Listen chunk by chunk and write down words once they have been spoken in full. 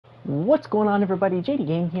What's going on, everybody? JD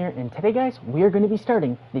Game here, and today, guys, we are going to be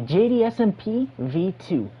starting the JDSMP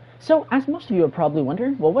V2. So, as most of you are probably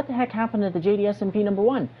wondering, well, what the heck happened to the JDSMP number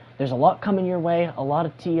 1? There's a lot coming your way, a lot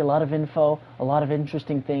of tea, a lot of info, a lot of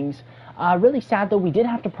interesting things. Really sad, though, we did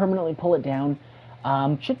have to permanently pull it down.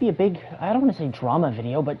 Should be a big, I don't want to say drama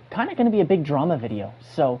video, but kind of going to be a big drama video.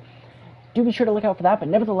 So, do be sure to look out for that. But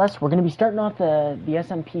nevertheless, we're going to be starting off the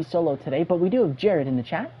SMP solo today, but we do have Jared in the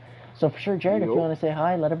chat. So for sure, Jared, if you want to say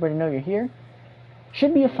hi, let everybody know you're here.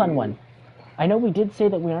 Should be a fun one. I know we did say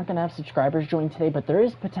that we aren't going to have subscribers join today, but there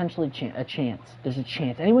is potentially a chance. There's a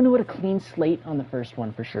chance. Anyone who had a clean slate on the first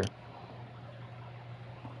one, for sure.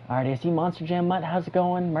 Alright, I see Monster Jam Mutt. How's it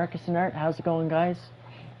going? Marcus and Art, how's it going, guys?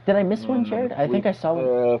 Did I miss one, Jared? I think I saw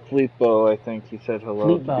one. Fleetbo, I think he said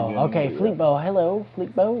hello. Fleetbo. Okay, Fleetbo. Hello,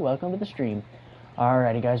 Fleetbo. Welcome to the stream.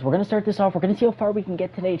 Alrighty, guys, we're going to start this off. We're going to see how far we can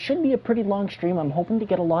get today. It should be a pretty long stream. I'm hoping to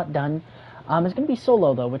get a lot done. It's going to be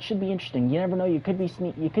solo, though, which should be interesting. You never know. You could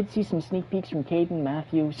see some sneak peeks from Caden,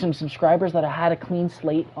 Matthew, some subscribers that have had a clean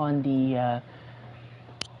slate on the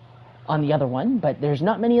other one, but there's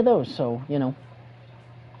not many of those, so, you know,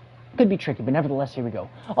 could be tricky, but nevertheless, here we go.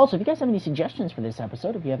 Also, if you guys have any suggestions for this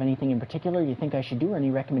episode, if you have anything in particular you think I should do or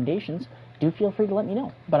any recommendations, do feel free to let me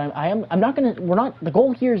know. But the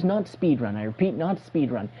goal here is not speedrun. I repeat, not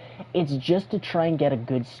speedrun. It's just to try and get a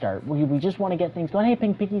good start. We just want to get things going. Hey,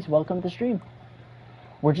 Pink Piggies, welcome to the stream.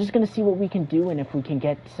 We're just going to see what we can do and if we can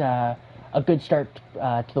get a good start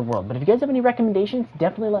to the world. But if you guys have any recommendations,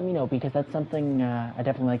 definitely let me know, because that's something I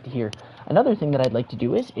definitely like to hear. Another thing that I'd like to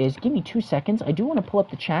do is give me 2 seconds. I do want to pull up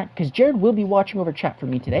the chat, because Jared will be watching over chat for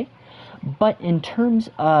me today. But in terms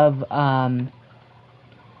of the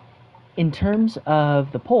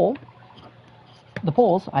polls,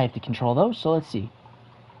 I have to control those. So let's see.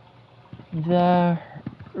 The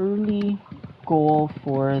early goal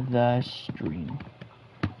for the stream.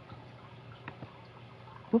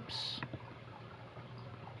 Whoops.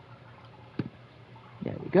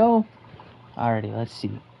 There we go. Alrighty, let's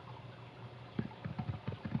see.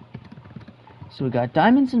 So we got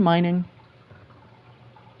diamonds and mining.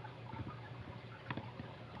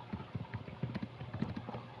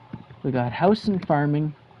 We got house and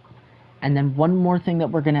farming. And then one more thing that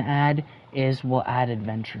we're going to add is we'll add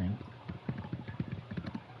adventuring.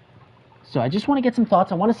 So I just want to get some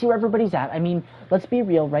thoughts. I want to see where everybody's at. I mean, let's be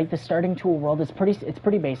real, right? The starting to a world is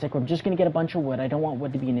pretty basic. We're just going to get a bunch of wood. I don't want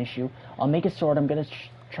wood to be an issue. I'll make a sword. I'm going to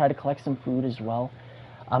try to collect some food as well.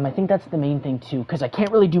 I think that's the main thing too, because I can't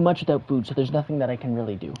really do much without food, so there's nothing that I can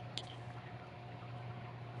really do.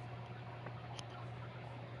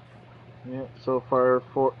 Yeah, so far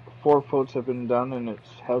four votes have been done, and it's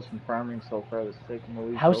house and farming so far that's taken the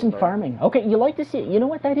lead. House and farming. Okay, you like to see it. You know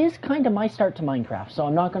what? That is kind of my start to Minecraft, so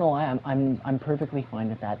I'm not gonna lie. I'm perfectly fine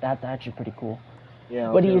with that. That's actually pretty cool. Yeah.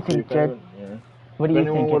 What do you think, Jared? Yeah. What do you think?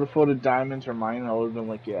 If anyone would have voted diamonds or mining, I would have been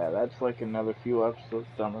like, yeah, that's like another few episodes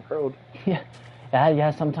down the road.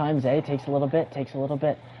 Yeah, sometimes, it takes a little bit,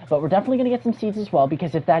 But we're definitely going to get some seeds as well,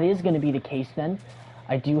 because if that is going to be the case, then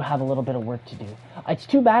I do have a little bit of work to do. It's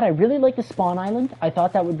too bad. I really like the spawn island. I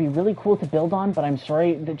thought that would be really cool to build on, but I'm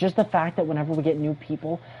sorry, just the fact that whenever we get new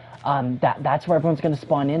people, that's where everyone's going to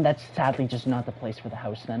spawn in. That's sadly just not the place for the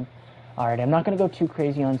house then. Alright, I'm not going to go too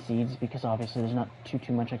crazy on seeds, because obviously there's not too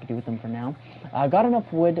much I can do with them for now. Got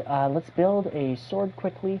enough wood. Let's build a sword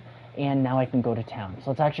quickly, and now I can go to town. So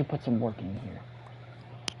let's actually put some work in here.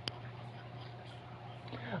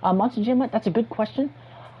 Monster Jam, that's a good question.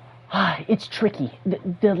 It's tricky.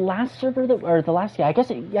 The last server the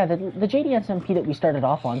JDSMP that we started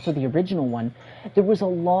off on, so the original one, there was a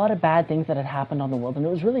lot of bad things that had happened on the world, and it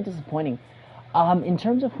was really disappointing. In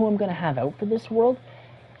terms of who I'm going to have out for this world,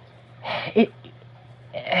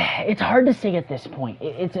 it's hard to say at this point.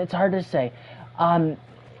 It's hard to say.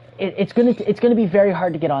 It's gonna be very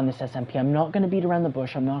hard to get on this SMP. I'm not gonna beat around the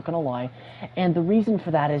bush. I'm not gonna lie, and the reason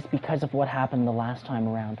for that is because of what happened the last time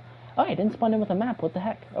around. Oh, I didn't spawn in with a map. What the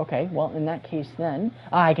heck? Okay, well in that case then,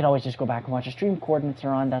 I could always just go back and watch a stream. Coordinates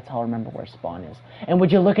are on. That's how I remember where spawn is. And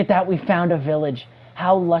would you look at that? We found a village.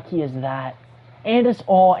 How lucky is that? And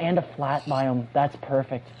and a flat biome. That's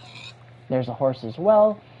perfect. There's a horse as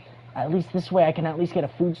well. At least this way I can at least get a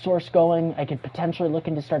food source going. I could potentially look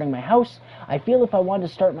into starting my house. I feel if I wanted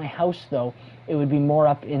to start my house, though, it would be more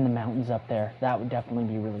up in the mountains up there. That would definitely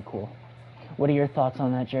be really cool. What are your thoughts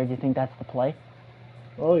on that, Jared? Do you think that's the play?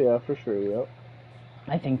 Oh, yeah, for sure, yep.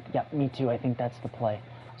 Me too. I think that's the play.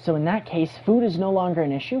 So in that case, food is no longer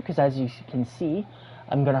an issue, because as you can see,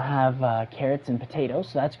 I'm going to have carrots and potatoes,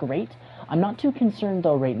 so that's great. I'm not too concerned,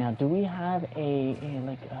 though, right now. Do we have a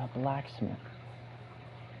blacksmith?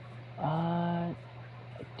 I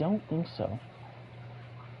don't think so.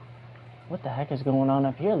 What the heck is going on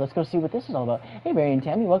up here? Let's go see what this is all about. Hey, Barry and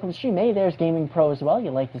Tammy, welcome to the stream. Hey, there's Gaming Pro as well. You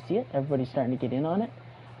like to see it. Everybody's starting to get in on it.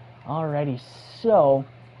 Alrighty, so...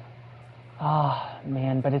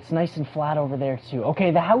 man, but it's nice and flat over there, too.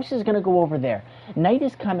 Okay, the house is going to go over there. Night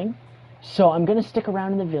is coming, so I'm going to stick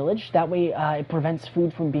around in the village. That way, it prevents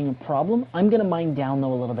food from being a problem. I'm going to mine down,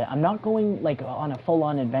 though, a little bit. I'm not going, like, on a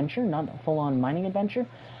full-on adventure, not a full-on mining adventure,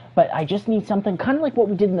 but I just need something kind of like what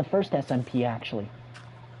we did in the first SMP, actually.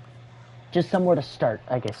 Just somewhere to start,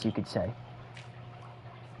 I guess you could say.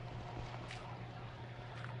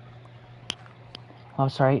 Oh,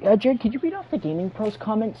 sorry. Jared, could you read off the Gaming Pros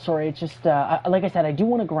comment? Sorry, it's just, like I said, I do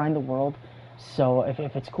want to grind the world. So if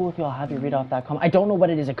it's cool with you, I'll have you read off that comment. I don't know what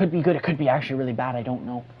it is. It could be good. It could be actually really bad. I don't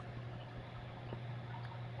know.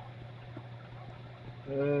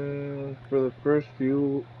 For the first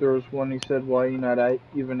few, there was one he said, why are you not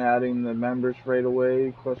even adding the members right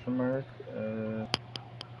away, question mark.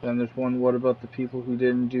 Then there's one, what about the people who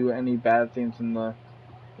didn't do any bad things in the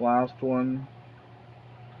last one?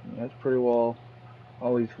 That's pretty well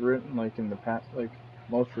all he's written, like in the past, like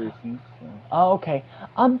most recent. So. Oh, okay.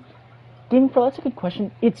 Gaming Pro, that's a good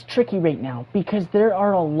question. It's tricky right now because there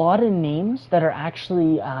are a lot of names that are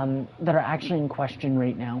actually in question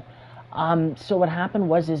right now. So what happened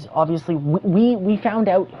was obviously we found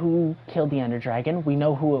out who killed the Ender Dragon. We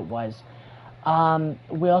know who it was.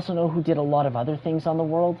 We also know who did a lot of other things on the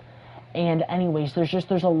world. And anyways,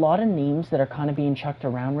 there's a lot of names that are kind of being chucked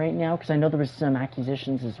around right now because I know there was some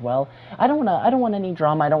accusations as well. I don't want any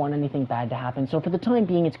drama. I don't want anything bad to happen. So for the time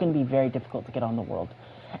being, it's going to be very difficult to get on the world.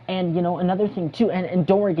 And, you know, another thing, too, and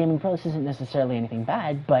don't worry, Gaming Pro, this isn't necessarily anything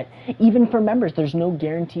bad, but even for members, there's no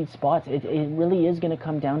guaranteed spots. It really is going to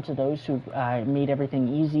come down to those who've made everything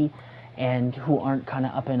easy and who aren't kind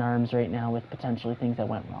of up in arms right now with potentially things that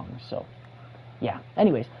went wrong. So, yeah.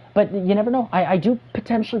 Anyways, but you never know. I do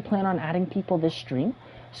potentially plan on adding people this stream.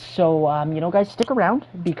 So, you know, guys, stick around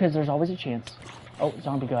because there's always a chance. Oh,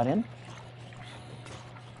 zombie got in.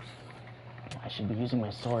 I should be using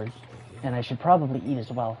my sword. And I should probably eat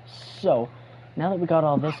as well. So, now that we got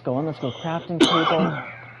all this going, let's go crafting table.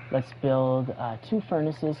 Let's build 2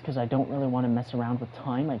 furnaces because I don't really want to mess around with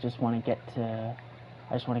time. I just want to get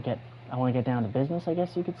down to business, I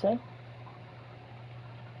guess you could say.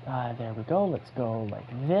 There we go. Let's go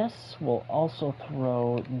like this. We'll also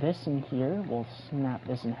throw this in here. We'll snap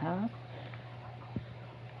this in half.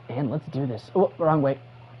 And let's do this. Oh, wrong way.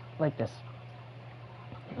 Like this.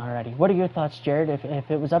 Alrighty. What are your thoughts, Jared? If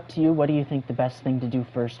it was up to you, what do you think the best thing to do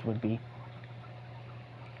first would be?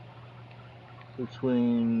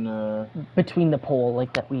 Between the poll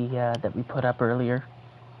like that we put up earlier.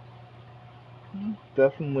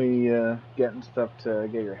 Definitely getting stuff to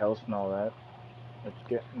get your house and all that.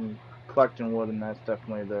 Like collecting wood, and that's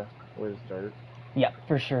definitely the way to start. Yep,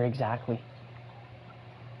 for sure, exactly.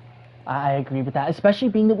 I agree with that. Especially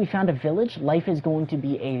being that we found a village, life is going to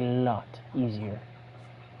be a lot easier.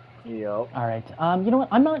 Yep. All right. You know what?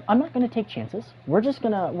 I'm not going to take chances. We're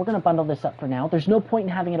gonna bundle this up for now. There's no point in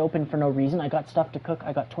having it open for no reason. I got stuff to cook.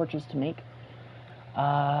 I got torches to make.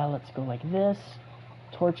 Let's go like this.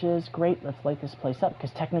 Torches, great. Let's light this place up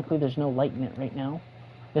because technically there's no light in it right now.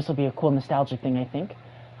 This will be a cool nostalgic thing, I think.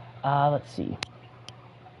 Let's see.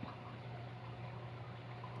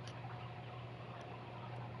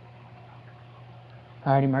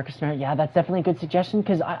 Alrighty, Marcus Merritt. Yeah, that's definitely a good suggestion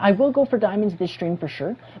because I will go for diamonds this stream for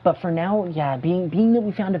sure. But for now, yeah, being that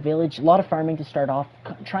we found a village, a lot of farming to start off.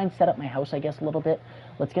 Try and set up my house, I guess, a little bit.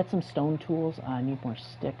 Let's get some stone tools. I need more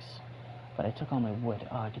sticks, but I took all my wood.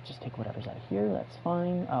 I could just take whatever's out of here. That's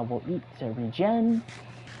fine. We'll eat to regen.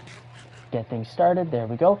 Get things started. There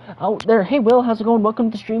we go. Oh, there. Hey, Will, how's it going? Welcome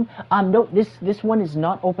to the stream. No, this one is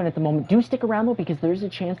not open at the moment. Do stick around though, because there's a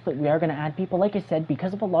chance that we are going to add people. Like I said,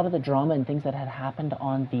 because of a lot of the drama and things that had happened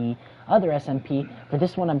on the other SMP, for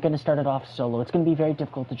this one, I'm going to start it off solo. It's going to be very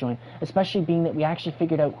difficult to join, especially being that we actually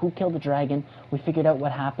figured out who killed the dragon. We figured out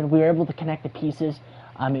what happened. We were able to connect the pieces.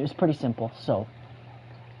 It was pretty simple, so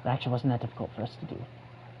it actually wasn't that difficult for us to do.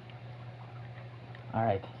 All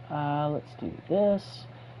right, let's do this.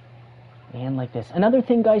 And like this. Another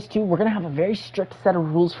thing, guys, too, we're going to have a very strict set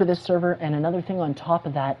of rules for this server, and another thing on top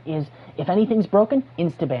of that is if anything's broken,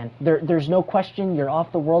 insta-ban. There's no question. You're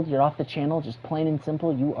off the world, you're off the channel, just plain and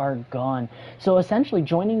simple, you are gone. So essentially,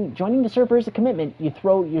 joining the server is a commitment. You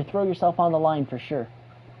throw yourself on the line for sure.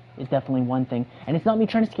 It's definitely one thing. And it's not me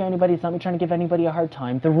trying to scare anybody, it's not me trying to give anybody a hard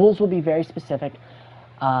time. The rules will be very specific.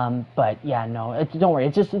 But yeah, no, don't worry.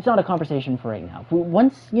 It's not a conversation for right now.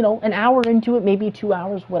 Once, you know, an hour into it, maybe 2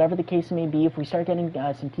 hours, whatever the case may be, if we start getting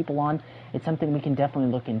some people on, it's something we can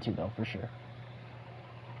definitely look into, though, for sure.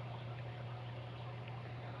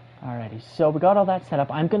 Alrighty, so we got all that set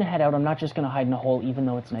up. I'm gonna head out. I'm not just gonna hide in a hole, even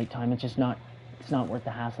though it's nighttime. It's not worth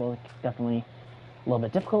the hassle. It's definitely a little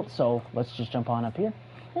bit difficult. So let's just jump on up here.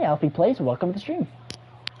 Hey, Alfie Plays, welcome to the stream.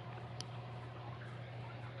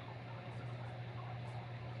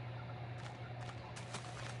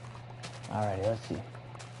 Alrighty, let's see.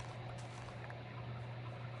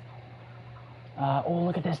 Oh,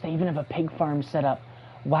 look at this. They even have a pig farm set up.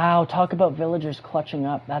 Wow, talk about villagers clutching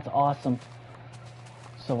up. That's awesome.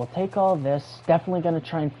 So we'll take all this. Definitely going to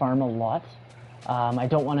try and farm a lot. I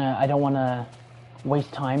don't want to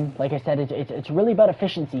waste time. Like I said, it's really about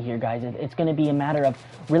efficiency here, guys. It's going to be a matter of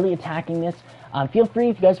really attacking this. Feel free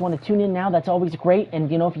if you guys want to tune in now. That's always great. And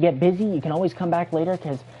you know, if you get busy, you can always come back later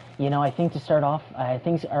because you know, I think to start off,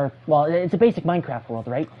 things are, well, it's a basic Minecraft world,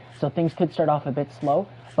 right? So things could start off a bit slow,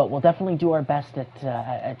 but we'll definitely do our best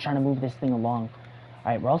at trying to move this thing along.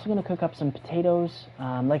 All right, we're also going to cook up some potatoes.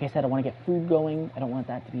 Like I said, I want to get food going. I don't want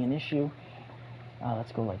that to be an issue.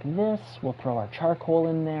 Let's go like this. We'll throw our charcoal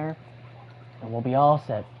in there, and we'll be all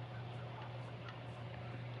set.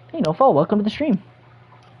 Hey, NoFall, welcome to the stream.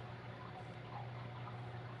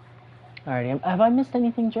 Alrighty, have I missed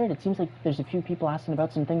anything, Jared? It seems like there's a few people asking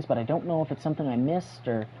about some things, but I don't know if it's something I missed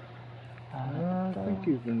or... I think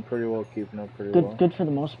you've been pretty well keeping up pretty good, well. Good for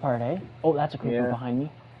the most part, eh? Oh, that's a creeper behind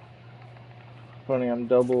me. Funny, I'm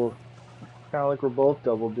double... Kind of like we're both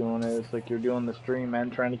double doing it. It's like you're doing the stream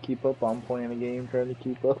and trying to keep up. I'm playing a game trying to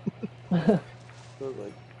keep up. So it's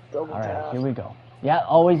like double task. Alright, here we go. Yeah,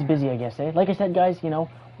 always busy, I guess, eh? Like I said, guys, you know,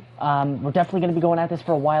 we're definitely going to be going at this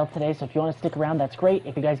for a while today, so if you want to stick around, that's great.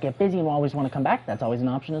 If you guys get busy and always want to come back, that's always an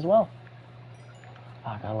option as well. Oh,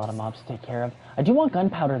 I got a lot of mobs to take care of. I do want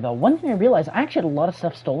gunpowder, though. One thing I realized, I actually had a lot of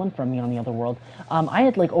stuff stolen from me on the other world. I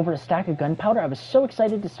had, like, over a stack of gunpowder. I was so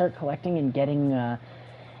excited to start collecting and getting a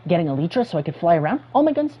Elytra so I could fly around. All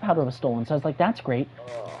my gunpowder was stolen, so I was like, that's great.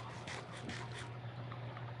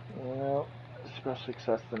 Well, especially because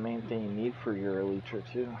that's the main thing you need for your Elytra,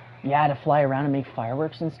 too. Yeah, to fly around and make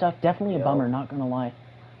fireworks and stuff. Definitely a bummer, not gonna lie.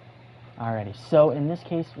 Alrighty, so in this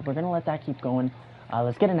case, we're gonna let that keep going.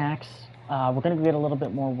 Let's get an axe. We're gonna get a little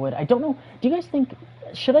bit more wood. I don't know, do you guys think,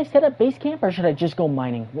 should I set up base camp or should I just go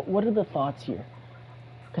mining? What are the thoughts here?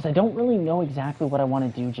 Because I don't really know exactly what I want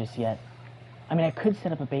to do just yet. I mean, I could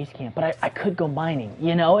set up a base camp, but I could go mining,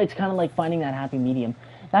 you know? It's kind of like finding that happy medium.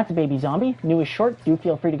 That's a baby zombie. Newest short. Do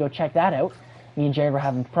feel free to go check that out. Me and Jared were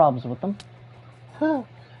having problems with them. Oh,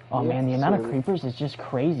 yeah, man, the amount of creepers is just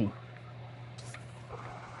crazy.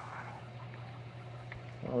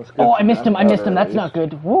 Well, oh, I missed him. That's not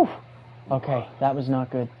good. Woo. Okay, that was not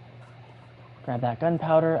good. Grab that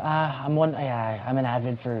gunpowder. I'm an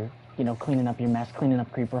avid for, you know, cleaning up your mess, cleaning up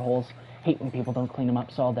creeper holes. Hate when people don't clean them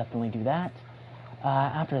up, so I'll definitely do that.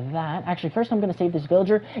 After that, actually, first I'm going to save this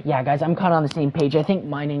villager. Yeah, guys, I'm kind of on the same page. I think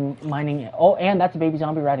mining... Oh, and that's a baby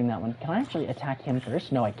zombie riding that one. Can I actually attack him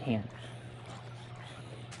first? No, I can't.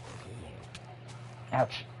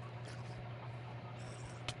 Ouch.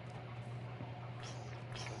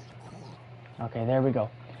 Okay, there we go.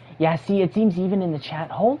 Yeah, see, it seems even in the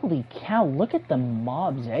chat. Holy cow, look at the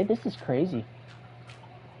mobs, eh? This is crazy.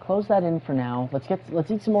 Close that in for now.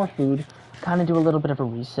 Let's eat some more food. Kind of do a little bit of a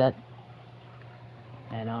reset.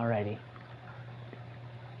 And alrighty.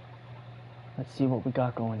 Let's see what we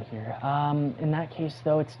got going here. In that case,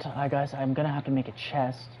 though, guys, I'm gonna have to make a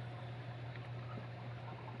chest.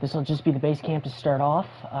 This will just be the base camp to start off.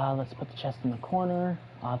 Let's put the chest in the corner.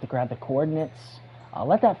 I'll have to grab the coordinates. I'll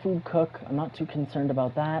let that food cook. I'm not too concerned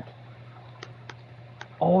about that.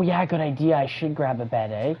 Oh yeah, good idea. I should grab a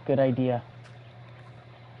bed, eh? Good idea.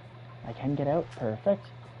 I can get out. Perfect.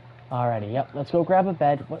 Alrighty, yep. Let's go grab a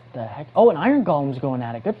bed. What the heck? Oh, an iron golem's going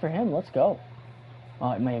at it. Good for him. Let's go.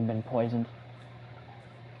 Oh, it may have been poisoned.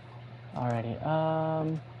 Alrighty.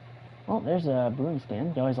 Well, there's a brewing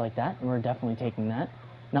stand. You always like that. We're definitely taking that.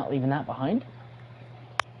 Not leaving that behind.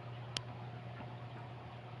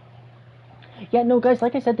 Yeah, no, guys,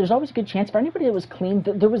 like I said, there's always a good chance for anybody that was clean.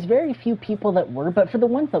 There was very few people that were, but for the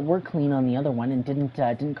ones that were clean on the other one and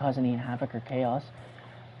didn't cause any havoc or chaos.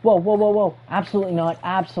 Whoa, whoa, whoa, whoa. Absolutely not.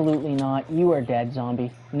 Absolutely not. You are dead,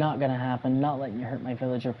 zombie. Not gonna happen. Not letting you hurt my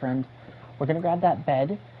villager friend. We're gonna grab that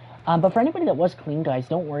bed. But for anybody that was clean, guys,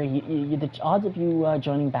 don't worry. The odds of you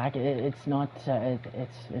joining back, it's not going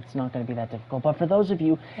to be that difficult. But for those of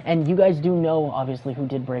you, and you guys do know, obviously, who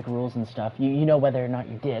did break rules and stuff. You know whether or not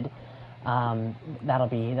you did. That'll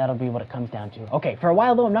be what it comes down to. Okay, for a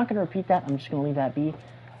while though, I'm not going to repeat that. I'm just going to leave that be,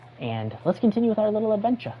 and let's continue with our little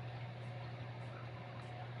adventure.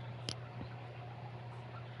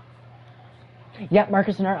 Yeah,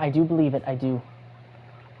 Marcus and Art, I do believe it. I do.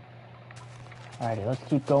 Alrighty, let's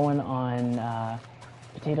keep going on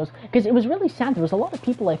the potatoes, because it was really sad. There was a lot of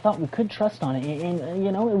people I thought we could trust on it, and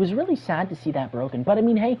you know, it was really sad to see that broken. But I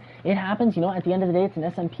mean, hey, it happens. You know, at the end of the day, it's an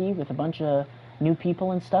SMP with a bunch of new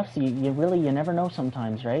people and stuff, so you never know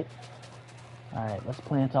sometimes, right? All right, let's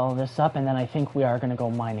plant all this up, and then I think we are gonna go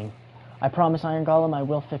mining. I promise, Iron Golem, I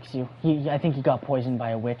will fix you. I think he got poisoned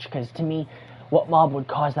by a witch, because to me, what mob would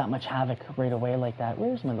cause that much havoc right away like that?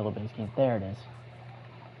 Where's my little base camp? There it is.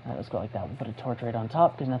 Alright, let's go like that. We'll put a torch right on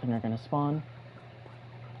top, because nothing are going to spawn.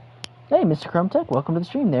 Hey, Mr. Chrome Tech, welcome to the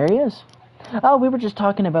stream. There he is. Oh, we were just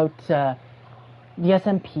talking about the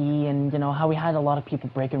SMP, and, you know, how we had a lot of people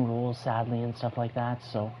breaking rules, sadly, and stuff like that,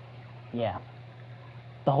 so, yeah.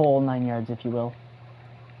 The whole 9 yards, if you will.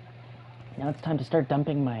 Now it's time to start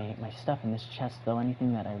dumping my stuff in this chest, though.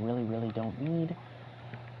 Anything that I really, really don't need.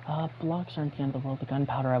 Blocks aren't the end of the world. The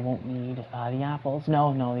gunpowder I won't need. The apples.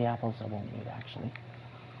 No, the apples I won't need, actually.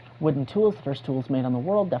 Wooden tools. The first tools made on the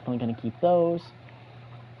world. Definitely going to keep those.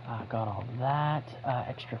 Got all that.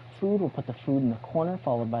 Extra food. We'll put the food in the corner,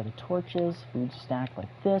 followed by the torches. Food stacked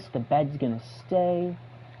like this. The bed's going to stay.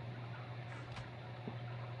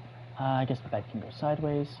 I guess the bed can go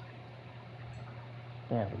sideways.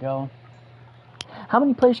 There we go. How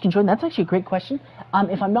many players can join? That's actually a great question.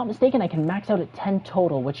 If I'm not mistaken, I can max out at 10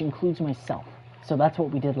 total, which includes myself. So that's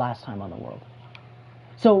what we did last time on the world.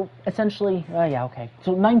 So, essentially, yeah, okay.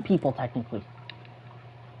 So 9 people, technically.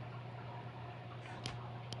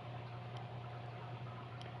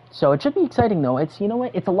 So it should be exciting, though. It's, you know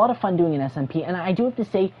what, it's a lot of fun doing an SMP, and I do have to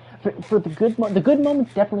say, for the good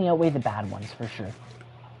moments definitely outweigh the bad ones, for sure.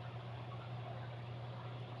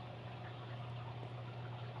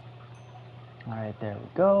 Alright, there we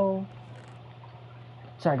go.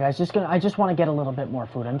 Sorry guys, I just want to get a little bit more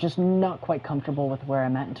food. I'm just not quite comfortable with where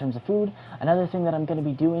I'm at in terms of food. Another thing that I'm going to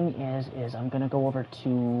be doing is I'm going to go over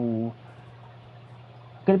to...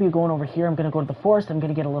 I'm going to be going over here. I'm going to go to the forest. I'm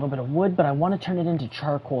going to get a little bit of wood, but I want to turn it into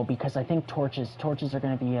charcoal because I think torches are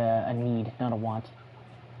going to be a need, not a want.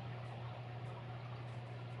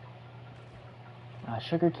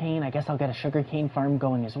 Sugarcane, I guess I'll get a sugarcane farm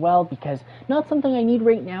going as well, because not something I need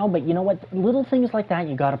right now, but you know what, little things like that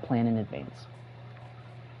you gotta plan in advance.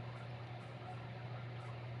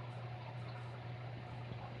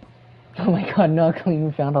 Oh my god, Knuckling,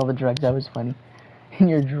 you found all the drugs. That was funny. In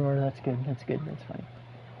your drawer. That's good, that's funny.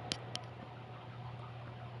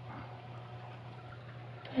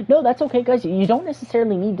 No, that's okay, guys. You don't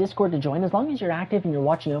necessarily need Discord to join. As long as you're active and you're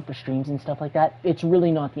watching out for streams and stuff like that, it's really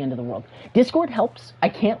not the end of the world. Discord helps. I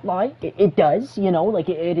can't lie. It does, you know, like,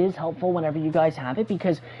 it is helpful whenever you guys have it,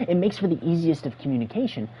 because it makes for the easiest of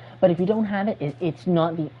communication. But if you don't have it, it's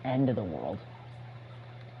not the end of the world.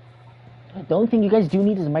 The only thing you guys do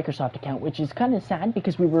need is a Microsoft account, which is kind of sad,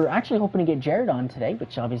 because we were actually hoping to get Jared on today,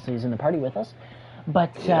 which obviously is in the party with us.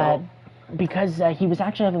 But, because he was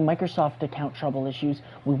actually having Microsoft account trouble issues,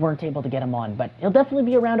 we weren't able to get him on. But he'll definitely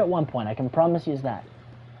be around at one point, I can promise you that.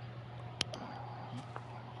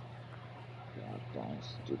 Yeah,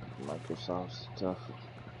 stupid Microsoft stuff.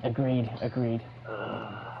 Agreed.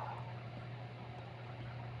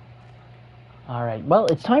 Alright, well,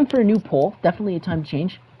 it's time for a new poll. Definitely a time to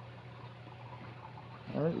change.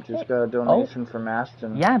 We just got a donation from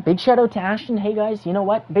Ashton. Yeah, big shout out to Ashton. Hey guys, you know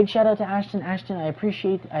what? Big shout out to Ashton. Ashton, I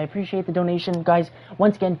appreciate the donation. Guys,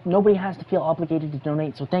 once again, nobody has to feel obligated to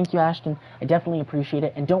donate, so thank you, Ashton. I definitely appreciate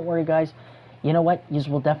it. And don't worry, guys, you know what? You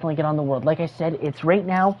will definitely get on the world. Like I said, it's right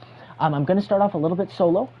now. I'm going to start off a little bit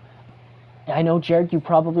solo. I know, Jared, you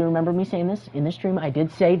probably remember me saying this in the stream. I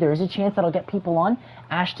did say there is a chance that I'll get people on.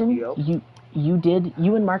 Ashton, yep.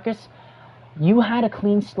 You and Marcus, you had a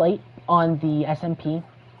clean slate on the SMP.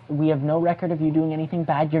 We have no record of you doing anything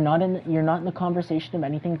bad. You're not in the conversation of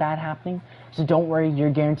anything bad happening, so don't worry, you're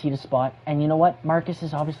guaranteed a spot. And you know what? Marcus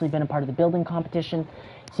has obviously been a part of the building competition.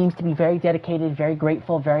 Seems to be very dedicated, very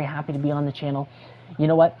grateful, very happy to be on the channel. You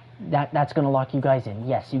know what? That's going to lock you guys in.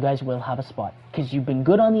 Yes, you guys will have a spot, because you've been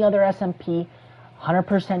good on the other SMP.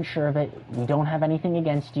 100% sure of it. We don't have anything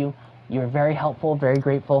against you. You're very helpful, very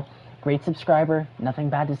grateful. Great subscriber. Nothing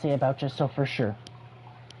bad to say about you, so for sure.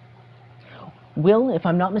 Will, if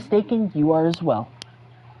I'm not mistaken, you are as well.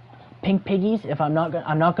 Pink Piggies, if I'm not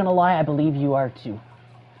gonna lie, I believe you are too.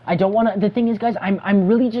 I don't want to. The thing is, guys, I'm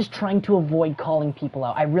really just trying to avoid calling people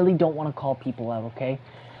out. I really don't want to call people out. Okay.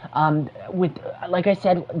 Like I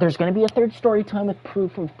said, there's going to be a third story time with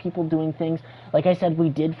proof of people doing things. Like I said, we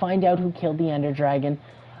did find out who killed the Ender Dragon.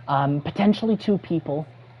 Potentially 2 people,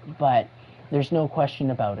 but there's no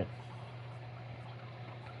question about it.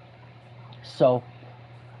 So,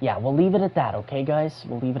 Yeah, we'll leave it at that, okay, guys?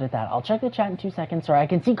 We'll leave it at that. I'll check the chat in 2 seconds. Sorry, I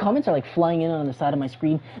can see comments are like flying in on the side of my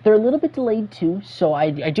screen. They're a little bit delayed too, so I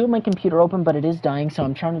do have my computer open, but it is dying, so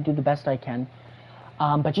I'm trying to do the best I can.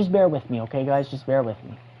 But just bear with me, okay, guys? Just bear with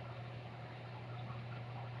me.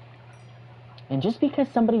 And just because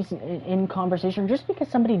somebody's in conversation, just because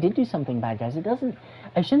somebody did do something bad, guys, it doesn't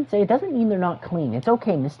mean they're not clean. It's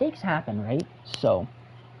okay. Mistakes happen, right? So...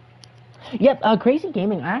 Yep, Crazy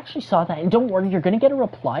Gaming, I actually saw that, and don't worry, you're going to get a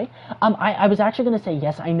reply. I was actually going to say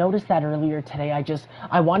yes, I noticed that earlier today.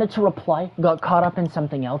 I wanted to reply, got caught up in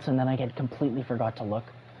something else, and then I had completely forgot to look.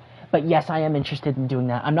 But yes, I am interested in doing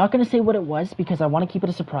that. I'm not going to say what it was, because I want to keep it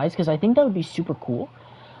a surprise, because I think that would be super cool.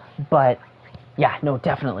 But, yeah, no,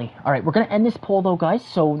 definitely. Alright, we're going to end this poll, though, guys.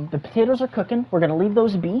 So, the potatoes are cooking. We're going to leave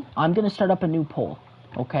those be. I'm going to start up a new poll,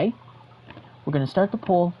 okay? We're going to start the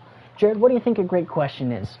poll. Jared, what do you think a great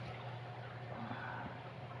question is?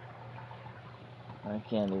 I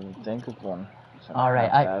can't even think of one. So all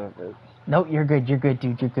right, no, you're good,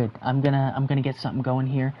 dude, you're good. I'm gonna get something going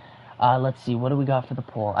here. Let's see, what do we got for the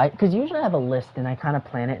poll? Because usually I have a list and I kind of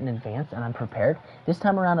plan it in advance and I'm prepared. This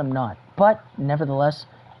time around I'm not, but nevertheless,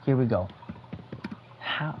 here we go.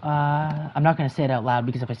 I'm not gonna say it out loud,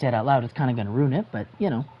 because if I say it out loud, it's kind of gonna ruin it. But you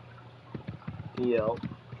know. Yep.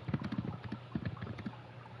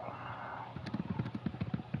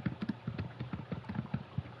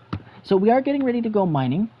 So we are getting ready to go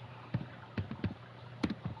mining.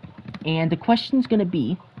 And the question's going to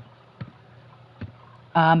be,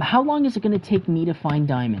 how long is it going to take me to find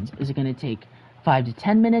diamonds? Is it going to take 5 to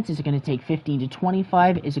 10 minutes? Is it going to take 15 to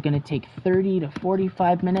 25? Is it going to take 30 to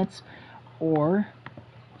 45 minutes? Or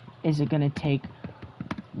is it going to take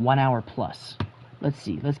 1 hour plus? Let's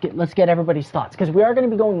see. Let's get everybody's thoughts, because we are going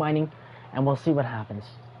to be going mining, and we'll see what happens.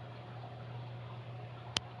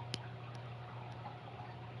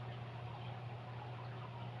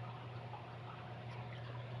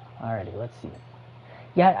 Alrighty, let's see.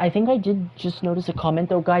 Yeah, I think I did just notice a comment,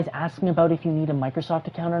 though, guys, asking about if you need a Microsoft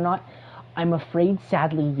account or not. I'm afraid,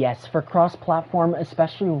 sadly, yes. For cross-platform,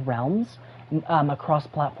 especially Realms, a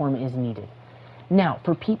cross-platform is needed. Now,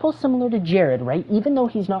 for people similar to Jared, right, even though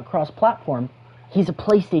he's not cross-platform, he's a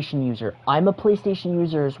PlayStation user. I'm a PlayStation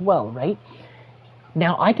user as well, right?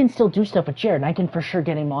 Now, I can still do stuff with Jared, and I can for sure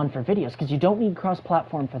get him on for videos, because you don't need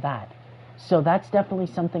cross-platform for that. So that's definitely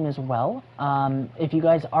something as well. If you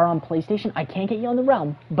guys are on PlayStation, I can't get you on the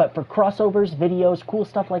Realm, but for crossovers, videos, cool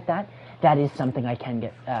stuff like that, that is something I can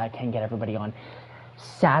get everybody on.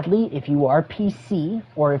 Sadly, if you are PC,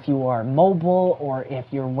 or if you are mobile, or if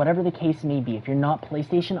you're whatever the case may be, if you're not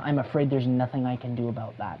PlayStation, I'm afraid there's nothing I can do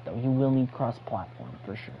about that, though. You will need cross-platform,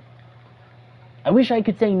 for sure. I wish I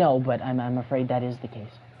could say no, but I'm afraid that is the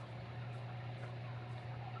case.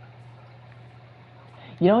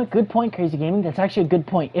 You know what? Good point, Crazy Gaming. That's actually a good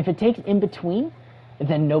point. If it takes in between,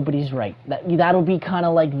 then nobody's right. That'll be kind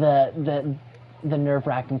of like the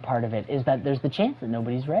nerve-wracking part of it, is that there's the chance that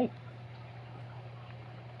nobody's right.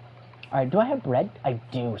 All right, do I have bread? I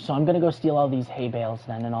do. So I'm gonna go steal all these hay bales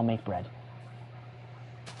then, and I'll make bread.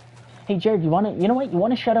 Hey Jared, you know what? You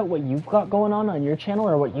wanna shout out what you've got going on your channel,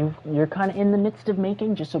 or what you're kind of in the midst of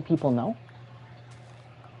making, just so people know?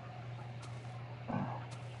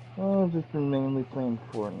 Well, I've just been mainly playing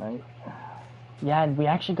Fortnite. Yeah, and we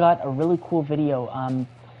actually got a really cool video.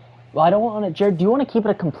 Well, I don't want to... Jared, do you want to keep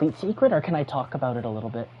it a complete secret, or can I talk about it a little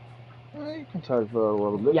bit? You can talk about it a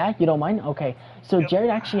little bit. Yeah, you don't mind? Okay. So yep. Jared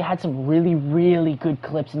actually had some really, really good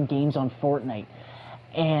clips and games on Fortnite.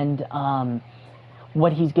 And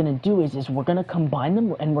what he's going to do is we're going to combine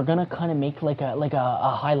them, and we're going to kind of make like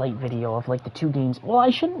a highlight video of like the two games. Well,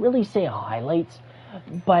 I shouldn't really say highlights,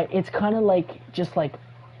 but it's kind of like just like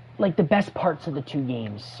the best parts of the two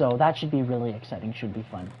games. So that should be really exciting. Should be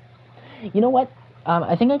fun. You know what?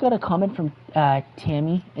 I think I got a comment from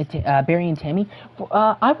Tammy, Barry and Tammy.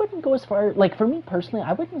 I wouldn't go as far, like for me personally,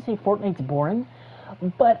 I wouldn't say Fortnite's boring,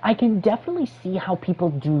 but I can definitely see how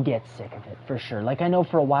people do get sick of it, for sure. Like I know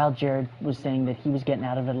for a while Jared was saying that he was getting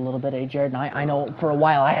out of it a little bit, Jared? And I know for a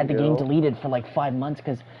while I had the game deleted for like 5 months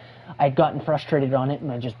because I'd gotten frustrated on it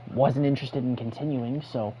and I just wasn't interested in continuing,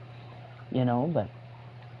 so, you know, but...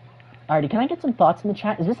 Alrighty, can I get some thoughts in the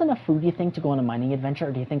chat? Is this enough food, do you think, to go on a mining adventure,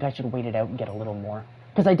 or do you think I should wait it out and get a little more?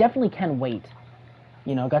 Because I definitely can wait.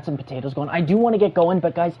 You know, got some potatoes going. I do want to get going,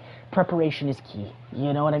 but guys, preparation is key.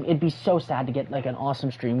 You know what I mean? It'd be so sad to get like an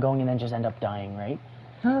awesome stream going and then just end up dying, right?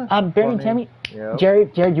 Barry and Tammy, yep.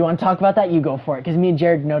 Jared, you want to talk about that? You go for it, because me and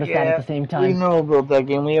Jared noticed that at the same time. We know about that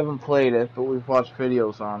game. We haven't played it, but we've watched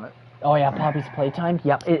videos on it. Oh yeah, Poppy's Playtime?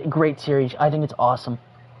 Yep, great series. I think it's awesome.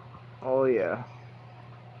 Oh yeah.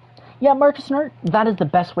 Yeah, Marcus Nart, that is the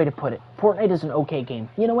best way to put it. Fortnite is an okay game.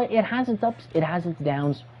 You know what? It has its ups, it has its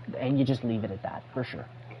downs, and you just leave it at that, for sure.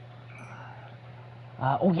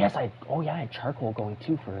 Oh yeah, I had charcoal going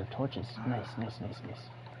too for torches. Nice. As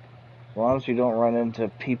long as you don't run into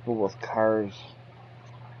people with cars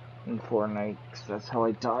in Fortnite, 'cause that's how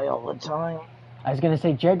I die all the time. I was gonna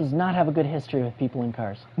say, Jared does not have a good history with people in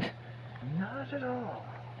cars. Not at all.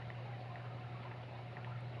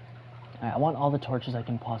 Alright, I want all the torches I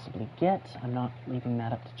can possibly get. I'm not leaving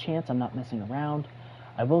that up to chance. I'm not messing around.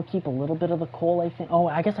 I will keep a little bit of the coal, I think. Oh,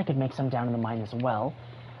 I guess I could make some down in the mine as well.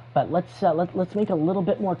 But let's make a little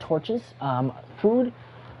bit more torches. Food,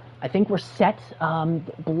 I think we're set.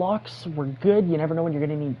 Blocks, we're good. You never know when you're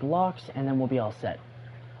going to need blocks, and then we'll be all set.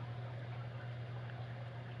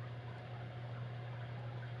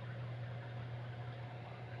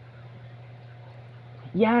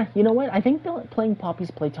 Yeah, you know what? I think playing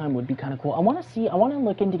Poppy's Playtime would be kind of cool. I want to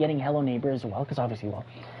look into getting Hello Neighbor as well, because obviously, well,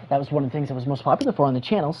 that was one of the things that was most popular for on the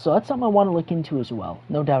channel, so that's something I want to look into as well.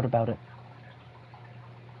 No doubt about it.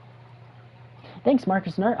 Thanks,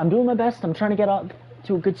 Marcus Nart. I'm doing my best. I'm trying to get off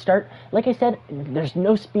to a good start. Like I said, there's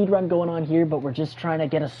no speed run going on here, but we're just trying to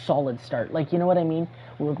get a solid start. Like, you know what I mean?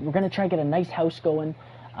 We're going to try to get a nice house going.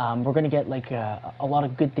 We're going to get, like, a lot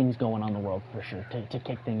of good things going on the world, for sure, to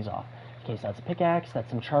kick things off. Okay, so that's a pickaxe. That's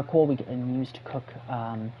some charcoal we can use to cook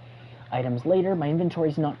items later. My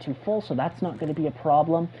inventory's not too full, so that's not going to be a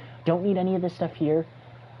problem. Don't need any of this stuff here.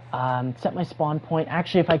 Set my spawn point.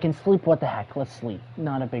 Actually, if I can sleep, what the heck? Let's sleep.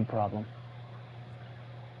 Not a big problem.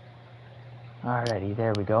 Alrighty,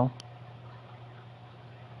 there we go.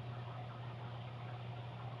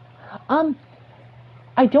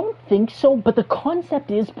 I don't think so, but the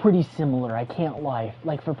concept is pretty similar, I can't lie.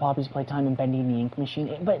 Like for Poppy's Playtime and Bending the Ink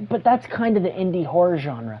Machine, but that's kind of the indie horror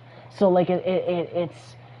genre. So like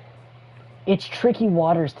it's tricky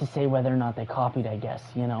waters to say whether or not they copied, I guess,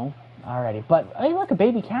 you know? Alrighty, but hey look, a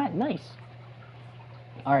baby cat, nice.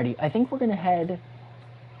 Alrighty, I think we're gonna head...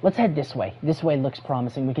 Let's head this way. This way looks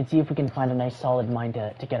promising. We can see if we can find a nice solid mine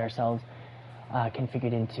to get ourselves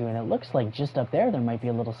configured into. And it looks like just up there might be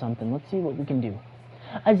a little something. Let's see what we can do.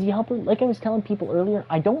 As the helper, like I was telling people earlier,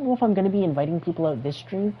 I don't know if I'm going to be inviting people out this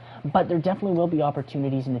stream, but there definitely will be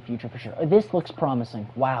opportunities in the future for sure. This looks promising.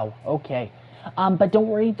 Wow. Okay. But don't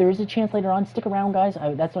worry, there is a chance later on. Stick around, guys.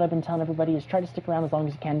 That's what I've been telling everybody, is try to stick around as long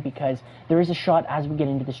as you can, because there is a shot as we get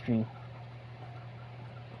into the stream.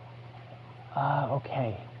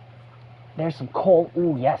 Okay. There's some coal.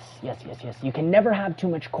 Ooh, yes. You can never have too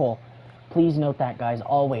much coal. Please note that, guys.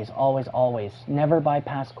 Always. Never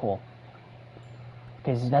bypass coal.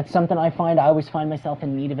 Because that's something I find. I always find myself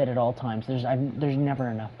in need of it at all times. There's never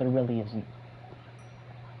enough. There really isn't.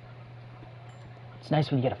 It's nice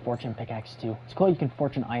when you get a fortune pickaxe, too. It's cool you can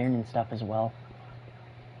fortune iron and stuff as well.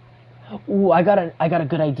 Ooh, I got a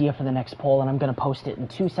good idea for the next poll, and I'm going to post it in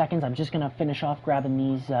 2 seconds. I'm just going to finish off grabbing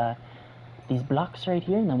these blocks right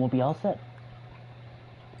here, and then we'll be all set.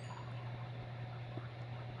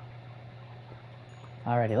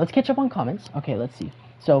 Alrighty, let's catch up on comments. Okay, let's see.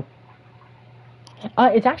 So,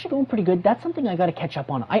 it's actually going pretty good. That's something I gotta catch up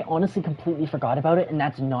on. I honestly completely forgot about it, and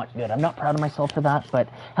that's not good. I'm not proud of myself for that, but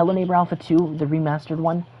Hello Neighbor Alpha 2, the remastered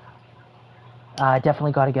one,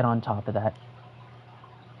 definitely gotta get on top of that.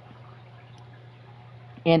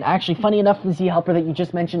 And actually, funny enough, Z Helper, that you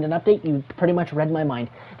just mentioned an update, you pretty much read my mind.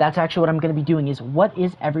 That's actually what I'm going to be doing, is what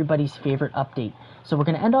is everybody's favorite update? So we're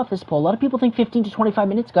going to end off this poll. A lot of people think 15 to 25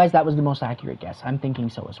 minutes. Guys, that was the most accurate guess. I'm thinking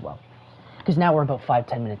so as well. Because now we're about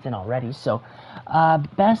 5-10 minutes in already. So,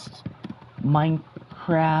 best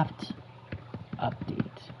Minecraft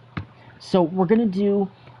update. So we're going to do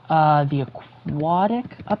the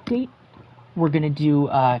aquatic update. We're going to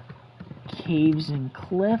do caves and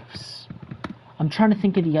cliffs. I'm trying to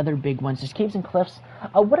think of the other big ones. There's caves and cliffs.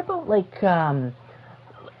 What about, like,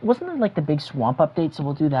 wasn't there, like, the big swamp update? So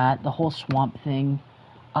we'll do that. The whole swamp thing.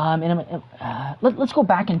 Let's go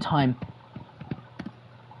back in time.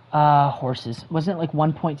 Horses. Wasn't it, like,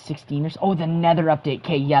 1.16 or so? Oh, the nether update.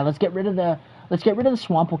 Okay, yeah, let's get rid of the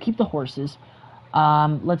swamp. We'll keep the horses.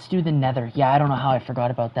 Let's do the nether. Yeah, I don't know how I forgot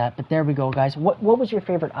about that. But there we go, guys. What was your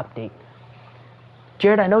favorite update?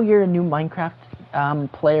 Jared, I know you're a new Minecraft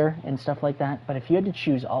player and stuff like that, but if you had to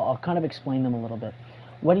choose, I'll kind of explain them a little bit.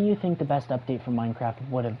 What do you think the best update for Minecraft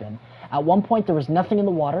would have been? At one point, there was nothing in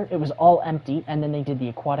the water. It was all empty, and then they did the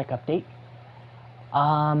aquatic update.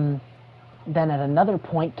 Then at another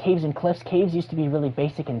point, caves and cliffs. Caves used to be really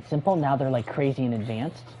basic and simple. Now they're, like, crazy and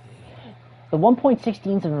advanced. The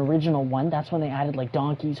 1.16 is an original one. That's when they added, like,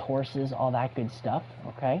 donkeys, horses, all that good stuff,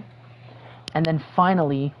 okay? And then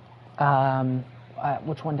finally,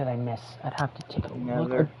 which one did I miss? I'd have to take a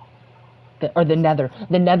look. or the nether.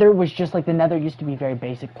 The nether was just like, the nether used to be very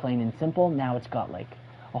basic, plain and simple. Now it's got like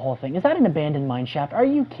a whole thing. Is that an abandoned mine shaft? Are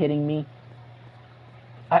you kidding me?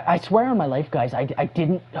 I swear on my life, guys, I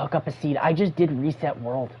didn't hook up a seed. I just did reset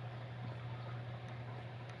world.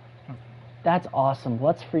 That's awesome.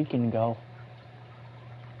 Let's freaking go.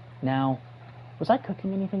 Now, was I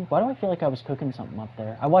cooking anything? Why do I feel like I was cooking something up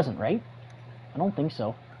there? I wasn't, right? I don't think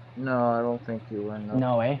so. No, I don't think you were. No.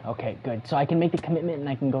 No, eh? Okay, good. So I can make the commitment and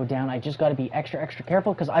I can go down. I just got to be extra, extra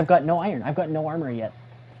careful because I've got no iron. I've got no armor yet.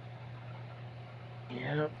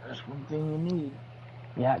 Yeah, that's one thing you need.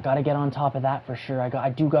 Yeah, got to get on top of that for sure. I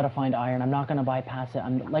do got to find iron. I'm not going to bypass it.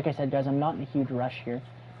 Like I said, guys, I'm not in a huge rush here.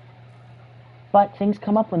 But things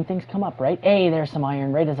come up when things come up, right? Hey, there's some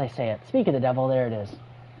iron, right as I say it. Speak of the devil, there it is.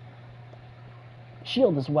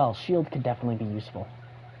 Shield as well. Shield could definitely be useful.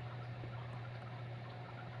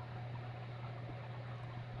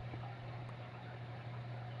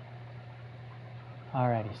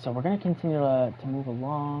 Alrighty, so we're going to continue to move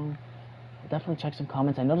along. We'll definitely check some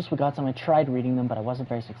comments. I noticed we got some. I tried reading them, but I wasn't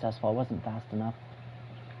very successful. I wasn't fast enough.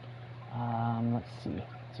 Let's see.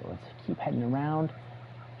 So let's keep heading around.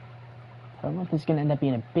 I don't know if this is going to end up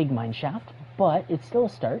being a big mine shaft, but it's still a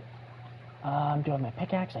start. Do I have my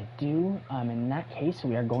pickaxe? I do. In that case,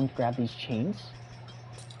 we are going to grab these chains.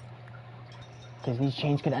 Because these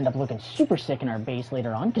chains could end up looking super sick in our base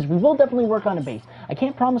later on, because we will definitely work on a base. I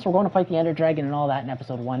can't promise we're going to fight the Ender Dragon and all that in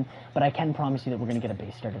episode 1, but I can promise you that we're going to get a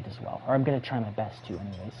base started as well. Or I'm going to try my best to,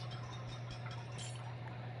 anyways.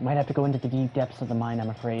 Might have to go into the deep depths of the mine, I'm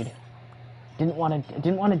afraid. Didn't want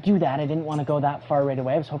to do that. I didn't want to go that far right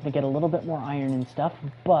away. I was hoping to get a little bit more iron and stuff,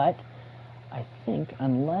 but I think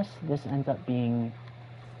unless this ends up being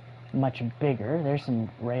much bigger, there's some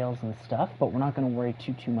rails and stuff, but we're not going to worry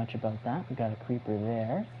too much about that. We got a creeper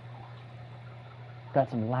there.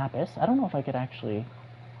 Got some lapis. I don't know if I could actually...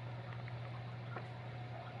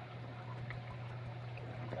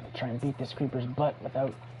 Gotta try and beat this creeper's butt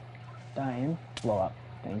without dying. Blow up.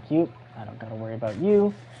 Thank you. I don't gotta worry about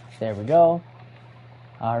you. There we go.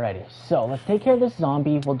 Alrighty, so let's take care of this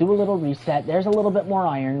zombie. We'll do a little reset. There's a little bit more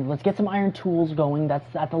iron. Let's get some iron tools going. That's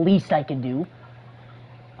the least I can do.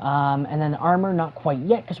 And then armor, not quite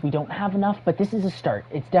yet because we don't have enough, but this is a start.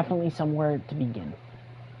 It's definitely somewhere to begin.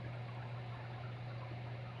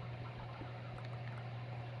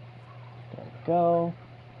 There we go.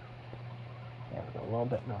 There we go, a little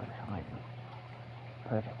bit more iron.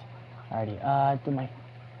 Perfect. Alrighty,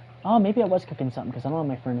 oh, maybe I was cooking something because I don't have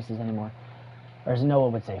my furnaces anymore. Or as Noah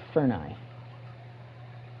would say, furnace.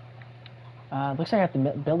 Looks like I have to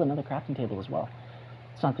build another crafting table as well.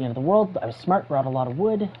 It's not the end of the world. I was smart, brought a lot of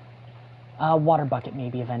wood. Water bucket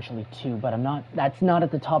maybe eventually too, but that's not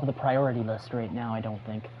at the top of the priority list right now, I don't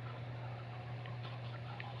think.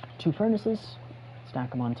 2 furnaces.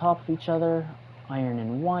 Stack them on top of each other. Iron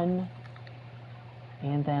in 1.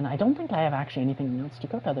 And then I don't think I have actually anything else to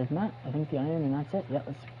cook other than that. I think the iron and that's it. Yeah,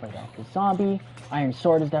 let's fight off the zombie. Iron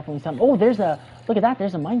sword is definitely something. Oh, look at that.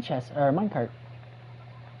 There's a mine chest, or a mine cart.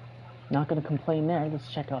 Not going to complain there.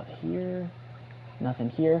 Let's check out here. Nothing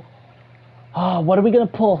here. Oh, what are we going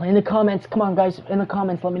to pull? In the comments. Come on, guys. In the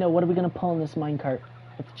comments, let me know. What are we going to pull in this minecart?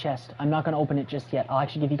 With the chest. I'm not going to open it just yet. I'll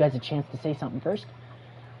actually give you guys a chance to say something first.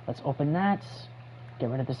 Let's open that. Get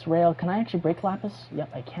rid of this rail. Can I actually break lapis? Yep,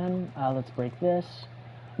 I can. Let's break this.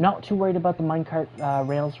 Not too worried about the minecart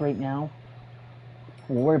rails right now.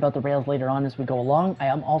 We'll worry about the rails later on as we go along. I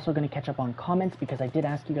am also going to catch up on comments because I did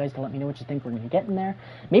ask you guys to let me know what you think we're going to get in there.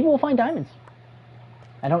 Maybe we'll find diamonds.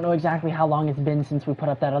 I don't know exactly how long it's been since we put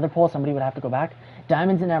up that other poll. Somebody would have to go back.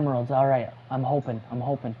 Diamonds and emeralds. All right. I'm hoping.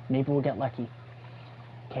 Maybe we'll get lucky.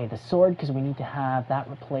 Okay, the sword, because we need to have that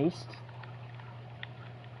replaced.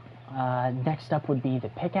 Next up would be the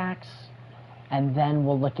pickaxe. And then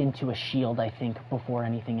we'll look into a shield, I think, before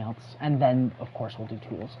anything else. And then, of course, we'll do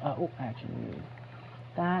tools. Oh, actually,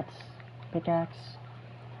 that. Pickaxe.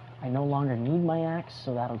 I no longer need my axe,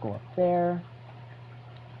 so that'll go up there.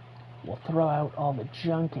 We'll throw out all the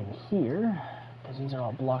junk in here, because these are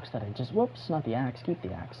all blocks that I just... Whoops, not the axe. Keep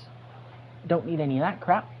the axe. Don't need any of that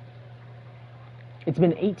crap. It's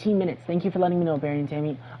been 18 minutes. Thank you for letting me know, Barry and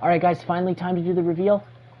Tammy. Alright, guys, finally time to do the reveal.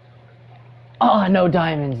 Oh, no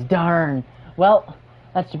diamonds. Darn. Well,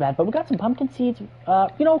 that's too bad. But we got some pumpkin seeds.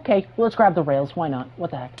 Okay. Well, let's grab the rails. Why not?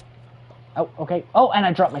 What the heck? Oh, okay. Oh, and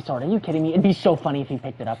I dropped my sword. Are you kidding me? It'd be so funny if he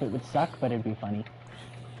picked it up. It would suck, but it'd be funny.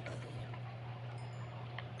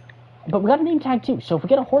 But we got a name tag, too. So if we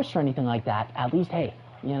get a horse or anything like that, at least, hey,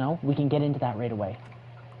 we can get into that right away.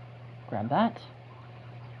 Grab that.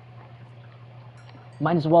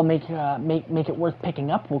 Might as well make it worth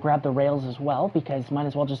picking up. We'll grab the rails as well, because might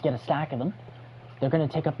as well just get a stack of them. they're going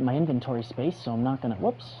to take up my inventory space, so I'm not going to...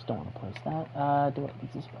 Whoops, don't want to place that.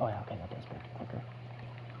 Is this... Oh, yeah, okay, that does make it quicker.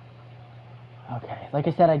 Okay, like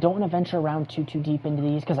I said, I don't want to venture around too deep into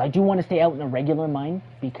these, because I do want to stay out in a regular mine,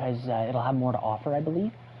 because it'll have more to offer, I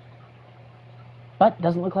believe. But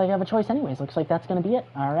doesn't look like I have a choice anyways. Looks like that's going to be it.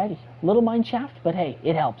 Alrighty. Little mine shaft, but hey,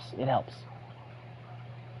 it helps. It helps.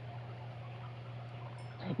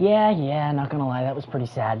 Yeah, not gonna lie, that was pretty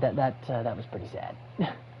sad. That was pretty sad.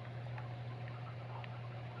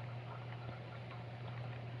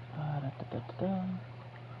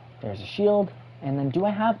 There's a shield, and then do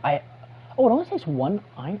I have... Oh, it only takes one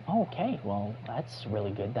iron... Oh, okay, well, that's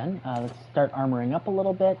really good then. Let's start armoring up a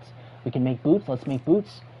little bit. We can make boots. Let's make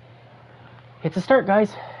boots. It's a start,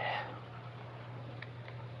 guys.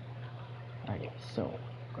 Alrighty, so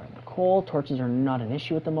grab the coal. Torches are not an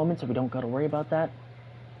issue at the moment, so we don't got to worry about that.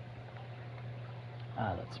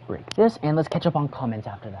 Let's break this, and let's catch up on comments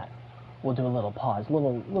after that. We'll do a little pause,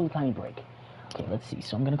 little tiny break. Okay, let's see.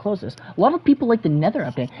 So I'm going to close this. A lot of people like the Nether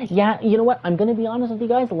update. Yeah, you know what? I'm going to be honest with you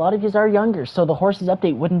guys. A lot of you are younger, so the horses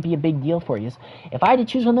update wouldn't be a big deal for you. If I had to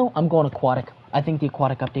choose one, though, I'm going aquatic. I think the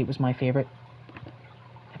aquatic update was my favorite.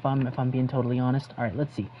 If I'm being totally honest. All right,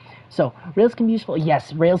 let's see. So rails can be useful.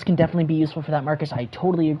 Yes, rails can definitely be useful for that, Marcus. I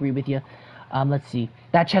totally agree with you. Let's see.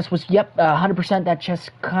 That chest was 100%. That chest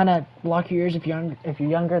kind of block your ears if you're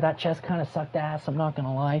younger. That chest kind of sucked ass. I'm not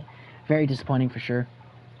gonna lie. Very disappointing for sure.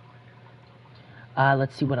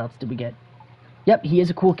 Let's see, what else did we get? Yep, he is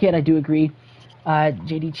a cool kid. I do agree.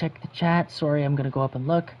 JD, check the chat. Sorry, I'm gonna go up and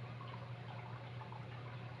look.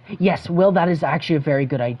 Yes, Will, that is actually a very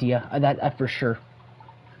good idea. That for sure.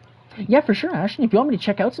 Yeah, for sure, Ashton. If you want me to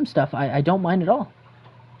check out some stuff, I don't mind at all.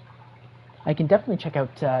 I can definitely check out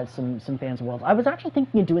some fans' worlds. I was actually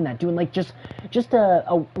thinking of doing that, doing like just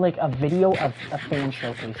a video of a fan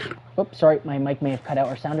showcase. Oops, sorry, my mic may have cut out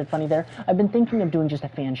or sounded funny there. I've been thinking of doing just a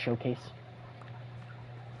fan showcase.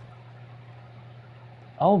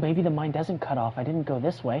 Oh, maybe the mine doesn't cut off. I didn't go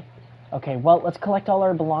this way. Okay, well, let's collect all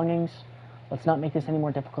our belongings. Let's not make this any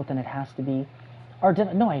more difficult than it has to be. Or did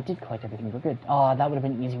I? No, I did collect everything. We're good. Oh, that would have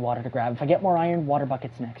been easy water to grab. If I get more iron, water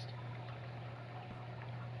bucket's next.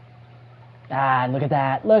 Ah, look at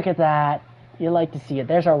that. Look at that. You like to see it.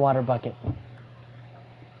 There's our water bucket.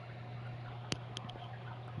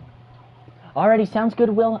 Alrighty, sounds good,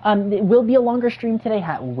 Will. It will be a longer stream today.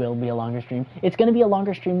 Will be a longer stream. It's going to be a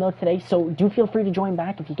longer stream, though, today, so do feel free to join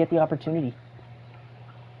back if you get the opportunity.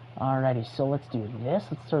 Alrighty, so let's do this.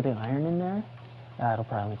 Let's throw the iron in there. It'll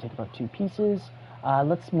probably take about 2 pieces.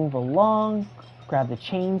 Let's move along. Grab the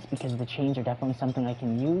chains, because the chains are definitely something I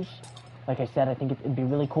can use. Like I said, I think it'd be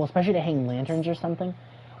really cool, especially to hang lanterns or something.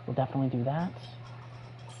 We'll definitely do that.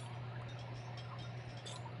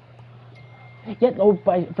 Yeah,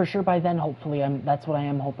 for sure by then, hopefully, that's what I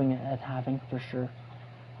am hoping at having, for sure.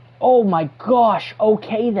 Oh my gosh,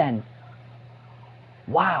 okay then.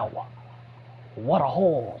 Wow. What a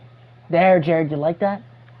hole. There, Jared, you like that?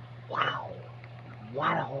 Wow.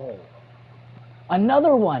 What a hole.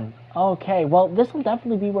 Another one. Okay, well, this will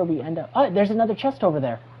definitely be where we end up. Oh, there's another chest over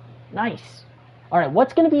there. Nice. Alright,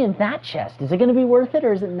 what's going to be in that chest? Is it going to be worth it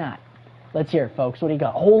or is it not? Let's hear it, folks. What do you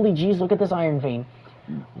got? Holy jeez, look at this iron vein.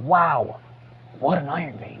 Wow. What an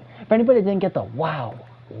iron vein. If anybody didn't get the wow,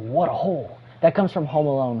 what a hole. That comes from Home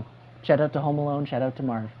Alone. Shout out to Home Alone. Shout out to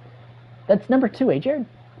Marv. That's number 2, eh, Jared?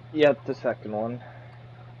 Yep, the second one.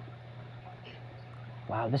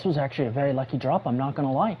 Wow, this was actually a very lucky drop. I'm not going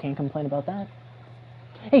to lie. Can't complain about that.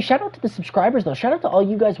 Hey, shout out to the subscribers, though. Shout out to all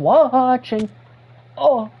you guys watching.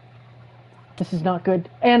 Oh. This is not good.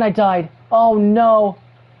 And I died. Oh, no.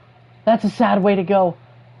 That's a sad way to go.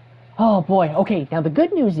 Oh, boy. Okay, now the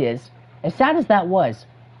good news is, as sad as that was,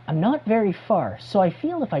 I'm not very far. So I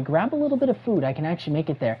feel if I grab a little bit of food, I can actually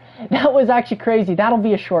make it there. That was actually crazy. That'll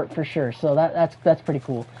be a short for sure. So that's pretty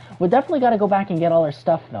cool. We definitely got to go back and get all our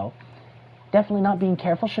stuff, though. Definitely not being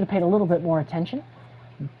careful. Should have paid a little bit more attention.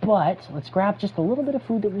 But let's grab just a little bit of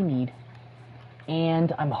food that we need.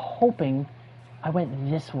 And I'm hoping I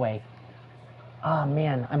went this way. Oh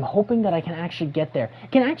man, I'm hoping that I can actually get there.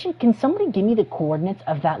 Can somebody give me the coordinates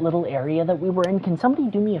of that little area that we were in? Can somebody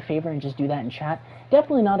do me a favor and just do that in chat?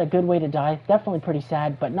 Definitely not a good way to die. Definitely pretty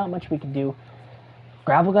sad, but not much we can do.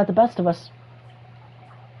 Gravel got the best of us.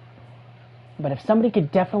 But if somebody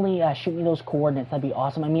could definitely shoot me those coordinates, that'd be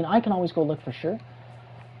awesome. I mean, I can always go look for sure.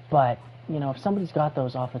 But, you know, if somebody's got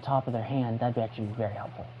those off the top of their hand, that'd be actually very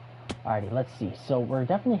helpful. Alrighty, let's see. So we're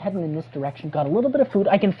definitely heading in this direction. Got a little bit of food.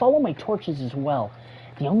 I can follow my torches as well.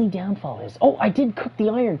 The only downfall is... Oh, I did cook the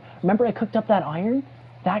iron. Remember I cooked up that iron?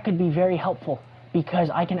 That could be very helpful because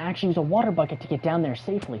I can actually use a water bucket to get down there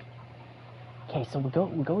safely. Okay, so we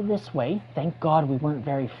go this way. Thank God we weren't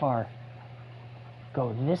very far.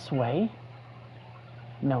 Go this way.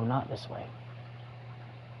 No, not this way.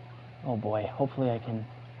 Oh boy, hopefully I can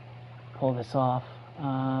pull this off.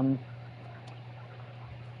 Yeah,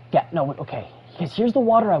 no, okay. Because here's the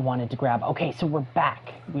water I wanted to grab. Okay, so we're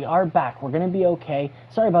back. We are back. We're going to be okay.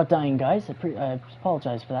 Sorry about dying, guys. I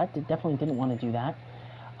apologize for that. Definitely didn't want to do that.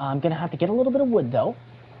 I'm going to have to get a little bit of wood, though,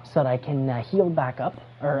 so that I can heal back up.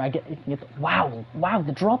 Or I get wow,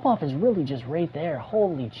 the drop-off is really just right there.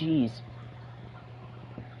 Holy jeez.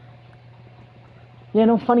 Yeah,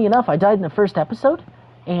 no, funny enough, I died in the first episode.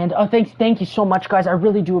 And thank you so much, guys. I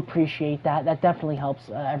really do appreciate that. That definitely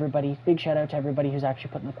helps everybody. Big shout out to everybody who's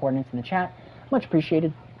actually putting the coordinates in the chat. Much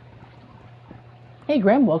appreciated. Hey,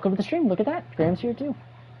 Graham, welcome to the stream. Look at that. Graham's here too.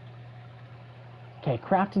 Okay,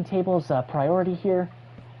 crafting table's priority here.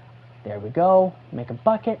 There we go. Make a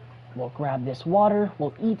bucket. We'll grab this water.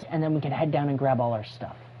 We'll eat, and then we can head down and grab all our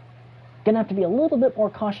stuff. Gonna have to be a little bit more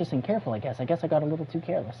cautious and careful, I guess. I guess I got a little too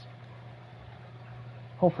careless.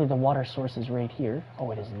 Hopefully the water source is right here.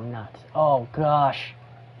 Oh, it is not. Oh, gosh.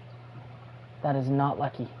 That is not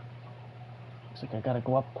lucky. Looks like I gotta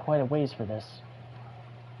go up quite a ways for this.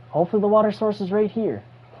 Hopefully the water source is right here.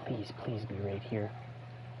 Please, please be right here.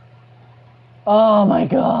 Oh, my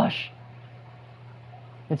gosh.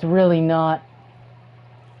 It's really not.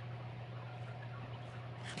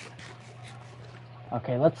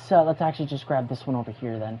 Okay, let's actually just grab this one over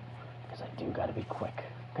here then. Because I do gotta be quick.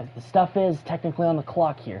 Because the stuff is technically on the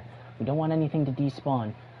clock here. We don't want anything to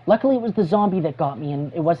despawn. Luckily, it was the zombie that got me,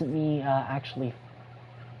 and it wasn't me actually.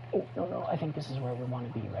 Oh, no, I think this is where we want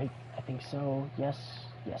to be, right? I think so. Yes,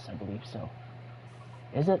 I believe so.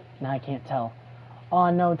 Is it? No, I can't tell. Oh,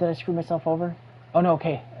 no, did I screw myself over? Oh, no,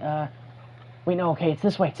 okay. Wait, no, okay, it's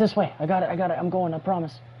this way, I got it, I'm going, I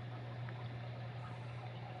promise.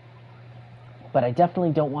 But I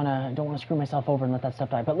definitely don't want to screw myself over and let that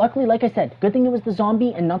stuff die. But luckily, like I said, good thing it was the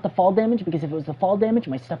zombie and not the fall damage, because if it was the fall damage,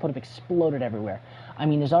 my stuff would have exploded everywhere. I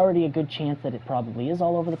mean, there's already a good chance that it probably is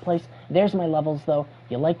all over the place. There's my levels, though.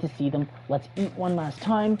 You like to see them. Let's eat one last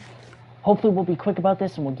time. Hopefully we'll be quick about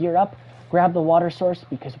this and we'll gear up. Grab the water source,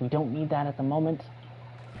 because we don't need that at the moment.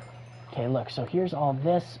 Okay, look, so here's all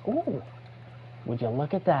this. Ooh, would you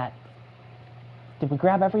look at that? Did we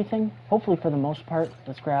grab everything? Hopefully for the most part.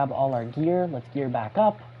 Let's grab all our gear. Let's gear back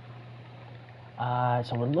up.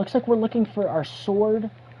 So it looks like we're looking for our sword.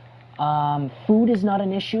 Food is not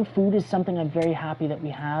an issue. Food is something I'm very happy that we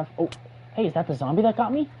have. Oh, hey, is that the zombie that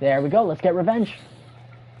got me? There we go. Let's get revenge.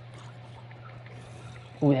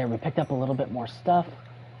 Oh, there, we picked up a little bit more stuff.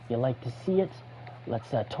 You like to see it.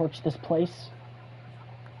 Let's torch this place.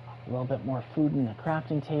 A little bit more food in the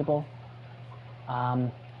crafting table.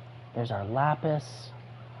 There's our lapis.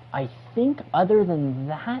 I think other than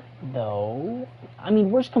that, though, I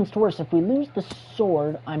mean, worst comes to worst, if we lose the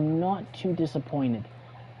sword, I'm not too disappointed.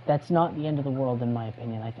 That's not the end of the world, in my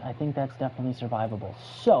opinion. I think that's definitely survivable.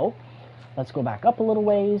 So, let's go back up a little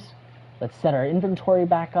ways. Let's set our inventory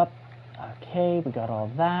back up. Okay, we got all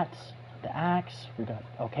that. The axe, we got,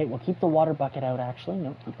 okay, we'll keep the water bucket out, actually.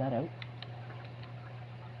 No, keep that out.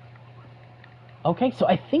 Okay, so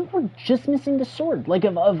I think we're just missing the sword. Like,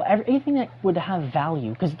 of anything that would have value.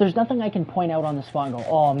 Because there's nothing I can point out on the spot and go,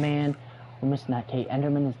 oh, man, we're missing that. Okay,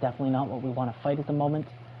 Enderman is definitely not what we want to fight at the moment.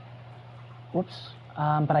 Whoops.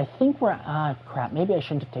 But I think we're... crap, maybe I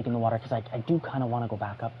shouldn't have taken the water, because I do kind of want to go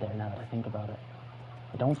back up there now that I think about it.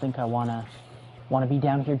 I don't think I want to be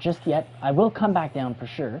down here just yet. I will come back down for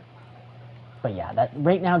sure. But yeah, that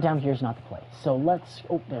right now down here is not the place. So let's...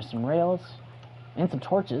 Oh, there's some rails. And some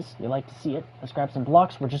torches. You like to see it. Let's grab some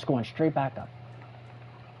blocks. We're just going straight back up.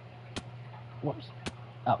 Whoops.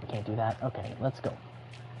 Oh, we can't do that. Okay, let's go.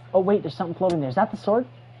 Oh, wait, there's something floating there. Is that the sword?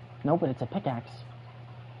 No, but it's a pickaxe.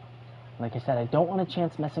 Like I said, I don't want a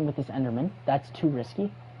chance messing with this Enderman. That's too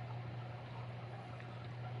risky.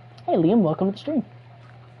 Hey, Liam, welcome to the stream.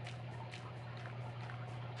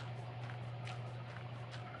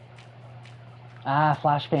 Ah,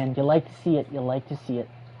 Flash fan. You like to see it. You like to see it.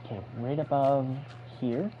 Okay, right above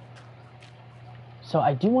here. So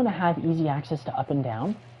I do want to have easy access to up and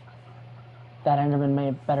down. That Enderman may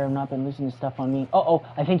have better have not been losing his stuff on me. Uh-oh,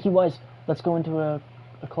 I think he was. Let's go into a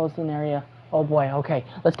closed-in area. Oh boy, okay.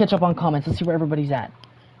 Let's catch up on comments. Let's see where everybody's at.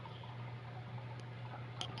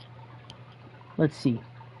 Let's see.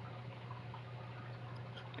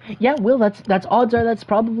 Yeah, Will, that's odds are that's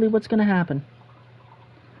probably what's going to happen.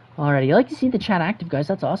 Alrighty, you like to see the chat active, guys.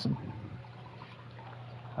 That's awesome.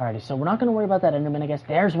 Alrighty, so we're not going to worry about that Enderman, I guess.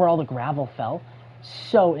 There's where all the gravel fell.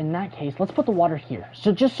 So, in that case, let's put the water here.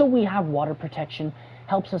 So, just so we have water protection,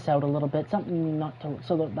 helps us out a little bit. Something not to,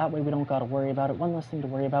 so that way we don't got to worry about it. One less thing to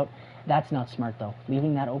worry about. That's not smart though.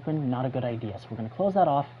 Leaving that open, not a good idea. So we're gonna close that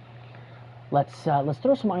off. Let's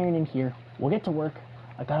throw some iron in here. We'll get to work.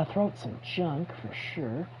 I gotta throw out some junk for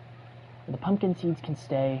sure. The pumpkin seeds can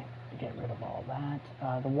stay. Get rid of all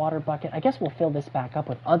that. The water bucket. I guess we'll fill this back up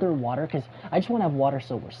with other water because I just want to have water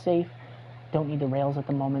so we're safe. Don't need the rails at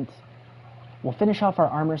the moment. We'll finish off our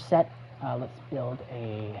armor set. Let's build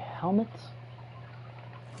a helmet.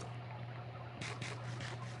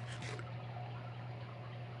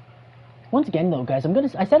 Once again, though, guys,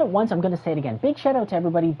 I said it once, I'm gonna say it again. Big shout out to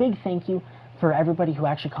everybody. Big thank you for everybody who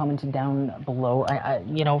actually commented down below.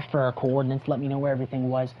 You know, for our coordinates, let me know where everything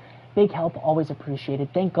was. Big help, always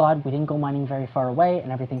appreciated. Thank God we didn't go mining very far away and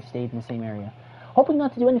everything stayed in the same area. Hoping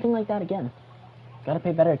not to do anything like that again. Gotta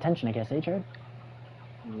pay better attention, I guess, eh, Jared?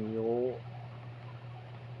 Yo.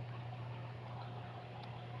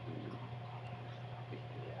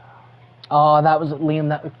 Oh, that was Liam.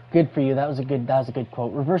 That good for you. That was a good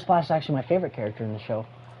quote. Reverse Flash is actually my favorite character in the show.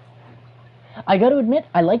 I got to admit,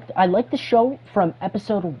 I liked the show from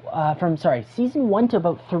season 1 to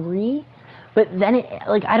about 3, but then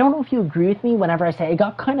I don't know if you agree with me whenever I say it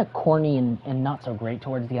got kind of corny and not so great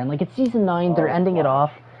towards the end. Like it's season 9, they're ending it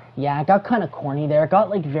off. Yeah, it got kind of corny there. It got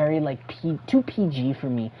like very too PG for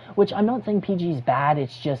me, which I'm not saying PG is bad.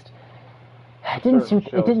 It's just it didn't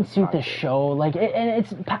suit the show. Like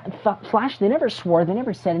it's Flash. They never swore. They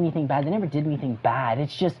never said anything bad. They never did anything bad.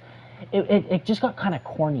 It's just it just got kind of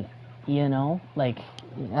corny. You know, like,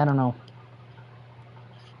 I don't know.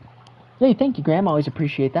 Hey, thank you, Graham. Always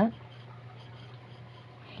appreciate that.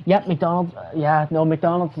 Yep, McDonald's. Yeah, no,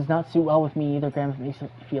 McDonald's does not suit well with me either, Graham, if it makes it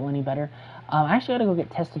feel any better. I actually gotta go get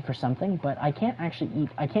tested for something, but I can't actually eat.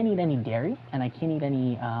 I can't eat any dairy, and I can't eat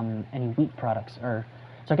any wheat products. So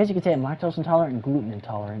I guess you could say I'm lactose intolerant and gluten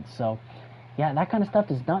intolerant. So, yeah, that kind of stuff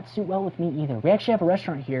does not suit well with me either. We actually have a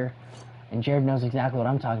restaurant here. And Jared knows exactly what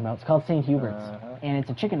I'm talking about. It's called St. Hubert's, and it's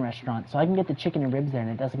a chicken restaurant, so I can get the chicken and ribs there, and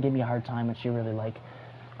it doesn't give me a hard time, which you really like.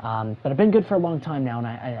 But I've been good for a long time now, and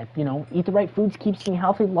I you know, eat the right foods, keeps me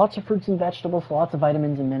healthy. Lots of fruits and vegetables, lots of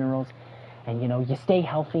vitamins and minerals, and you know, you stay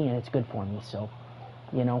healthy, and it's good for me. So,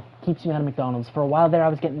 you know, keeps me out of McDonald's. For a while there, I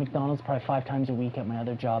was getting McDonald's probably 5 times a week at my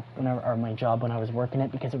other job, my job when I was working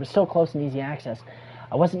it, because it was so close and easy access.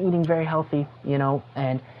 I wasn't eating very healthy, you know,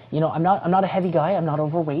 and you know, I'm not a heavy guy, I'm not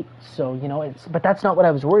overweight, so you know, but that's not what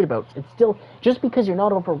I was worried about. It's still, just because you're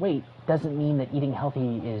not overweight doesn't mean that eating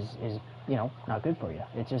healthy is you know, not good for you.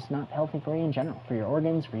 It's just not healthy for you in general, for your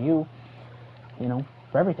organs, for you know,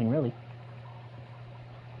 for everything really.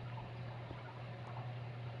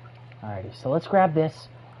 Alrighty, so let's grab this.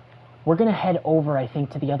 We're gonna head over, I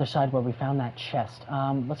think, to the other side where we found that chest.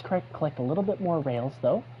 Let's collect a little bit more rails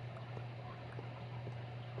though.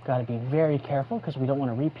 Got to be very careful because we don't want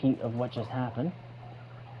a repeat of what just happened.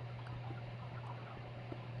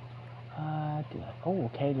 Oh,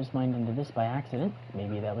 okay, just mined into this by accident.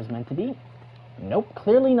 Maybe that was meant to be. Nope,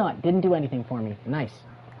 clearly not. Didn't do anything for me. Nice.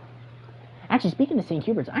 Actually, speaking of St.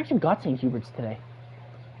 Hubert's, I actually got St. Hubert's today.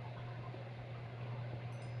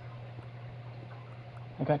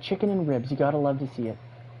 I got chicken and ribs. You gotta love to see it.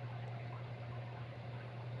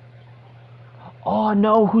 Oh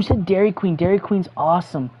no, who said Dairy Queen? Dairy Queen's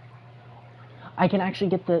awesome. I can actually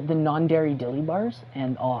get the non-dairy dilly bars,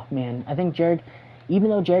 and oh man, I think Jared, even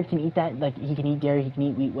though Jared can eat that, like he can eat dairy, he can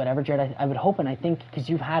eat wheat, whatever, Jared, I would hope, and I think, because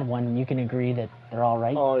you've had one, and you can agree that they're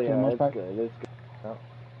alright for the most part. Good, it's good. Oh.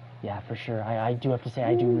 Yeah, for sure. I do have to say,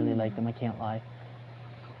 I do really like them, I can't lie.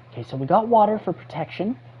 Okay, so we got water for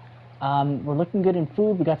protection. We're looking good in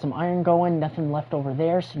food, we got some iron going, nothing left over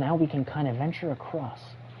there, so now we can kind of venture across.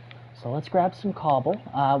 So let's grab some cobble.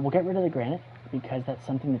 We'll get rid of the granite, because that's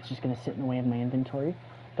something that's just going to sit in the way of my inventory.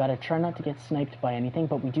 Gotta try not to get sniped by anything,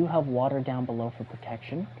 but we do have water down below for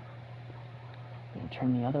protection.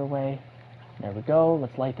 Turn the other way. There we go.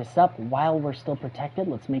 Let's light this up. While we're still protected,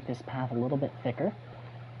 let's make this path a little bit thicker.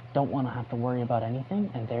 Don't want to have to worry about anything.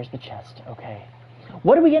 And there's the chest. Okay.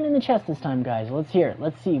 What are we getting in the chest this time, guys? Let's hear it.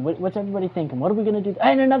 Let's see. What's everybody thinking? What are we going to do?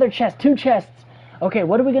 And another chest. 2 chests. Okay,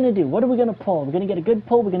 what are we going to do? What are we going to pull? We're going to get a good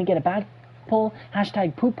pull. We're going to get a bad pull.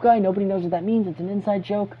 Hashtag poop guy. Nobody knows what that means. It's an inside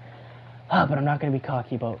joke. But I'm not going to be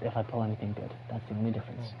cocky about if I pull anything good. That's the only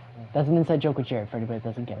difference. That's an inside joke with Jared for anybody that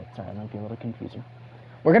doesn't get it. Sorry, that might be a little confusing.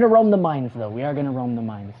 We're going to roam the mines, though. We are going to roam the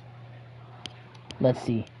mines. Let's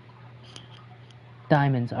see.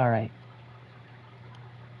 Diamonds. All right.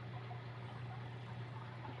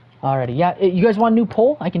 Alrighty. Yeah, you guys want a new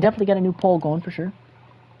poll? I can definitely get a new poll going for sure.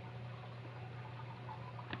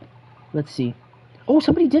 Let's see. Oh,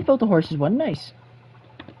 somebody did vote the horses one. Nice.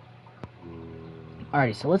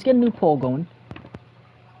 Alrighty, so let's get a new poll going.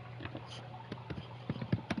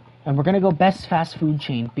 And we're going to go best fast food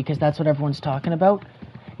chain because that's what everyone's talking about.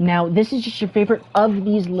 Now, this is just your favorite of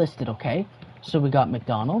these listed, okay? So we got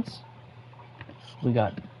McDonald's. We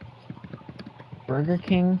got Burger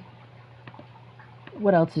King.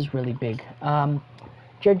 What else is really big?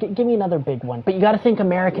 Jared, give me another big one. But you got to think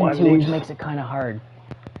American Wendy's. too, which makes it kind of hard.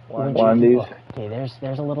 Wendy's. Okay,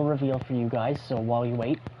 there's a little reveal for you guys. So while you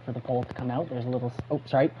wait for the poll to come out, there's a little... Oh,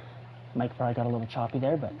 sorry. Mike probably got a little choppy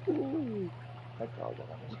there, but...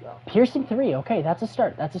 Piercing 3. Okay, that's a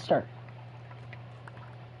start. That's a start.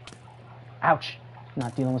 Ouch.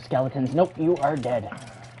 Not dealing with skeletons. Nope, you are dead.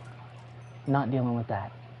 Not dealing with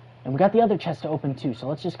that. And we got the other chest to open too, so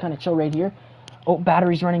let's just kind of chill right here. Oh,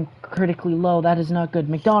 battery's running critically low. That is not good.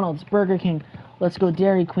 McDonald's, Burger King. Let's go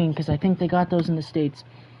Dairy Queen, because I think they got those in the States.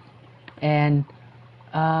 And,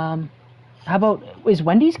 how about... Is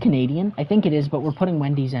Wendy's Canadian? I think it is, but we're putting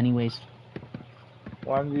Wendy's anyways.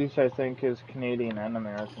 Wendy's, I think, is Canadian and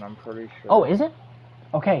American, I'm pretty sure. Oh, is it?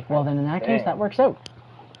 Okay, well then in that case, that works out.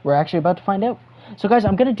 We're actually about to find out. So guys,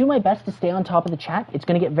 I'm going to do my best to stay on top of the chat. It's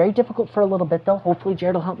going to get very difficult for a little bit though. Hopefully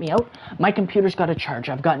Jared will help me out. My computer's got to charge.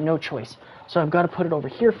 I've got no choice. So I've got to put it over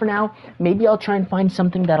here for now. Maybe I'll try and find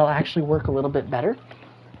something that'll actually work a little bit better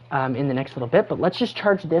in the next little bit. But let's just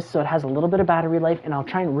charge this so it has a little bit of battery life, and I'll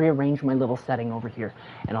try and rearrange my little setting over here.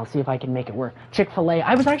 And I'll see if I can make it work. Chick-fil-A.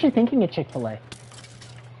 I was actually thinking of Chick-fil-A.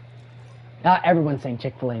 Everyone's saying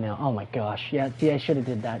Chick-fil-A now. Oh my gosh. Yeah, see, I should have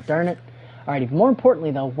did that. Darn it. Alrighty, more importantly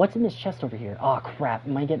though, what's in this chest over here? Oh crap,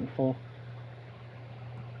 am I getting full?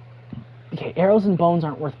 Okay, arrows and bones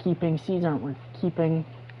aren't worth keeping. Seeds aren't worth keeping.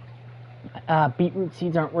 Beetroot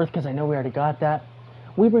seeds aren't worth because I know we already got that.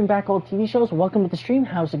 We bring back old TV shows. Welcome to the stream.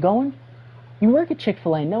 How's it going? You work at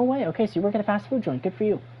Chick-fil-A? No way. Okay, so you work at a fast food joint. Good for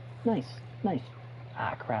you. Nice, nice.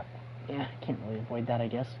 Ah, crap. Yeah, I can't really avoid that, I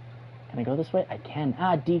guess. Can I go this way? I can.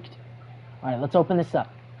 Ah, deked. Alright, let's open this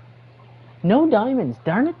up. No diamonds.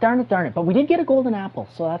 Darn it, darn it, darn it. But we did get a golden apple,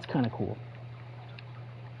 so that's kind of cool.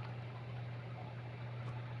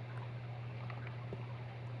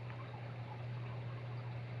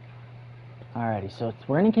 Alrighty, so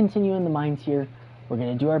we're going to continue in the mines here. We're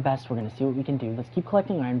going to do our best. We're going to see what we can do. Let's keep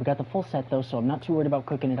collecting iron. We got the full set, though, so I'm not too worried about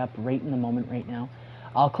cooking it up right in the moment right now.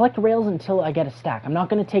 I'll collect rails until I get a stack. I'm not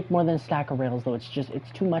going to take more than a stack of rails, though. It's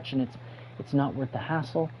too much, and it's not worth the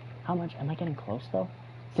hassle. How much? Am I getting close, though?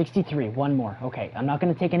 63. One more. Okay, I'm not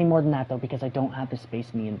going to take any more than that, though, because I don't have the space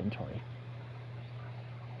in the inventory.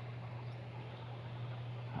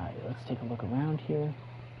 Alright, let's take a look around here.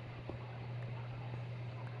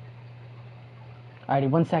 Alrighty,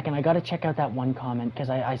 1 second. I got to check out that one comment, because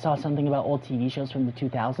I saw something about old TV shows from the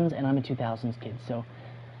 2000s, and I'm a 2000s kid, so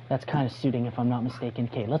that's kind of suiting if I'm not mistaken.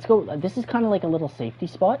 Okay, let's go. This is kind of like a little safety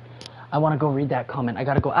spot. I want to go read that comment. I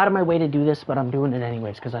got to go out of my way to do this, but I'm doing it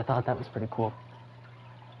anyways, because I thought that was pretty cool.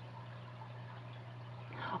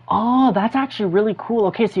 Oh, that's actually really cool.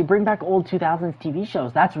 Okay, so you bring back old 2000s TV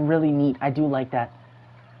shows. That's really neat. I do like that.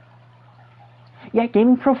 Yeah,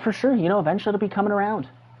 Gaming Pro for sure. You know, eventually it'll be coming around.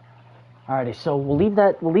 Alrighty, so we'll leave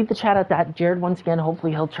the chat at that. Jared, once again,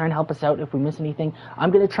 hopefully he'll try and help us out if we miss anything.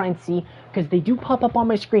 I'm gonna try and see, because they do pop up on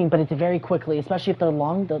my screen, but it's very quickly, especially if they're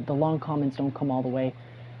long. The long comments don't come all the way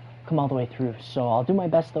through. So I'll do my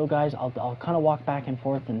best though, guys. I'll kind of walk back and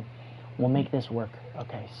forth, and we'll make this work.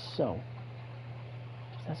 Okay, so.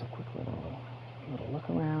 That's a quick little look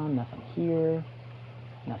around. Nothing here.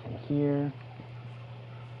 Nothing here.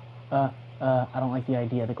 I don't like the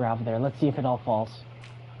idea of the gravel there. Let's see if it all falls.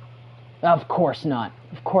 Of course not.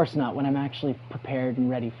 Of course not, when I'm actually prepared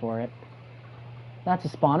and ready for it. That's a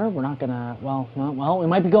spawner. We're not gonna... Well, we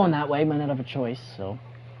might be going that way. Might not have a choice, so...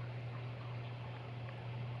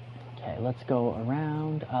 Okay, let's go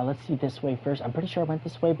around. Let's see this way first. I'm pretty sure I went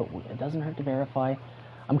this way, but it doesn't hurt to verify.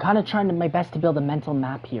 I'm kind of trying my best to build a mental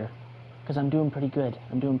map here, because I'm doing pretty good.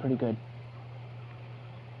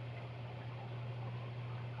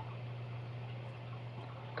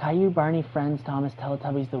 Caillou, Barney, Friends, Thomas,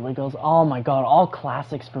 Teletubbies, The Wiggles. Oh my god, all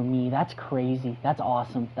classics for me. That's crazy. That's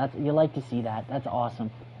awesome. You like to see that. That's awesome.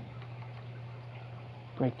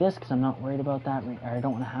 Break this, because I'm not worried about that. Or I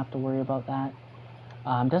don't want to have to worry about that.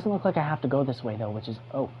 Doesn't look like I have to go this way, though, which is...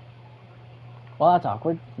 Oh. Well, that's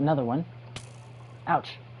awkward. Another one. Ouch.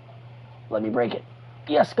 Let me break it.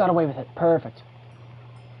 Yes, got away with it. Perfect.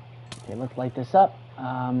 Okay, let's light this up.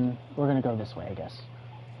 We're going to go this way, I guess.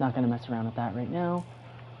 Not going to mess around with that right now.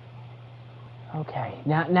 Okay,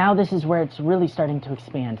 now this is where it's really starting to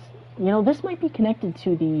expand. You know, this might be connected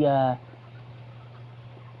to the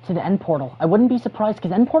end portal. I wouldn't be surprised,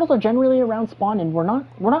 because end portals are generally around spawn, and we're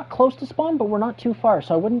not close to spawn, but we're not too far,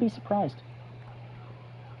 so I wouldn't be surprised.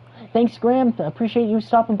 Thanks, Graham. Appreciate you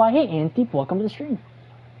stopping by. Hey, Anthony, welcome to the stream.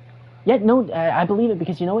 Yeah, no, I believe it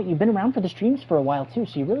because you know what? You've been around for the streams for a while too,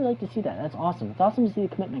 so you really like to see that. That's awesome. It's awesome to see the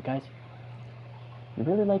commitment, guys. You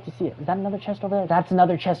really like to see it. Is that another chest over there? That's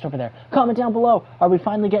another chest over there. Comment down below. Are we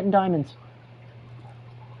finally getting diamonds?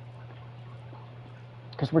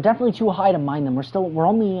 Because we're definitely too high to mine them. We're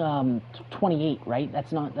only 28, right?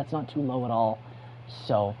 That's not too low at all.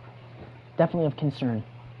 So definitely of concern.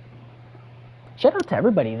 Shout out to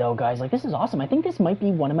everybody though, guys. Like, this is awesome. I think this might be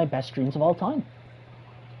one of my best streams of all time.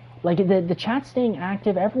 Like, the chat's staying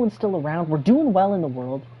active. Everyone's still around. We're doing well in the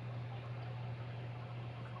world.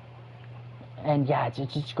 And yeah,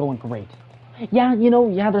 it's just going great. Yeah, you know,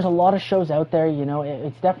 yeah, there's a lot of shows out there. You know,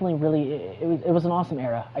 it's definitely really, it was an awesome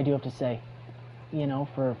era, I do have to say. You know,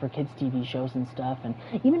 for kids' TV shows and stuff, and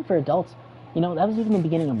even for adults. You know, that was even the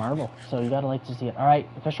beginning of Marvel, so you gotta like to see it. Alright,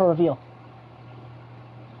 official reveal.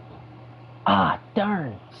 Ah,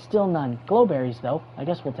 darn, still none. Glowberries, though. I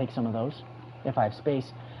guess we'll take some of those, if I have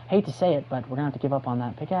space. Hate to say it, but we're gonna have to give up on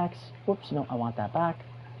that pickaxe. Whoops, no, I want that back.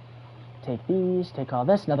 Take these, take all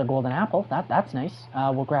this. Another golden apple. That's nice.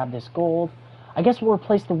 We'll grab this gold. I guess we'll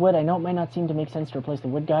replace the wood. I know it might not seem to make sense to replace the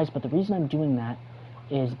wood, guys, but the reason I'm doing that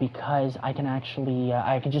is because I can actually,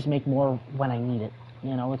 I can just make more when I need it.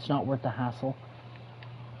 You know, it's not worth the hassle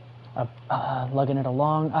of lugging it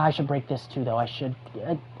along. I should break this too, though. I should.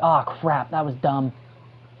 Oh, crap. That was dumb.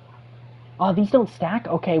 Oh, these don't stack?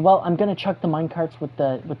 Okay, well, I'm going to chuck the minecarts with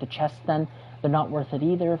the chests then. They're not worth it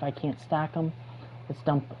either if I can't stack them. Let's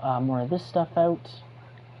dump more of this stuff out.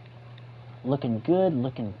 Looking good,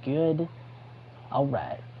 looking good.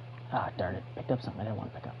 Alright. Ah, darn it. Picked up something I didn't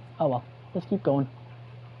want to pick up. Oh well, let's keep going.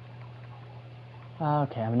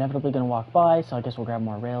 Okay, I'm inevitably going to walk by, so I guess we'll grab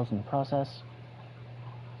more rails in the process.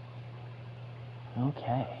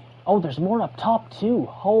 Okay. Oh, there's more up top too.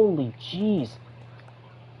 Holy jeez.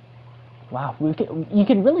 Wow, you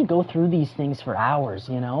can really go through these things for hours,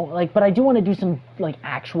 you know? Like, but I do want to do some, like,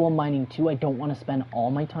 actual mining, too. I don't want to spend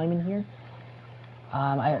all my time in here.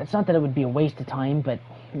 It's not that it would be a waste of time, but,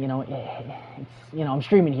 you know, it's, you know, I'm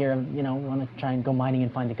streaming here, you know, I want to try and go mining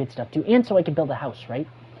and find the good stuff, too. And so I can build a house, right?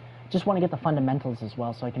 Just want to get the fundamentals as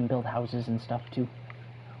well, so I can build houses and stuff, too.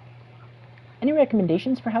 Any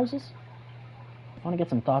recommendations for houses? I want to get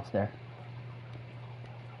some thoughts there.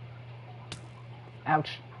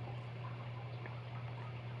 Ouch.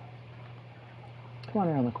 Come on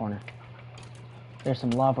around the corner. There's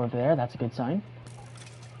some lava over there. That's a good sign.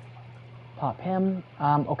 Pop him.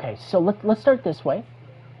 Okay, so let's start this way.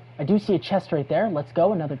 I do see a chest right there. Let's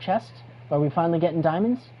go. Another chest. Are we finally getting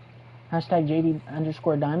diamonds? Hashtag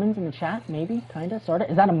JD_diamonds in the chat. Maybe. Kinda. Sorta.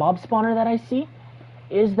 Is that a mob spawner that I see?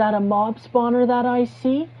 Is that a mob spawner that I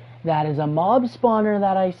see? That is a mob spawner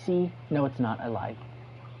that I see. No, it's not. I lied.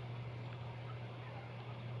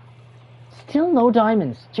 Still no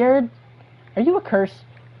diamonds. Jared, are you a curse?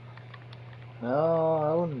 No,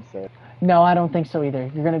 I wouldn't say. No, I don't think so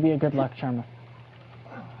either. You're going to be a good luck charmer.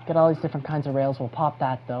 Get all these different kinds of rails. We'll pop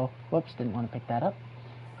that, though. Whoops, didn't want to pick that up.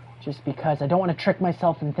 Just because I don't want to trick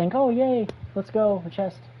myself and think, oh, yay, let's go, a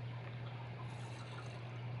chest.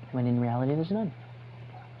 When in reality, there's none.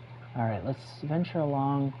 Alright, let's venture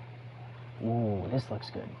along. Ooh, this looks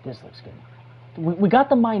good. This looks good. We got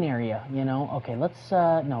the mine area, you know. Okay, let's,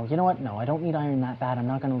 no, you know what? No, I don't need iron that bad. I'm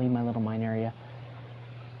not going to leave my little mine area.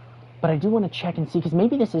 But I do want to check and see, because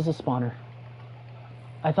maybe this is a spawner.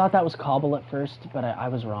 I thought that was cobble at first, but I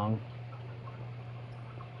was wrong.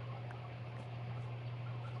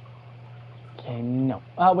 Okay, no.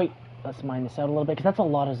 Oh, wait. Let's mine this out a little bit, because that's a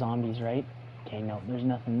lot of zombies, right? Okay, no, there's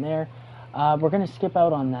nothing there. We're going to skip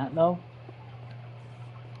out on that, though.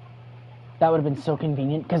 That would have been so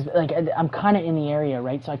convenient, because like I'm kind of in the area,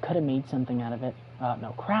 right? So I could have made something out of it.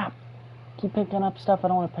 No, crap. Keep picking up stuff I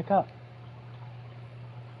don't want to pick up.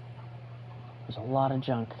 There's a lot of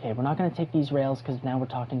junk. Okay, we're not going to take these rails, because now we're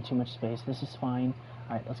talking too much space. This is fine.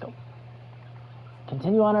 Alright, let's go.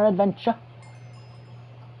 Continue on our adventure.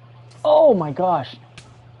 Oh my gosh.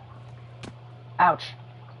 Ouch.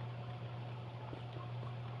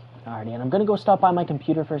 Alrighty, and I'm going to go stop by my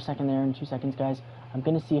computer for a second there in 2 seconds, guys. I'm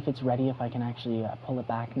going to see if it's ready, if I can actually pull it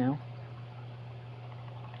back now.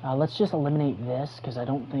 Let's just eliminate this, because I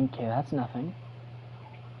don't think... Okay, that's nothing.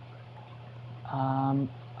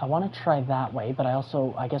 I want to try that way, but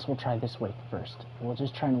I guess we'll try this way first. We'll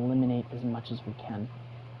just try and eliminate as much as we can.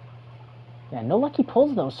 Yeah, no lucky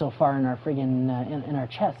pulls, though, so far in our friggin' in our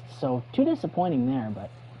chests, so too disappointing there, but...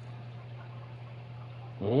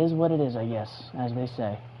 It is what it is, I guess, as they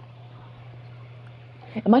say.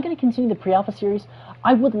 Am I going to continue the pre-alpha series?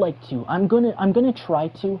 I would like to. I'm gonna try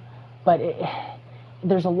to, but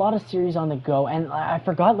there's a lot of series on the go, and I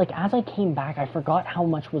forgot, like, as I came back, I forgot how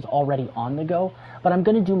much was already on the go, but I'm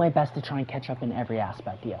going to do my best to try and catch up in every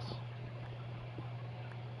aspect, yes.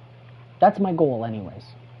 That's my goal, anyways.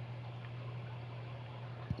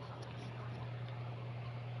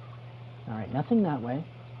 Alright, nothing that way.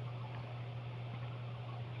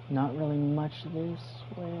 Not really much this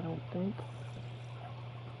way, I don't think.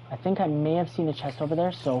 I think I may have seen a chest over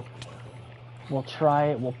there, so we'll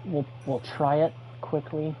try, we'll try it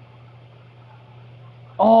quickly.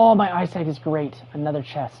 Oh, my eyesight is great. Another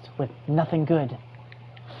chest with nothing good.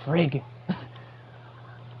 Frig.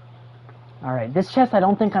 Alright, this chest I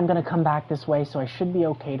don't think I'm going to come back this way, so I should be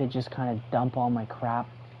okay to just kind of dump all my crap.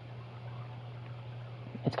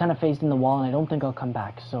 It's kind of phased in the wall, and I don't think I'll come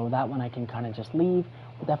back, so that one I can kind of just leave.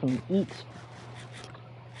 We'll definitely eat.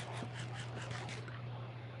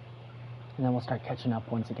 And then we'll start catching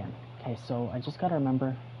up once again. Okay, so I just got to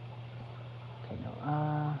remember... Okay, no,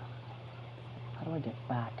 how do I get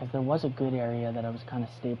back? Because there was a good area that I was kind of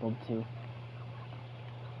stapled to.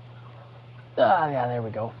 Yeah, there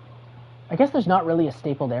we go. I guess there's not really a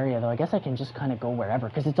stapled area, though. I guess I can just kind of go wherever,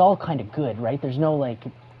 because it's all kind of good, right? There's no, like,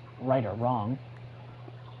 right or wrong.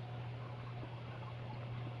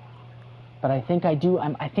 But I think I do.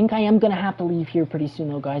 I think I am gonna have to leave here pretty soon,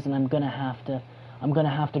 though, guys, and I'm gonna have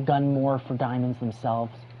to gun more for diamonds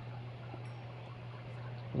themselves.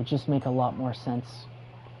 It would just make a lot more sense.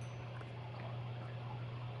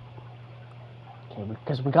 Okay,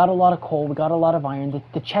 because we got a lot of coal, we got a lot of iron.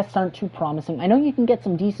 The chests aren't too promising. I know you can get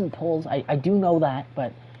some decent pulls. I do know that,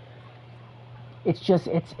 but it's just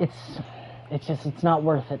it's not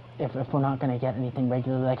worth it if we're not gonna get anything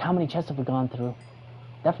regularly. Like, how many chests have we gone through?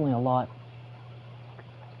 Definitely a lot.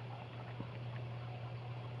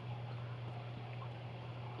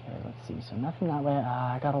 Let's see, so nothing that way.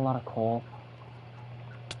 I got a lot of coal.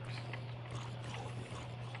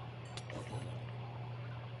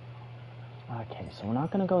 Okay, so we're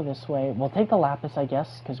not going to go this way. We'll take the lapis, I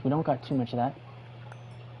guess, because we don't got too much of that.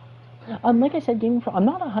 Like I said, Gaming Pro, I'm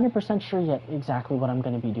not 100% sure yet exactly what I'm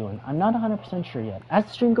going to be doing. I'm not 100% sure yet. As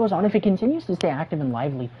the stream goes on, if it continues to stay active and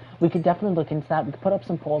lively, we could definitely look into that. We could put up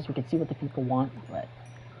some polls. We could see what the people want, but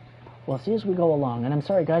we'll see as we go along. And I'm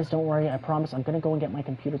sorry, guys, don't worry. I promise I'm going to go and get my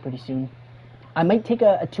computer pretty soon. I might take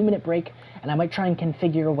a 2-minute break, and I might try and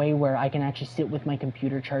configure a way where I can actually sit with my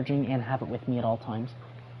computer charging and have it with me at all times.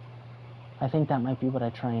 I think that might be what I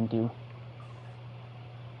try and do.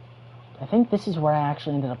 I think this is where I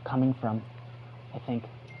actually ended up coming from. I think.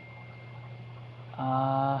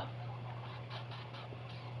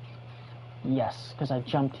 Yes, because I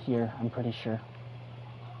jumped here, I'm pretty sure.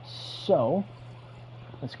 So,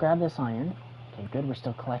 let's grab this iron. Okay, good, we're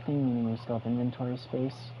still collecting, meaning we still have inventory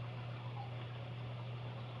space.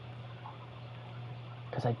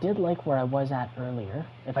 Because I did like where I was at earlier.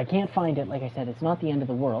 If I can't find it, like I said, it's not the end of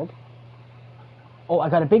the world. Oh, I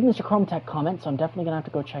got a big Mr. Chrome Tech comment, so I'm definitely going to have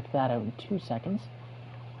to go check that out in 2 seconds.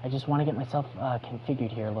 I just want to get myself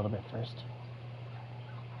configured here a little bit first.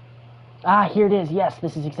 Ah, here it is. Yes,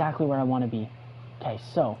 this is exactly where I want to be. Okay,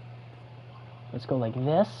 so let's go like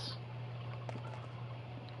this.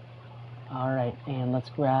 Alright, and let's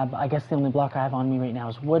grab... I guess the only block I have on me right now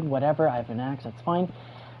is wood, whatever. I have an axe, that's fine.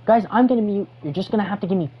 Guys, I'm going to mute. You're just going to have to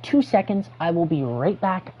give me 2 seconds. I will be right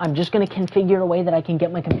back. I'm just going to configure a way that I can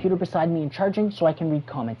get my computer beside me and charging so I can read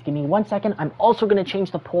comments. Give me 1 second. I'm also going to change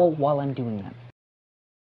the poll while I'm doing that.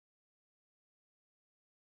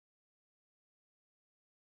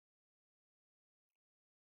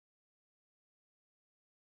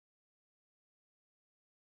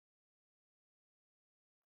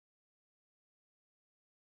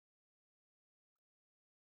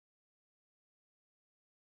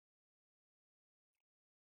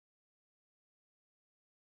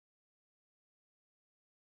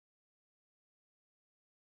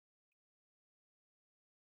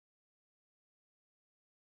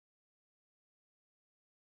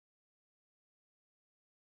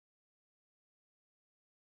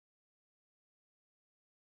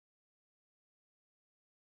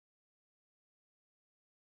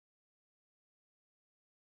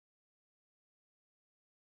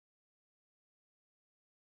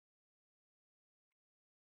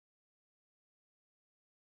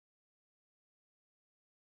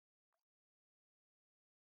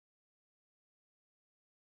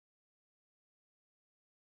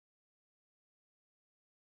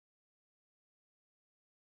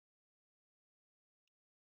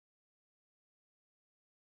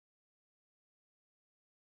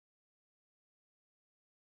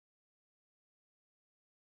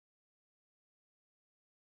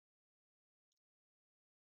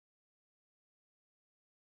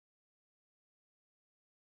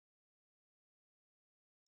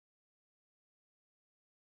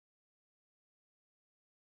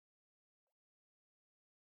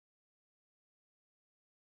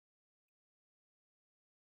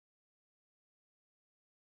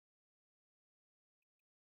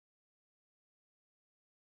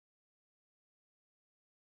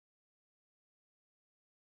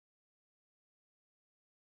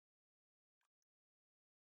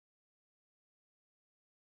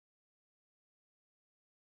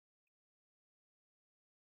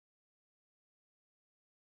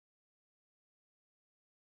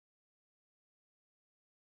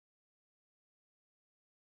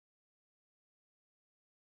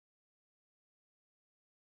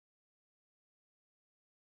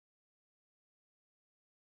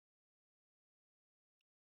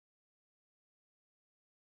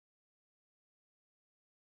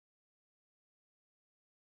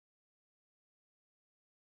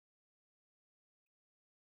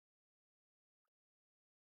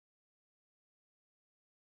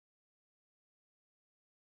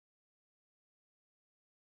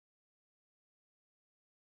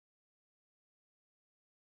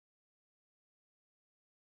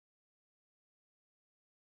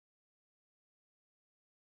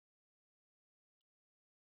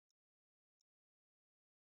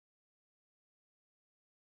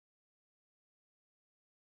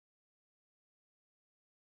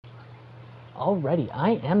 Alrighty,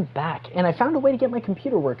 I am back, and I found a way to get my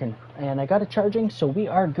computer working, and I got it charging, so we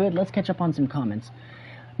are good. Let's catch up on some comments.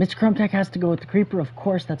 Mr. Chromtech has to go with the Creeper, of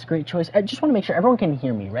course, that's a great choice. I just want to make sure everyone can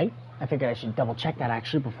hear me, right? I figured I should double check that,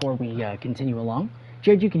 actually, before we continue along.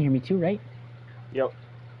 Jared, you can hear me too, right? Yep.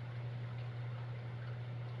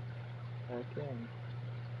 I can.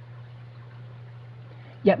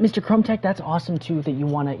 Yeah, Mr. Chromtech, that's awesome too. That you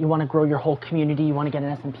wanna grow your whole community. You wanna get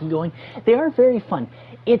an SMP going. They are very fun.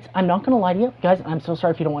 I'm not gonna lie to you guys. I'm so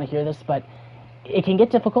sorry if you don't want to hear this, but it can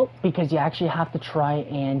get difficult because you actually have to try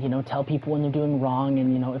and tell people when they're doing wrong,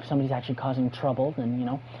 and if somebody's actually causing trouble,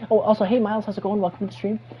 then. Oh, also, hey Miles, how's it going? Welcome to the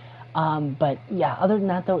stream. But yeah, other than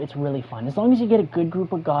that though, it's really fun. As long as you get a good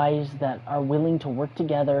group of guys that are willing to work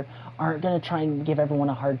together, aren't gonna try and give everyone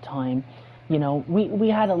a hard time. We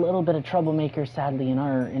had a little bit of troublemakers, sadly, in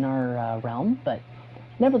our realm, but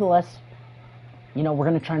nevertheless, we're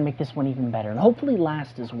going to try and make this one even better, and hopefully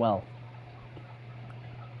last as well.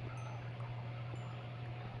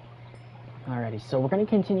 Alrighty, so we're going to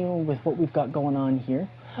continue with what we've got going on here.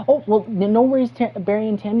 Oh, well, no worries, Barry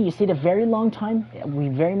and Tammy. You stayed a very long time. We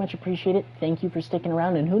very much appreciate it. Thank you for sticking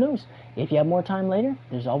around, and who knows, if you have more time later,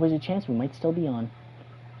 there's always a chance we might still be on.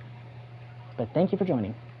 But thank you for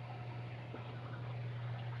joining.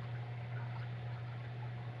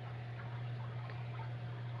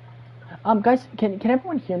 Guys, can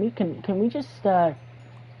everyone hear me? Can we just can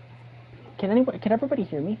everybody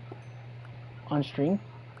hear me on stream?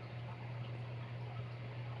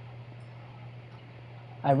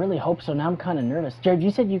 I really hope so. Now I'm kind of nervous. Jared,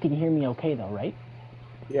 you said you can hear me okay though, right?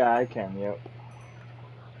 Yeah, I can. Yep.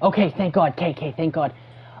 Okay, thank God. Okay, thank God.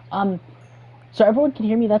 So everyone can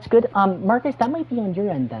hear me. That's good. Marcus, that might be on your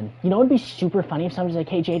end then. It'd be super funny if somebody's like,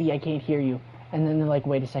 "Hey, JD, I can't hear you." And then they're like,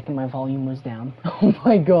 wait a second, my volume was down. Oh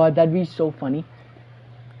my God, that'd be so funny.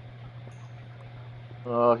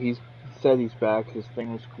 He said he's back. His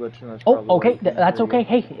thing was glitching. That's okay, that's okay.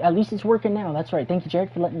 Hey, at least it's working now. That's right. Thank you,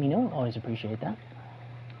 Jared, for letting me know. Always appreciate that.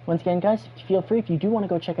 Once again, guys, feel free, if you do want to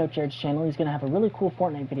go check out Jared's channel, he's going to have a really cool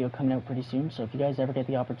Fortnite video coming out pretty soon. So if you guys ever get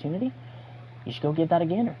the opportunity, you should go give that a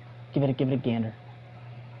gander. Give it a gander.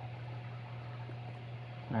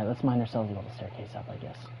 All right, let's mine ourselves a little staircase up, I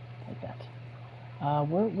guess, like that.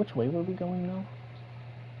 Which way were we going now?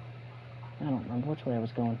 I don't remember which way I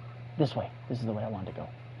was going. This way. This is the way I wanted to go.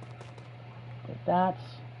 Like that.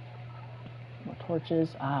 More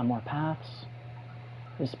torches. More paths.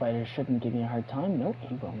 This spider shouldn't give me a hard time. Nope,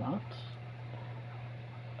 he will not.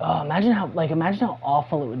 Oh, imagine how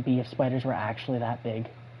awful it would be if spiders were actually that big.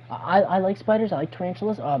 I like spiders. I like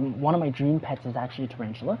tarantulas. One of my dream pets is actually a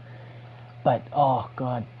tarantula. But oh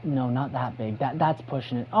God, no, not that big. That's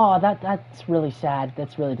pushing it. Oh, that's really sad.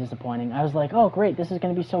 That's really disappointing. I was like, oh great, this is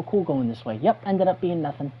gonna be so cool going this way. Yep, ended up being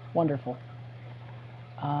nothing. Wonderful.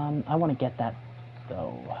 I want to get that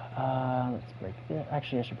though. Let's break this.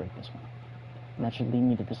 Actually, I should break this one. And that should lead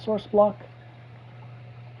me to the source block.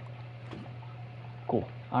 Cool.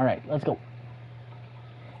 All right, let's go.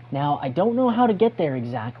 Now I don't know how to get there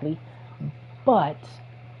exactly, but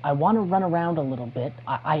I want to run around a little bit.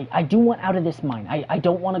 I do want out of this mine. I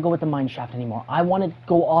don't want to go with the mine shaft anymore. I want to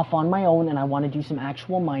go off on my own, and I want to do some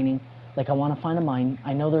actual mining. Like, I want to find a mine.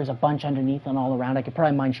 I know there's a bunch underneath and all around. I could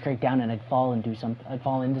probably mine straight down, and I'd fall into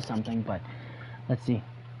something. But let's see.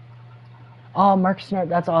 Oh, Mark Snart,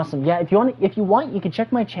 that's awesome. Yeah, if you want, you can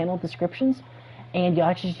check my channel descriptions, and you'll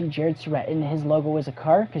actually see Jared Surratt, and his logo is a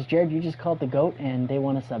car. Because Jared, you just called the goat, and they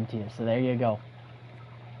want to sub to you. So there you go.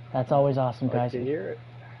 That's always awesome, guys. Like to hear it.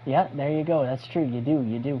 Yeah, there you go. That's true. You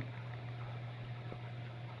do.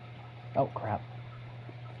 Oh, crap.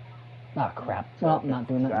 Oh, crap. Well, I'm not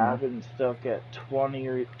doing that I've anymore. been stuck at 20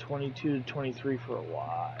 or 22 to 23 for a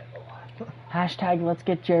while. Hashtag let's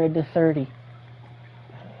get Jared to 30.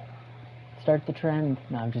 Start the trend.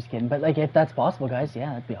 No, I'm just kidding. But, if that's possible, guys, yeah,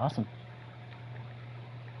 that'd be awesome.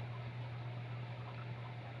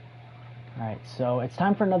 Alright, so it's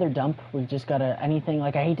time for another dump. We've just got anything, I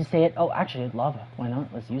hate to say it. Oh, actually, lava. Why not?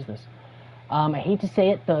 Let's use this. I hate to say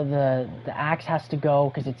it, the axe has to go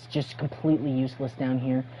because it's just completely useless down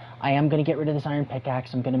here. I am going to get rid of this iron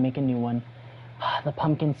pickaxe. I'm going to make a new one. The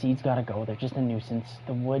pumpkin seeds got to go. They're just a nuisance.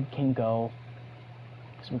 The wood can go.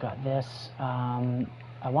 So we got this. I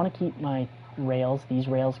want to keep my rails. These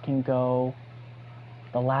rails can go.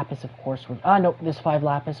 The lapis, of course, no, this 5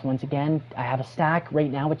 lapis, once again, I have a stack.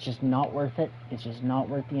 Right now, it's just not worth it. It's just not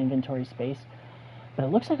worth the inventory space. But it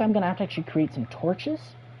looks like I'm going to have to actually create some torches.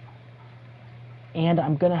 And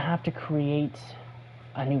I'm going to have to create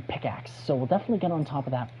a new pickaxe. So we'll definitely get on top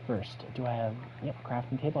of that first. Do I have... Yep,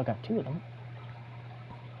 crafting table. I got 2 of them.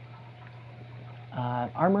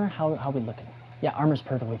 Armor, how are we looking? Yeah, armor's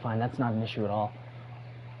perfectly fine. That's not an issue at all.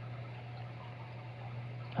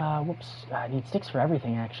 Whoops. I need sticks for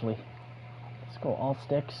everything, actually. Let's go all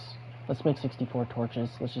sticks. Let's make 64 torches.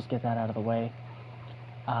 Let's just get that out of the way.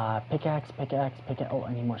 Pickaxe, pickaxe, pickaxe. Oh,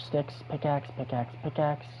 I need more sticks. Pickaxe, pickaxe,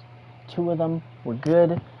 pickaxe. 2 of them. We're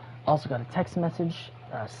good. Also got a text message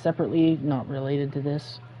separately, not related to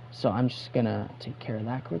this. So I'm just gonna take care of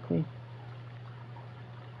that quickly.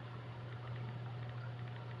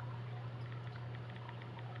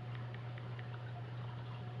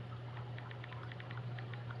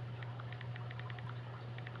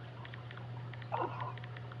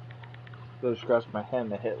 So scratch my head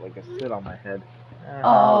and it hit like a sit on my head.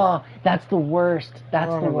 Oh, that's the worst.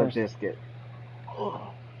 That's the the worst. biscuit.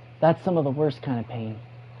 That's some of the worst kind of pain.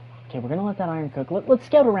 Okay, we're gonna let that iron cook. Let's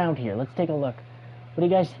scout around here. Let's take a look. What do you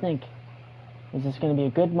guys think? Is this gonna be a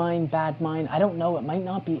good mine, bad mine? I don't know. It might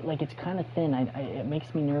not be. Like, it's kind of thin. It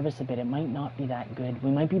makes me nervous a bit. It might not be that good. We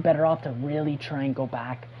might be better off to really try and go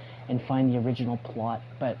back and find the original plot.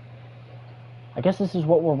 But I guess this is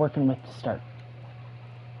what we're working with to start.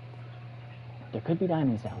 There could be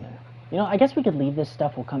diamonds down there. You know, I guess we could leave this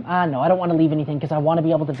stuff. We'll come... no, I don't want to leave anything because I want to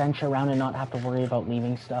be able to venture around and not have to worry about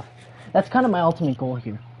leaving stuff. That's kind of my ultimate goal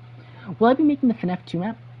here. Will I be making the FNAF 2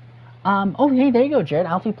 map? Oh, hey, there you go, Jared.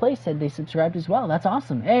 Alfie Play said they subscribed as well. That's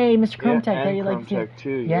awesome. Hey, Mr. Chrome Tech, how you like to see?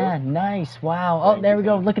 Too, yeah, nice. Wow. Oh, there we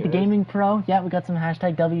go. Look at the Gaming Pro. Yeah, we got some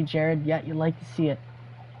hashtag W, Jared. Yeah, you like to see it.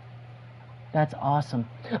 That's awesome.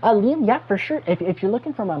 Liam, yeah, for sure. If you're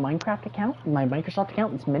looking for my Minecraft account, my Microsoft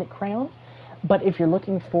account, it's Minute Crayon. But if you're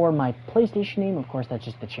looking for my PlayStation name, of course, that's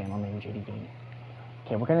just the channel name, JD Gaming.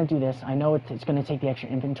 Okay, we're going to do this. I know it's going to take the extra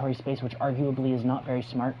inventory space, which arguably is not very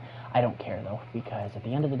smart. I don't care, though, because at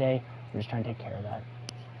the end of the day, we're just trying to take care of that.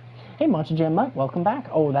 Hey, Monster Jam Mutt, welcome back.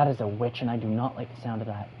 Oh, that is a witch, and I do not like the sound of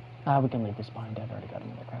that. We can leave this behind. I've already got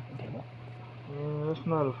another crafting table. That's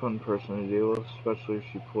not a fun person to deal with, especially if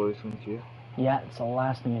she poisons you. Yeah, it's the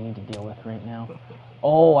last thing I need to deal with right now.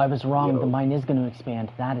 Oh, I was wrong. The mine is going to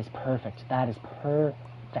expand. That is perfect. That is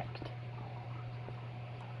perfect.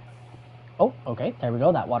 Oh, okay, there we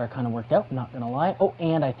go. That water kind of worked out, not going to lie. Oh,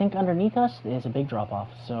 and I think underneath us is a big drop-off,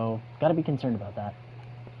 so got to be concerned about that.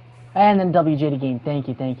 And then WJD Game, thank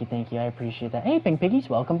you, thank you, thank you. I appreciate that. Hey, Pink Piggies,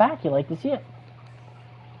 welcome back. You like to see it.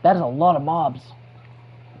 That is a lot of mobs.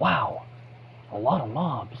 Wow. A lot of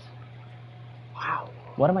mobs. Wow.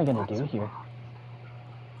 What am I going to do here?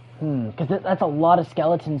 Because that's a lot of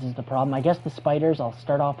skeletons is the problem. I guess the spiders, I'll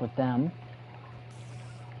start off with them.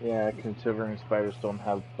 Yeah, considering spiders don't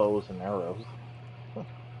have bows and arrows.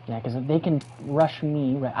 Yeah, because they can rush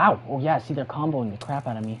me. Ow! Oh, yeah, see, they're comboing the crap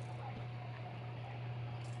out of me.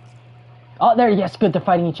 Oh, there, yes, good, they're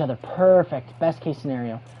fighting each other. Perfect. Best case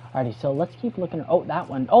scenario. Alrighty, so let's keep looking. Oh, that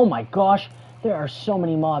one. Oh my gosh, there are so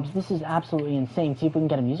many mobs. This is absolutely insane. See if we can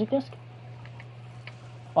get a music disc.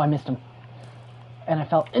 Oh, I missed him. And I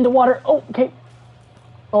fell into water. Oh, okay.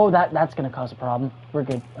 Oh, that's going to cause a problem. We're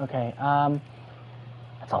good. Okay.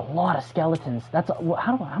 That's a lot of skeletons.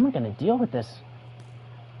 How am I going to deal with this?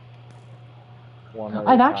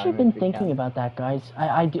 I've actually been thinking about that, guys.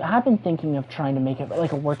 I have been thinking of trying to make it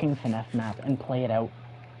like a working FNAF map and play it out.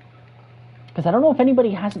 Because I don't know if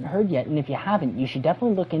anybody hasn't heard yet, and if you haven't, you should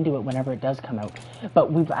definitely look into it whenever it does come out.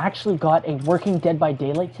 But we've actually got a working Dead by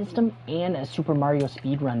Daylight system and a Super Mario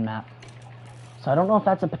speedrun map. So I don't know if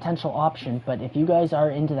that's a potential option, but if you guys are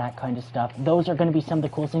into that kind of stuff, those are going to be some of the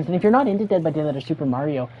coolest things. And if you're not into Dead by Daylight or Super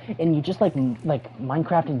Mario, and you just like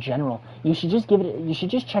Minecraft in general, you should just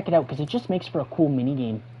check it out, because it just makes for a cool mini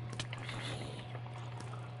game.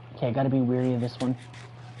 Okay, I got to be weary of this one.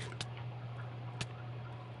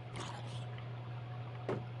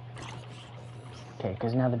 Okay,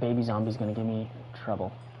 because now the baby zombie's going to give me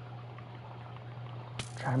trouble.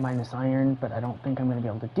 Try to mine this iron, but I don't think I'm going to be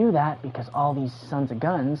able to do that because all these sons of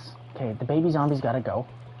guns... Okay, the baby zombie's got to go.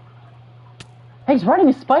 Hey, he's riding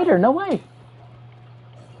a spider! No way!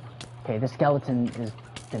 Okay, the skeleton is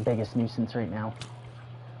the biggest nuisance right now.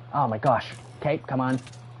 Oh my gosh. Okay, come on.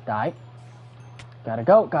 Die. Gotta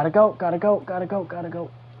go, gotta go, gotta go, gotta go, gotta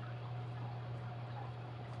go.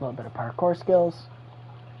 A little bit of parkour skills.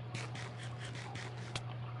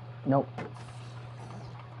 Nope.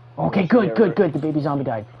 Okay, good. The baby zombie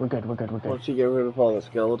died. We're good. Once you get rid of all the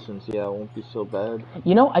skeletons, yeah, it won't be so bad.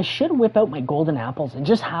 You know, I should whip out my golden apples and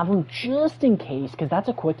just have them just in case, because that's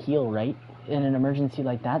a quick heal, right? In an emergency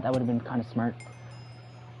like that, that would have been kind of smart.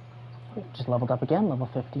 Just leveled up again, level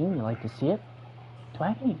 15. You like to see it? Do I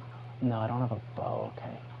have any? No, I don't have a bow.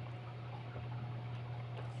 Okay.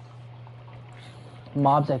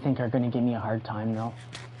 Mobs, I think, are going to give me a hard time, though.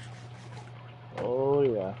 Oh,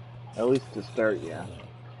 yeah. At least to start, yeah.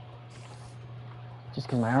 Just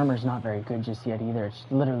because my armor's not very good just yet either. It's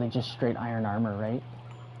literally just straight iron armor, right?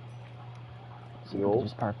 So we can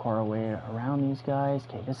just parkour our way around these guys.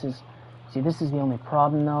 Okay, this is... See, this is the only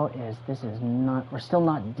problem, though, is this is not... We're still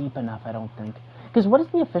not deep enough, I don't think. Because what is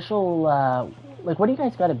the official... like, what do you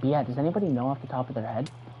guys got to be at? Does anybody know off the top of their head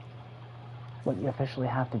what you officially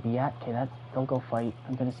have to be at? Okay, they'll go fight.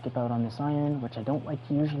 I'm going to skip out on this iron, which I don't like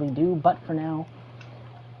to usually do, but for now,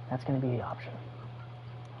 that's going to be the option.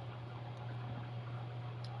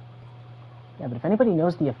 Yeah, but if anybody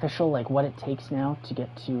knows the official, like, what it takes now to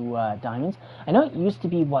get to diamonds, I know it used to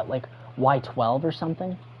be, what, like, Y12 or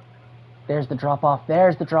something? There's the drop-off.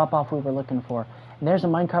 There's the drop-off we were looking for. And there's a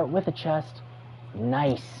minecart with a chest.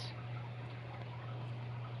 Nice.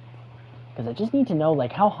 Because I just need to know,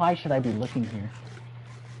 like, how high should I be looking here?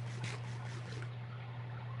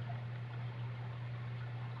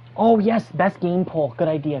 Oh, yes, best game poll. Good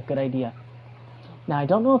idea, good idea. Now, I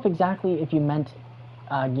don't know if you meant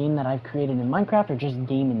game that I've created in Minecraft or just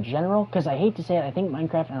game in general, because I hate to say it, I think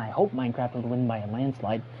Minecraft, and I hope Minecraft would win by a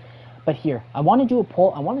landslide. But here, I want to do a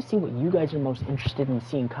poll. I want to see what you guys are most interested in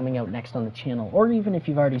seeing coming out next on the channel, or even if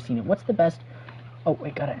you've already seen it. What's the best... Oh,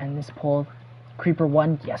 wait, gotta end this poll. Creeper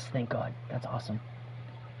 1, yes, thank God. That's awesome.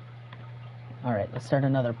 Alright, let's start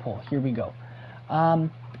another poll. Here we go.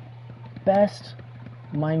 Best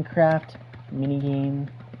Minecraft minigame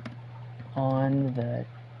on the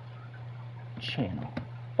channel.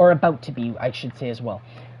 Or about to be, I should say as well.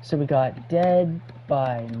 So we got Dead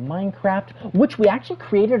by Minecraft, which we actually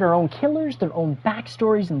created our own killers, their own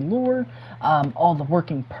backstories and lore, all the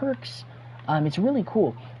working perks. It's really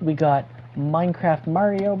cool. We got Minecraft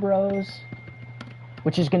Mario Bros,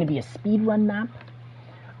 which is going to be a speedrun map.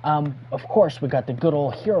 Of course, we got the good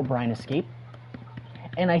old Herobrine escape.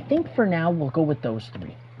 And I think for now, we'll go with those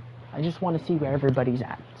three. I just want to see where everybody's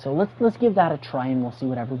at. So let's give that a try, and we'll see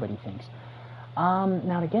what everybody thinks.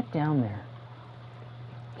 Now to get down there.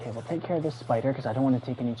 Okay, we'll take care of this spider, because I don't want to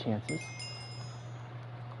take any chances.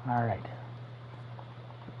 Alright.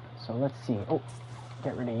 So let's see. Oh,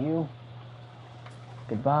 get rid of you.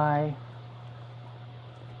 Goodbye.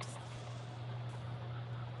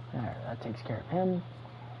 There, that takes care of him.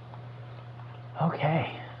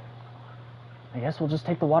 Okay. I guess we'll just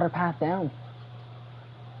take the water path down.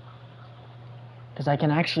 Because I can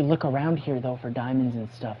actually look around here, though, for diamonds and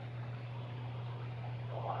stuff.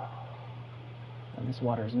 And this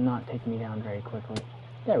water is not taking me down very quickly.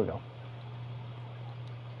 There we go.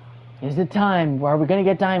 Is it time? Are we going to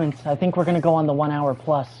get diamonds? I think we're going to go on the 1 hour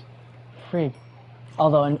plus. Frig.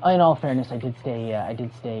 Although, in all fairness, I did stay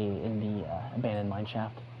in the abandoned mine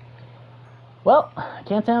shaft. Well, I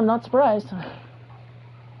can't say I'm not surprised.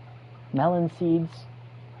 Melon seeds.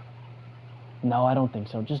 No, I don't think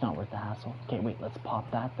so. Just not worth the hassle. Okay, wait, let's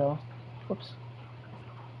pop that, though. Whoops.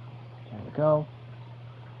 There we go.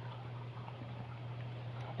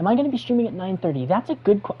 Am I going to be streaming at 9:30? That's a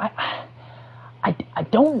good I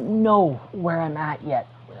don't know where I'm at yet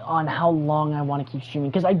on how long I want to keep streaming,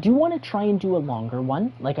 because I do want to try and do a longer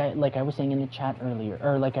one, like I was saying in the chat earlier,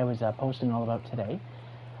 or like I was posting all about today.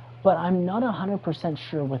 But I'm not 100%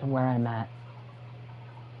 sure with where I'm at.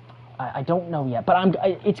 I don't know yet, but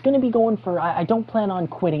it's going to be going for... I don't plan on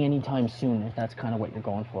quitting anytime soon, if that's kind of what you're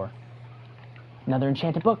going for. Another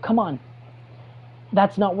enchanted book, come on.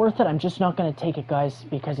 That's not worth it. I'm just not going to take it, guys,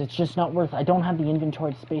 because it's just not worth it. I don't have the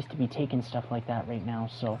inventory space to be taking stuff like that right now,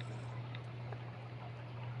 so...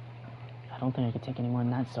 I don't think I could take any more than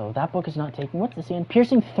that, so that book is not taken. What's this in?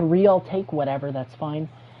 Piercing 3 I'll take, whatever, that's fine.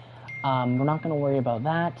 We're not going to worry about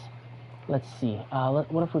that. Let's see.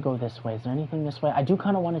 What if we go this way? Is there anything this way? I do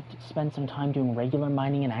kind of want to spend some time doing regular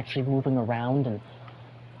mining and actually moving around and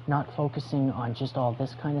not focusing on just all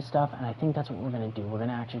this kind of stuff. And I think that's what we're going to do. We're going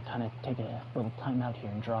to actually kind of take a little time out here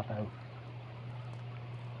and drop out.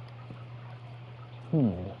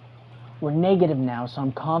 We're negative now, so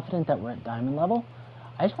I'm confident that we're at diamond level.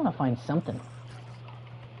 I just want to find something.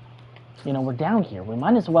 You know, we're down here. We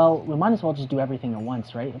might as well just do everything at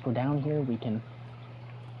once, right? If we're down here, we can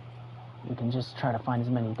just try to find as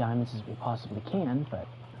many diamonds as we possibly can, but...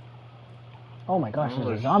 Oh my gosh,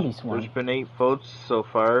 there's a zombie swarm. There's been 8 votes so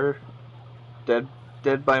far. Dead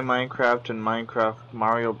by Minecraft and Minecraft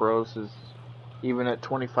Mario Bros. Is even at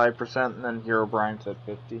 25%, and then Herobrine's at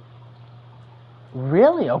 50%.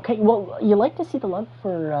 Really? Okay, well, you like to see the love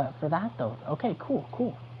for that, though. Okay,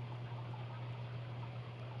 cool.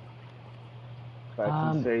 I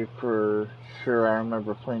can say for sure I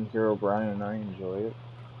remember playing Herobrine and I enjoy it.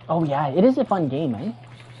 Oh yeah, it is a fun game, eh?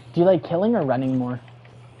 Do you like killing or running more?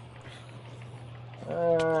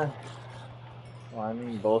 Well, I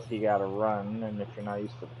mean, both you gotta run, and if you're not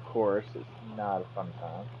used to the course, it's not a fun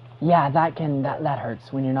time. Yeah, that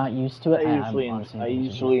hurts when you're not used to it. I I'm on the same page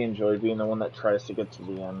as you. usually enjoy being the one that tries to get to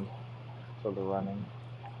the end for the running.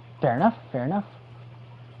 Fair enough. Fair enough.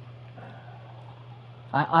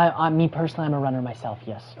 Me personally, I'm a runner myself.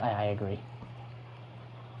 Yes, I agree.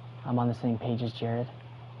 I'm on the same page as Jared.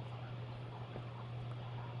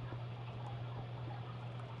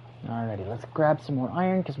 Alrighty, let's grab some more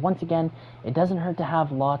iron, because once again, it doesn't hurt to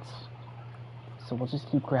have lots, so we'll just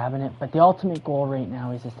keep grabbing it. But the ultimate goal right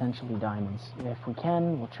now is essentially diamonds. If we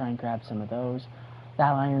can, we'll try and grab some of those.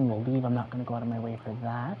 That iron will leave. I'm not going to go out of my way for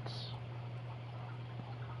that.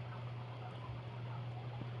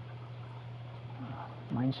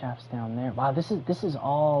 Mine shafts down there. Wow, this is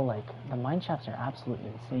all, like, the mine shafts are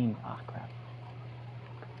absolutely insane. Ah, crap.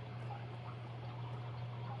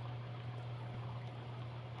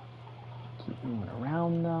 Keep moving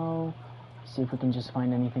around, though. See if we can just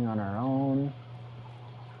find anything on our own.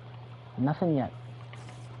 Nothing yet.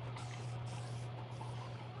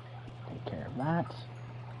 Take care of that.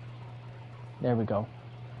 There we go.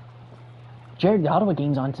 Jared, the Ottawa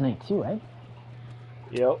game's on tonight, too, right?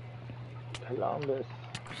 Yep. Columbus.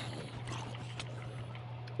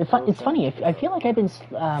 It's funny. I feel like I've been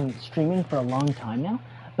streaming for a long time now,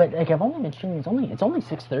 but like I've only been streaming. It's only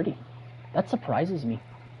 6:30. That surprises me.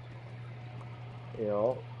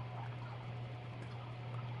 Yep.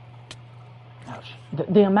 Ouch.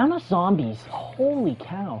 The amount of zombies. Holy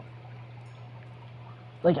cow.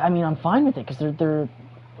 Like, I mean, I'm fine with it because they're,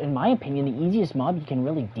 in my opinion, the easiest mob you can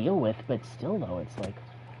really deal with. But still, though, it's like,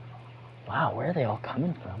 wow, where are they all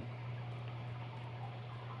coming from?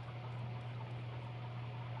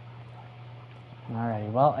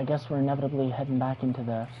 Alrighty, well, I guess we're inevitably heading back into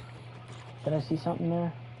the... Did I see something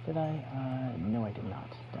there? Did I? No, I did not.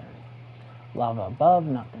 Darn. Lava above,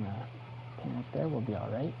 not gonna panic there, we'll be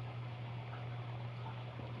alright.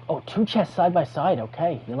 Oh, 2 chests side by side,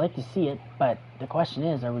 okay. You like to see it, but the question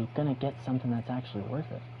is, are we gonna get something that's actually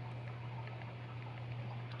worth it?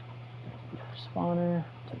 Spawner,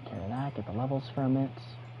 take care of that, get the levels from it.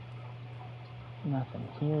 Nothing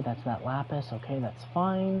here, that's that lapis, okay, that's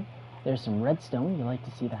fine. There's some redstone, you like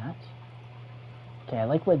to see that. Okay, I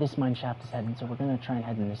like where this mine shaft is heading, so we're going to try and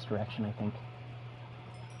head in this direction, I think.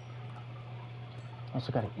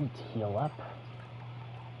 Also got to eat to heal up.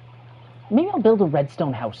 Maybe I'll build a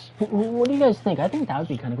redstone house. What do you guys think? I think that would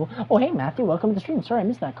be kind of cool. Oh, hey, Matthew, welcome to the stream. Sorry, I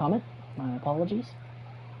missed that comment. My apologies.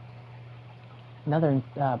 Another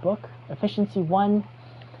book, Efficiency 1.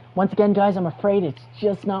 Once again, guys, I'm afraid it's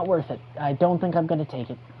just not worth it. I don't think I'm going to take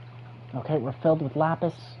it. Okay, we're filled with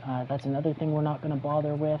lapis. That's another thing we're not going to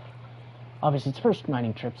bother with. Obviously, it's first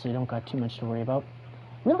mining trip, so you don't got too much to worry about.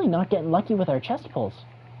 Really not getting lucky with our chest pulls.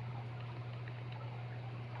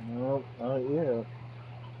 Nope, not yet.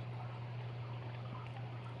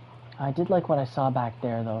 I did like what I saw back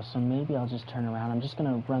there, though, so maybe I'll just turn around. I'm just going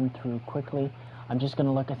to run through quickly. I'm just going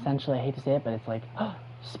to look, essentially, I hate to say it, but it's like,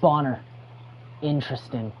 spawner.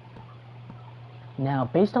 Interesting. Now,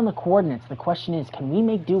 based on the coordinates, the question is, can we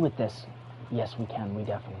make do with this? Yes, we can. We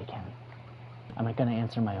definitely can. I'm not going to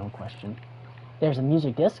answer my own question. There's a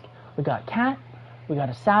music disc. We got cat. We got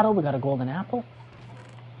a saddle. We got a golden apple.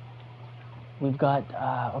 We've got,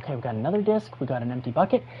 okay, we've got another disc. We got an empty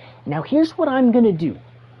bucket. Now, here's what I'm going to do.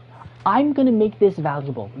 I'm going to make this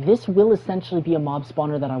valuable. This will essentially be a mob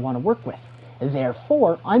spawner that I want to work with.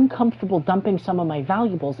 Therefore, I'm comfortable dumping some of my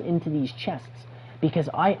valuables into these chests. Because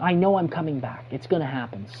I know I'm coming back. It's going to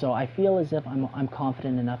happen. So I feel as if I'm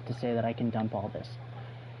confident enough to say that I can dump all this.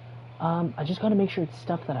 I just got to make sure it's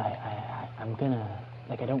stuff that I'm going to,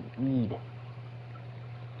 like, I don't need.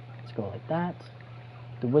 Let's go like that.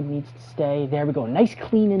 The wood needs to stay. There we go. Nice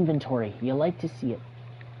clean inventory. You like to see it.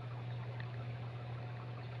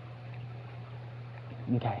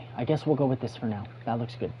 Okay, I guess we'll go with this for now. That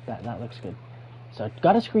looks good. That looks good. So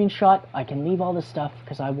got a screenshot. I can leave all this stuff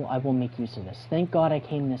because I will make use of this. Thank God I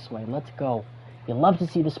came this way. Let's go. You love to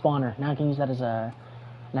see the spawner. Now I can use that as an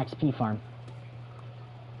XP farm.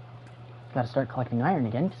 Got to start collecting iron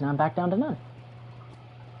again because now I'm back down to none.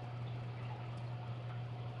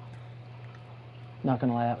 Not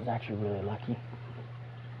gonna lie, that was actually really lucky.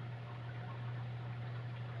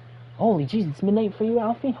 Holy jeez, it's midnight for you,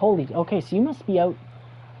 Alfie? Holy, okay, so you must be out.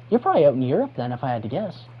 You're probably out in Europe then, if I had to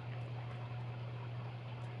guess.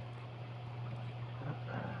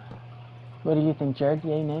 What do you think, Jared?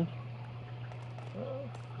 Yay, nay?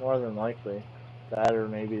 More than likely. That or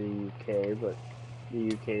maybe the UK, but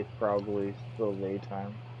the UK is probably still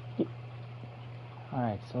daytime. Yeah.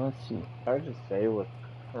 Alright, so let's see. Hard to say with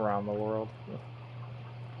around the world.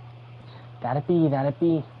 That'd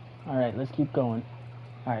be. Alright, let's keep going.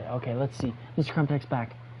 Alright, okay, let's see. Mr. Crumpet's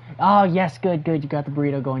back. Oh, yes, good, good. You got the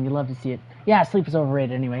burrito going. You love to see it. Yeah, sleep is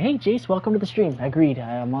overrated anyway. Hey, Jace, welcome to the stream. Agreed.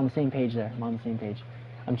 I'm on the same page there. I'm on the same page.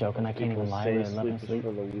 I'm joking. I can't even lie. I really love my sleep.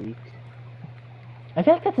 For the weak. I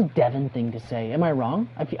feel like that's a Devon thing to say. Am I wrong?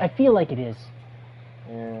 I feel like it is.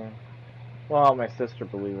 Yeah. Well, my sister,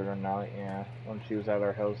 believe it or not, yeah. When she was at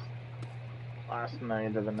our house last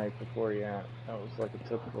night or the night before, yeah. That was like a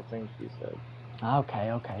typical thing she said.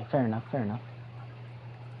 Okay, okay. Fair enough, fair enough.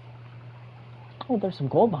 Oh, there's some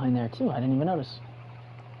gold behind there, too. I didn't even notice.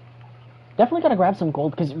 Definitely gotta grab some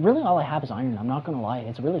gold, because really all I have is iron. I'm not gonna lie.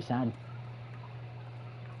 It's really sad.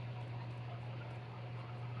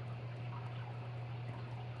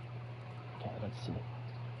 Okay, let's see.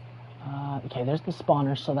 Okay, there's the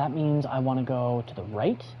spawner, so that means I want to go to the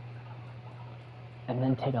right. And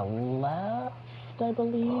then take a left, I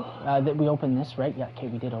believe. That we opened this, right? Yeah, okay,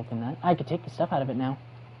 we did open that. I could take the stuff out of it now.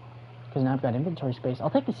 Because now I've got inventory space. I'll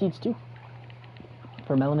take the seeds, too.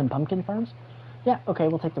 For melon and pumpkin farms. Yeah, okay,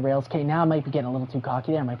 we'll take the rails. Okay, now I might be getting a little too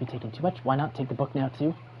cocky there. I might be taking too much. Why not take the book now,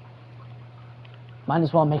 too? Might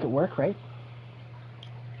as well make it work, right?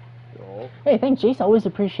 Cool. Hey, thanks, Jace. Always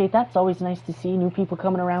appreciate that. It's always nice to see new people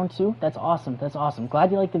coming around, too. That's awesome. That's awesome.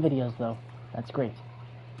 Glad you like the videos, though. That's great.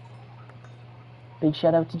 Big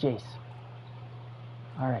shout out to Jace.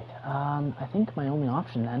 Alright, I think my only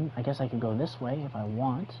option then, I guess I could go this way if I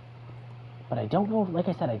want. But I don't know, like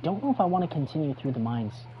I said, I don't know if I want to continue through the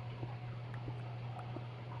mines.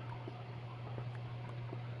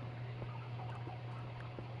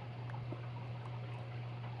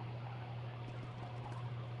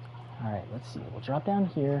 Alright, let's see. We'll drop down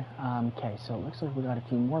here. Okay, so it looks like we got a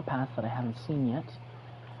few more paths that I haven't seen yet.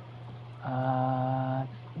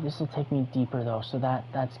 This will take me deeper though, so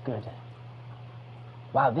that's good.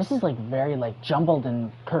 Wow, this is like very like jumbled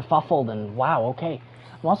and kerfuffled and wow, okay.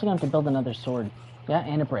 I'm also going to have to build another sword. Yeah,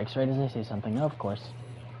 and it breaks, right as I say something. Of course.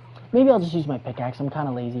 Maybe I'll just use my pickaxe. I'm kind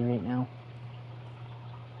of lazy right now.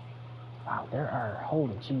 Wow, there are...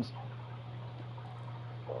 Holy jeez.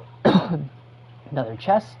 Another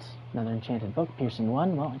chest. Another enchanted book. Piercing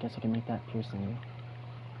 1. Well, I guess I can make that piercing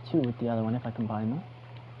 2 with the other one if I combine them.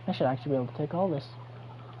 I should actually be able to take all this.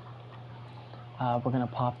 We're going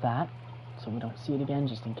to pop that so we don't see it again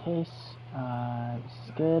just in case. This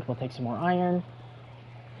is good. We'll take some more iron.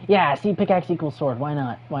 Yeah, see, pickaxe equals sword. Why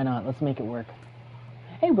not? Why not? Let's make it work.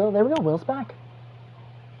 Hey, Will, there we go. Will's back.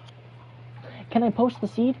 Can I post the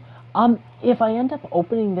seed? If I end up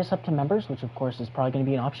opening this up to members, which of course is probably going to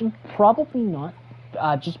be an option, probably not,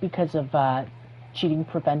 just because of cheating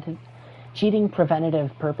preventative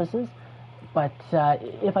purposes. But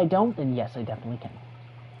if I don't, then yes, I definitely can.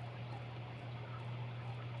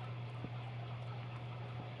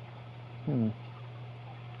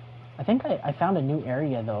 I think I found a new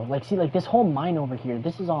area, though. Like, see, like, this whole mine over here,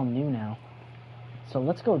 this is all new now. So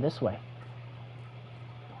let's go this way.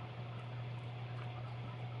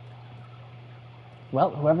 Well,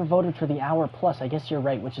 whoever voted for the hour plus, I guess you're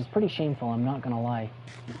right, which is pretty shameful, I'm not gonna lie.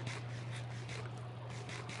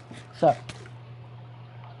 So.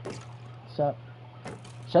 Should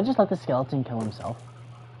I just let the skeleton kill himself?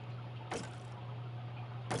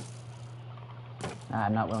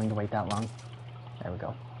 I'm not willing to wait that long. There we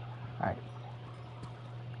go. Alright.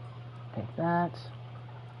 Take that.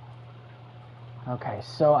 Okay,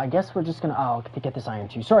 so I guess we're just gonna... Oh, to get this iron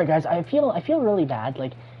too. Sorry, guys, I feel really bad.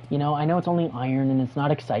 Like, you know, I know it's only iron and it's not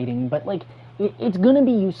exciting, but, like, it's gonna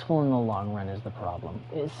be useful in the long run is the problem.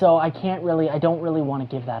 So I don't really want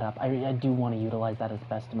to give that up. I do want to utilize that as the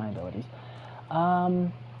best of my abilities.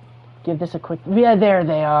 Give this a quick... Yeah, there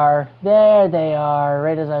they are. There they are.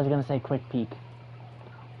 Right as I was gonna say quick peek.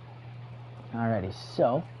 Alrighty,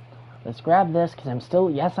 so... Let's grab this, because I'm still...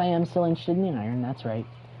 Yes, I am still interested in the iron, that's right.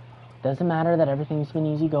 Doesn't matter that everything's been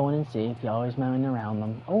easy going and safe. You always mine around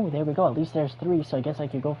them. Oh, there we go. At least there's 3, so I guess I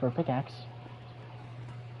could go for a pickaxe.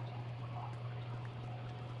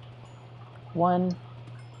 1,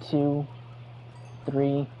 2,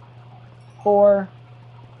 3, 4,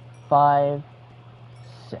 5,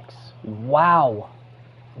 6. Wow!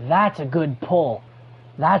 That's a good pull.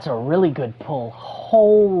 That's a really good pull.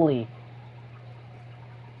 Holy...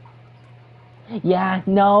 Yeah,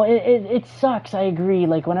 no, it sucks, I agree.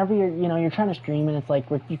 Like, whenever you're trying to stream and it's like,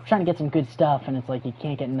 you're trying to get some good stuff and it's like, you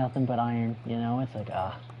can't get nothing but iron, you know? It's like,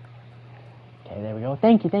 ah. Okay, there we go.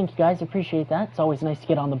 Thank you guys, appreciate that. It's always nice to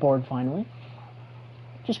get on the board finally.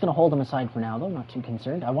 Just gonna hold them aside for now, though, not too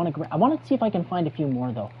concerned. I want to see if I can find a few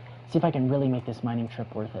more, though. See if I can really make this mining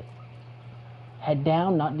trip worth it. Head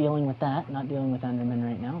down, not dealing with that. Not dealing with Enderman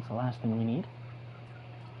right now, it's the last thing we need.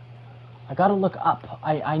 I gotta look up.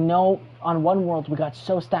 I know on one world we got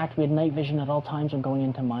so stacked we had night vision at all times when going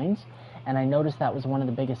into mines. and I noticed that was one of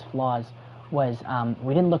the biggest flaws, was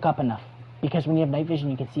we didn't look up enough. Because when you have night vision,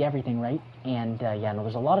 you can see everything, right? And yeah, no,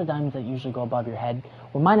 there's a lot of diamonds that usually go above your head.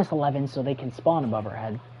 We're minus 11, so they can spawn above our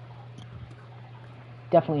head.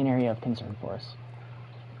 Definitely an area of concern for us.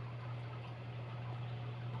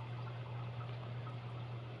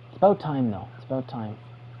 It's about time, though. It's about time.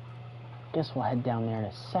 Guess we'll head down there in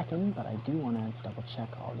a second, but I do want to double check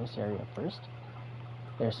all this area first.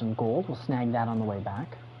 There's some gold. We'll snag that on the way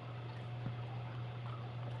back.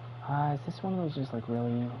 Is this one of those just like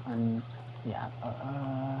really yeah.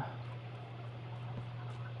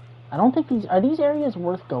 I don't think are these areas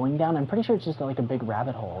worth going down? I'm pretty sure it's just like a big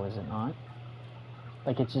rabbit hole, is it not?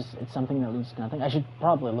 Like it's something that leads to nothing. I should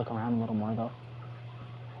probably look around a little more though.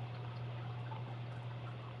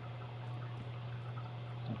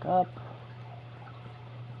 Look up.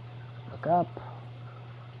 Look up.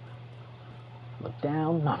 Look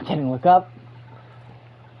down. No, I'm kidding. Look up.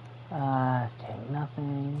 Okay,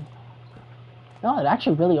 nothing. No, it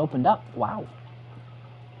actually really opened up. Wow.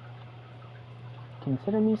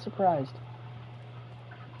 Consider me surprised.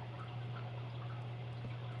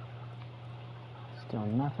 Still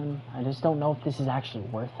nothing. I just don't know if this is actually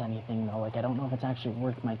worth anything, though. Like, I don't know if it's actually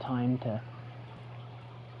worth my time to...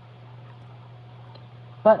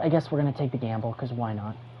 But I guess we're going to take the gamble, because why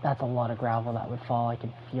not? That's a lot of gravel that would fall. I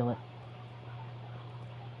can feel it.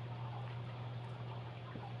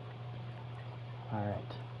 Alright.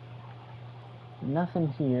 Nothing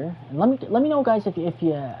here. And let me know, guys, if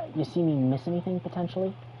you see me miss anything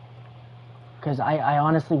potentially, because I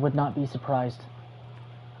honestly would not be surprised.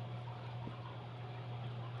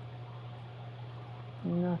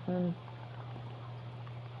 Nothing.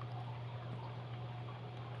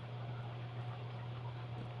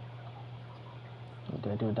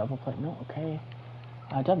 Did I do a double plate? No. Okay.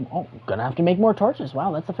 I didn't. Oh, gonna have to make more torches.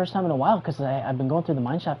 Wow, that's the first time in a while, because I've been going through the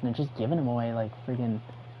mine shaft and they're just giving them away like friggin'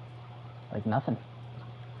 like nothing.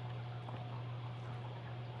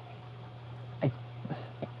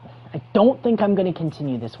 I don't think I'm going to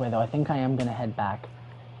continue this way, though. I think I am going to head back.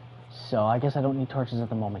 So I guess I don't need torches at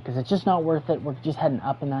the moment, because it's just not worth it. We're just heading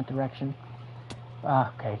up in that direction.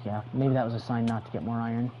 Okay, yeah. Maybe that was a sign not to get more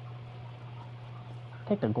iron.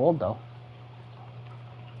 Take the gold, though.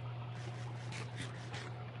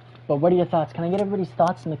 But what are your thoughts? Can I get everybody's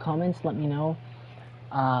thoughts in the comments? Let me know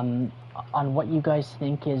on what you guys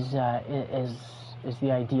think is the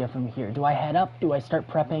idea from here. Do I head up? Do I start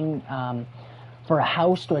prepping for a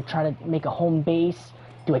house? Do I try to make a home base?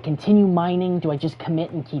 Do I continue mining? Do I just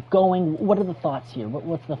commit and keep going? What are the thoughts here?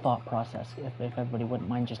 What's the thought process? If everybody wouldn't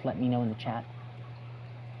mind, just let me know in the chat.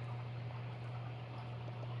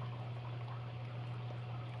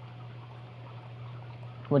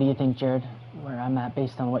 What do you think, Jared? Where I'm at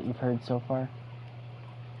based on what you've heard so far?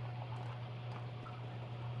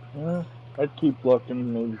 Yeah, I'd keep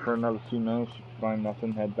looking maybe for another few minutes. Find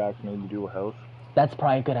nothing, head back, maybe do a house. That's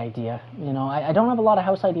probably a good idea. You know, I don't have a lot of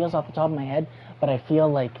house ideas off the top of my head, but I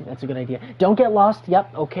feel like that's a good idea. Don't get lost.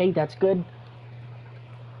 Yep, okay, that's good.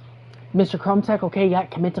 Mr. Chromtech, okay, yeah,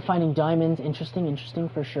 commit to finding diamonds. Interesting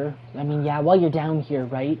for sure. I mean, yeah, while you're down here,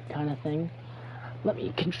 right, kind of thing. Let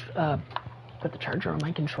me put the charger on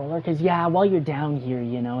my controller, because, yeah, while you're down here,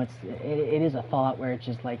 you know, it is a thought where it's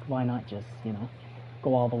just like, why not just, you know,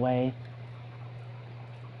 go all the way.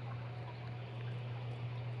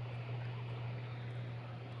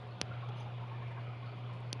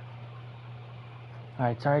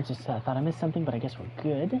 Alright, sorry, just thought I missed something, but I guess we're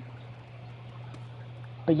good.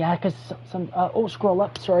 But yeah, because oh, scroll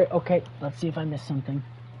up, sorry, okay, let's see if I missed something.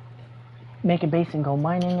 Make a base and go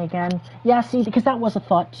mining again. Yeah, see, because that was a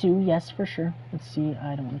thought too, yes, for sure. Let's see,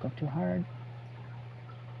 I don't want to go too hard.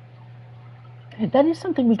 That is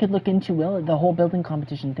something we could look into, Will, the whole building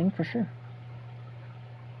competition thing, for sure.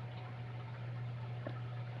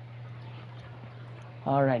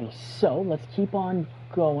 Alrighty, so let's keep on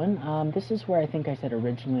going. This is where I think I said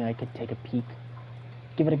originally I could take a peek.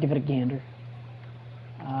 Give it a gander.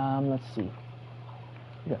 Let's see.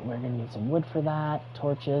 We're gonna need some wood for that,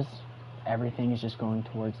 torches. Everything is just going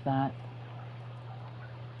towards that.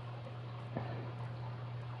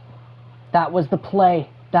 That was the play.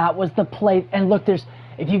 That was the play. And look, if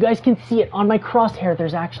you guys can see it on my crosshair,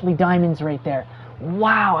 there's actually diamonds right there.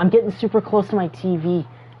 Wow, I'm getting super close to my TV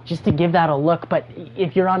just to give that a look. But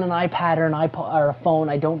if you're on an iPad or or a phone,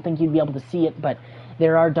 I don't think you'd be able to see it, but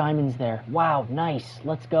there are diamonds there. Wow, nice.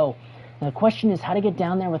 Let's go. Now the question is how to get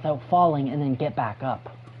down there without falling and then get back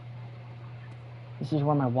up. This is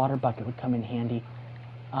where my water bucket would come in handy.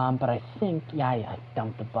 But I think, yeah, I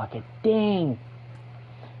dumped the bucket. Dang!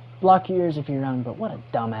 Block your ears if you're young, but what a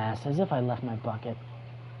dumbass, as if I left my bucket.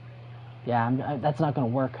 Yeah, that's not gonna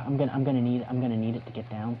work. I'm gonna need it to get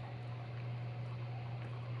down.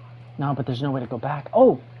 No, but there's no way to go back.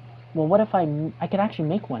 Oh, well, what if I could actually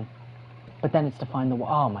make one, but then it's to find the.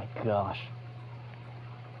 Oh my gosh.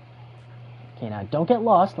 Okay, now don't get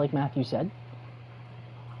lost, like Matthew said.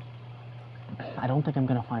 I don't think I'm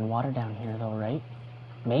gonna find water down here, though, right?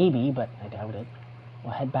 Maybe, but I doubt it.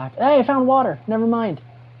 We'll head back. Hey, I found water. Never mind.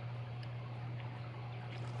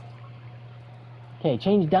 Okay,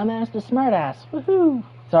 change dumbass to smartass. Woohoo!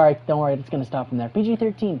 Sorry, don't worry, it's gonna stop from there.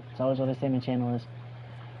 PG-13. That's always what I say my channel is.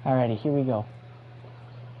 Alrighty, here we go.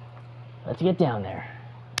 Let's get down there.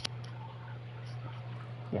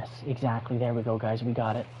 Yes, exactly. There we go, guys. We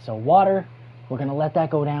got it. So water. We're gonna let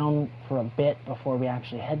that go down for a bit before we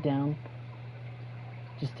actually head down,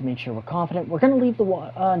 just to make sure we're confident. We're gonna leave the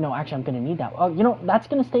water. No, actually, I'm gonna need that. Oh, you know, that's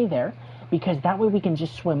gonna stay there because that way we can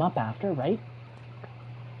just swim up after, right?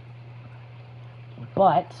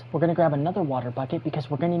 But we're going to grab another water bucket because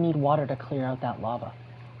we're going to need water to clear out that lava.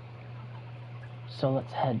 So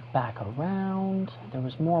let's head back around. There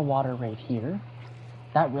was more water right here.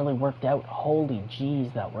 That really worked out. Holy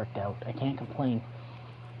jeez, that worked out. I can't complain.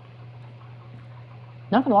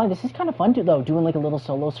 Not gonna lie, this is kind of fun too, though, doing like a little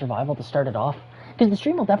solo survival to start it off. Because the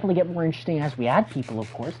stream will definitely get more interesting as we add people,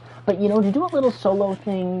 of course. But, you know, to do a little solo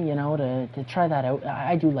thing, you know, to try that out,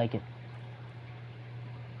 I do like it.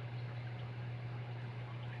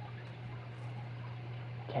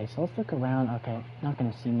 Okay, so let's look around. Okay, not going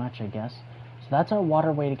to see much, I guess. So that's our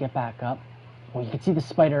waterway to get back up. Well, you can see the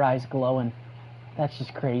spider eyes glowing. That's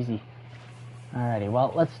just crazy. Alrighty,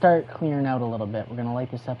 well, let's start clearing out a little bit. We're going to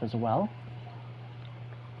light this up as well.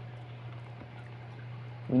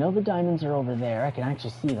 We know the diamonds are over there. I can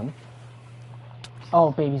actually see them.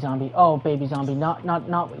 Oh, baby zombie. Oh, baby zombie. Not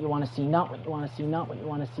what you want to see. Not what you want to see. Not what you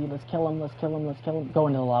want to see. Let's kill him. Let's kill him. Let's kill him. Go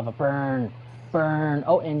into the lava. Burn. Burn.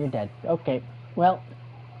 Oh, and you're dead. Okay, well...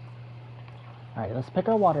 Alright, let's pick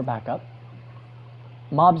our water back up.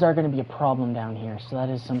 Mobs are going to be a problem down here, so that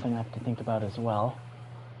is something I have to think about as well.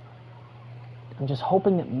 I'm just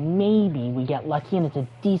hoping that maybe we get lucky and it's a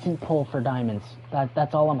decent pull for diamonds.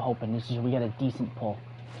 That's all I'm hoping, is just we get a decent pull.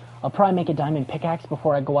 I'll probably make a diamond pickaxe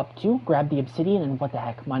before I go up too, grab the obsidian, and what the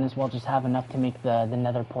heck, might as well just have enough to make the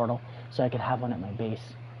nether portal, so I could have one at my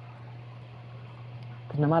base.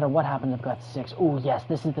 Because no matter what happens, I've got 6. Oh yes,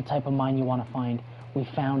 this is the type of mine you want to find. We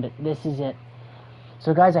found it. This is it.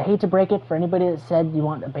 So guys, I hate to break it for anybody that said you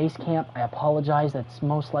want a base camp. I apologize. That's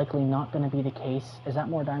most likely not going to be the case. Is that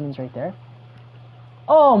more diamonds right there?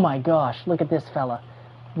 Oh my gosh, look at this fella.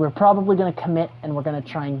 We're probably going to commit and we're going to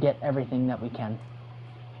try and get everything that we can.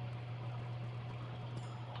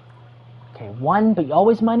 Okay, 1, but you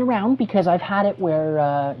always mine around because I've had it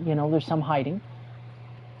where, you know, there's some hiding.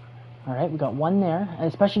 Alright, we got 1 there. And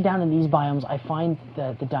especially down in these biomes, I find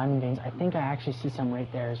the diamond veins. I think I actually see some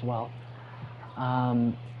right there as well.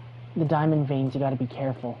 The diamond veins, you gotta be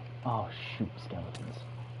careful. Oh, shoot, skeletons.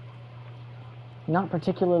 Not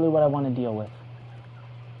particularly what I want to deal with.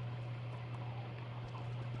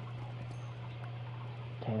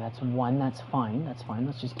 Okay, that's 1, that's fine, that's fine.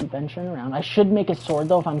 Let's just keep venturing around. I should make a sword,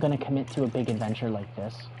 though, if I'm gonna commit to a big adventure like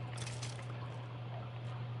this.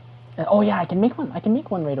 Oh yeah, I can make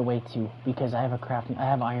one right away, too, because I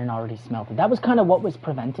have iron already smelted. That was kind of what was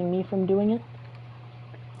preventing me from doing it.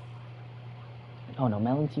 Oh no,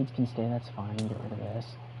 melon seeds can stay, that's fine, get rid of this.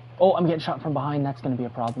 Oh, I'm getting shot from behind, that's going to be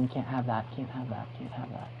a problem. Can't have that, can't have that, can't have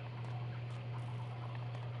that.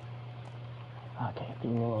 Okay, do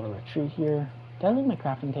a little retreat here. Did I leave my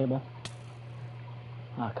crafting table?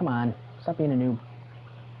 Oh, come on, stop being a noob.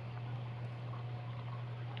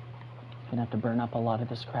 Gonna have to burn up a lot of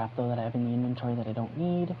this crap, though, that I have in the inventory that I don't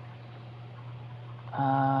need.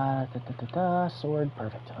 Sword,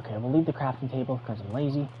 perfect. Okay, we'll leave the crafting table because I'm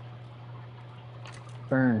lazy.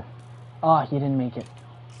 Burn. Oh, you didn't make it.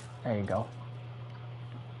 There you go.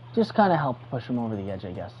 Just kind of helped push him over the edge,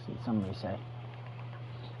 I guess, some may say.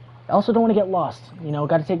 I also don't want to get lost. You know,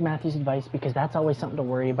 got to take Matthew's advice because that's always something to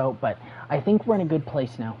worry about, but I think we're in a good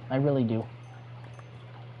place now. I really do.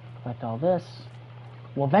 Collect all this.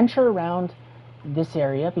 We'll venture around this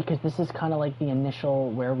area because this is kind of like the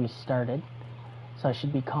initial where we started. So I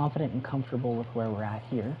should be confident and comfortable with where we're at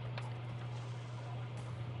here.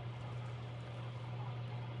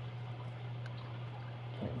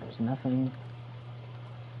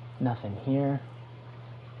 Nothing here.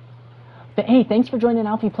 But hey, thanks for joining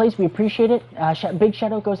Alfie Plays. We appreciate it. Big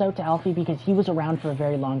shout out goes out to Alfie because he was around for a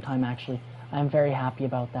very long time, actually. I'm very happy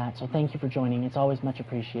about that. So thank you for joining. It's always much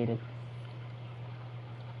appreciated.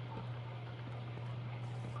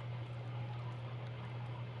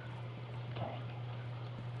 Okay.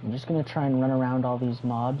 I'm just going to try and run around all these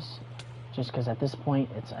mobs Just because at this point,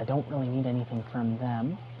 I don't really need anything from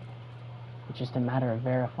them. It's just a matter of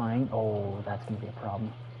verifying. Oh, that's going to be a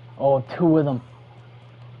problem. Oh, 2 of them.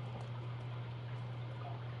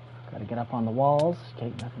 Gotta get up on the walls.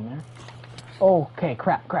 Okay, nothing there. Okay,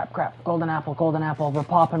 crap. Golden apple. We're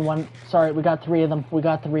popping one. Sorry, we got 3 of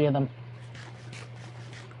them.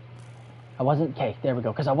 I wasn't... Okay, there we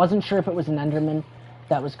go. Because I wasn't sure if it was an Enderman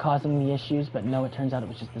that was causing the issues, but no, it turns out it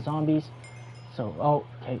was just the zombies. So,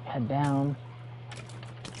 okay, head down.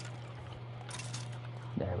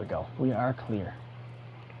 There we go. We are clear.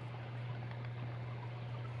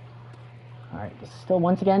 Alright, this is still,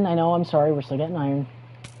 once again, I know, I'm sorry, we're still getting iron.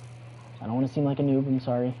 I don't want to seem like a noob, I'm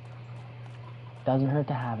sorry. Doesn't hurt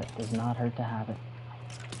to have it. Does not hurt to have it.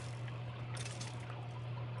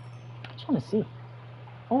 I just want to see.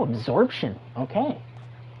 Oh, absorption. Okay.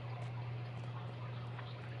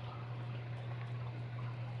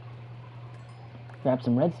 Grab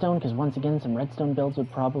some redstone, because once again, some redstone builds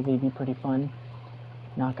would probably be pretty fun.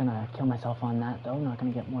 Not gonna kill myself on that, though. Not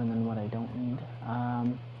gonna get more than what I don't need.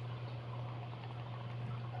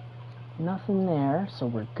 Nothing there, so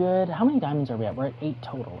we're good. How many diamonds are we at? We're at 8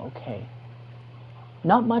 total. Okay.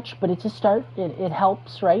 Not much, but it's a start. It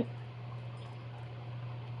helps, right?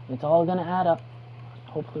 It's all gonna add up.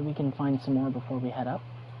 Hopefully we can find some more before we head up.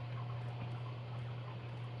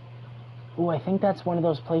 Ooh, I think that's one of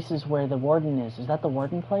those places where the warden is. Is that the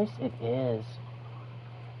warden place? It is.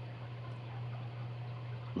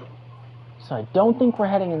 So I don't think we're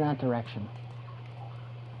heading in that direction.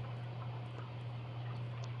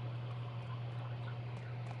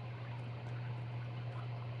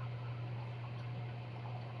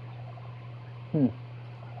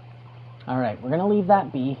 Alright, we're going to leave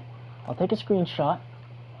that be. I'll take a screenshot.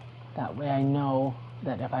 That way I know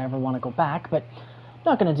that if I ever want to go back, but I'm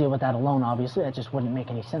not going to deal with that alone, obviously. That just wouldn't make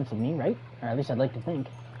any sense to me, right? Or at least I'd like to think.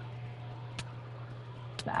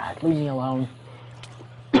 Nah, leave me alone.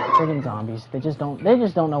 Friggin' zombies. They just don't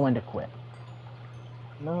know when to quit.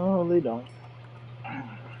 No, they don't.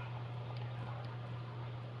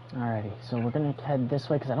 Alrighty, so we're going to head this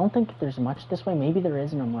way, because I don't think there's much this way. Maybe there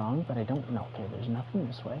is, and I'm wrong, but I don't know. Okay, there's nothing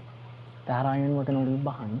this way. That iron we're going to leave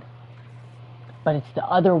behind. But it's the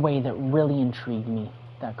other way that really intrigued me,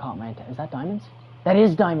 that caught my attention. Is that diamonds? That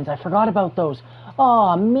is diamonds. I forgot about those.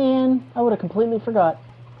 Aw, man. I would have completely forgot.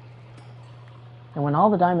 And when all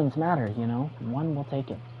the diamonds matter, you know, one will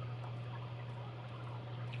take it.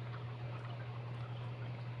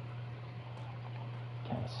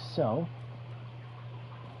 Okay, so...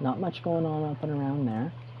 not much going on up and around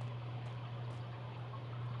there.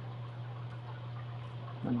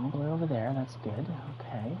 And all the way over there, that's good.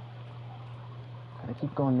 Okay. Gotta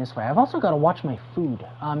keep going this way. I've also got to watch my food.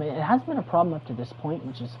 It hasn't been a problem up to this point,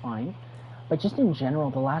 which is fine. But just in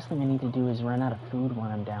general, the last thing I need to do is run out of food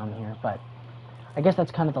when I'm down here. But I guess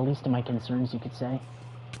that's kind of the least of my concerns, you could say.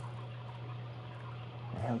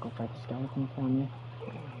 Okay, I'll go fight the skeleton for me.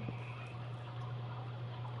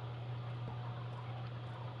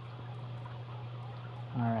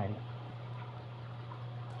 Alrighty.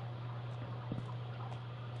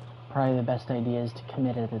 Probably the best idea is to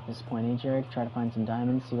commit it at this point, eh, Jared? Try to find some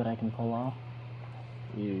diamonds, see what I can pull off.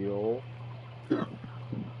 Yo.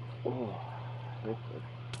 Oh,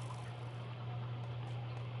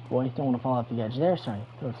 Boy, don't want to fall off the edge there. Sorry,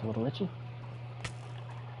 throat's a little itchy.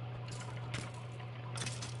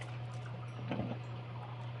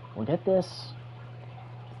 We'll get this.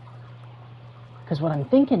 Because what I'm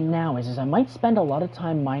thinking now is I might spend a lot of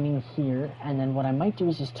time mining here, and then what I might do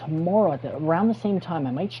is tomorrow, around the same time,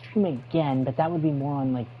 I might stream again, but that would be more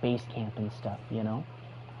on, like, base camp and stuff, you know?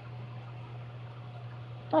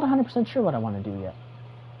 Not 100% sure what I want to do yet.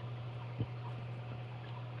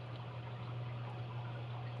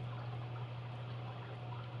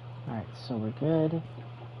 Alright, so we're good.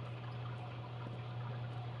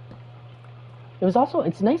 It was also,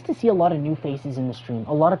 it's nice to see a lot of new faces in the stream.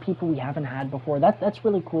 A lot of people we haven't had before. That's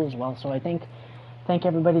really cool as well. So I thank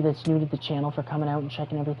everybody that's new to the channel for coming out and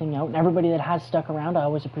checking everything out. And everybody that has stuck around, I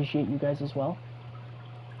always appreciate you guys as well.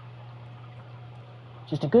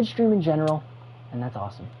 Just a good stream in general, and that's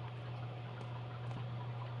awesome.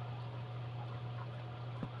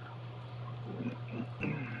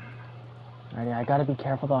 Alrighty, I gotta be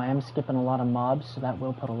careful though. I am skipping a lot of mobs, so that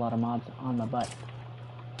will put a lot of mobs on my butt.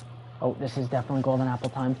 Oh, this is definitely golden apple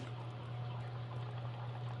time.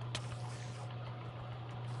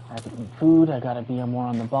 I have to eat food. I gotta be more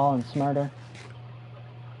on the ball and smarter.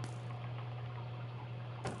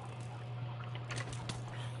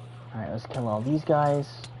 Alright, let's kill all these guys.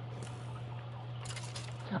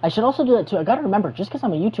 I should also do that too. I gotta remember, just because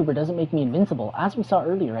I'm a YouTuber doesn't make me invincible. As we saw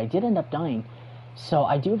earlier, I did end up dying So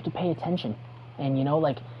I do have to pay attention. And, you know,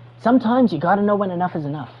 like, sometimes you gotta know when enough is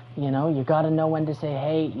enough. You know, you gotta know when to say,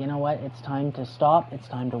 hey, you know what, it's time to stop, it's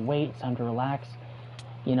time to wait, it's time to relax.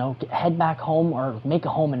 You know, head back home, or make a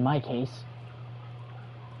home in my case,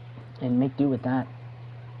 and make do with that.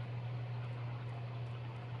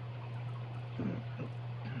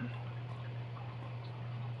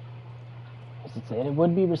 It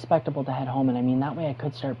would be respectable to head home, and I mean, that way I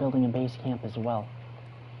could start building a base camp as well.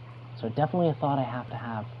 So definitely a thought I have to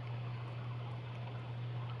have.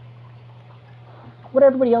 What are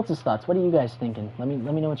everybody else's thoughts? What are you guys thinking? Let me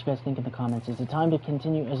know what you guys think in the comments. Is it time to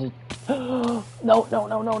continue? Is it... No.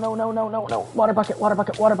 Water bucket.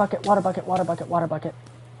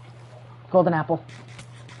 Golden apple.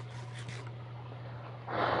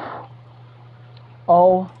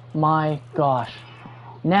 Oh my gosh.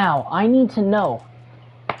 Now, I need to know,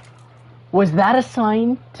 was that a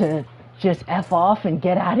sign to just F off and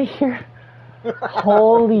get out of here?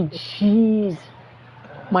 Holy jeez.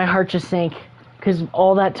 My heart just sank, because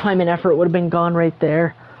all that time and effort would have been gone right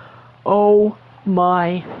there. Oh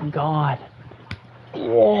my god.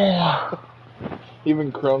 Oh.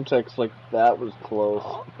 Even Chrome Tech's like, that was close.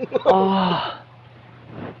 Oh.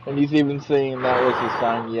 And he's even saying that was a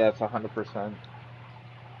sign, yes, 100%.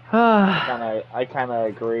 I kind of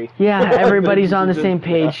agree. Yeah, everybody's on the same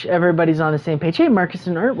page. Yeah. Everybody's on the same page. Hey, Marcus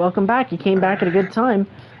and Ert, welcome back. You came back at a good time.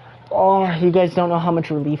 Oh, you guys don't know how much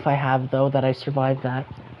relief I have, though, that I survived that.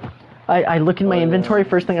 I look in my inventory.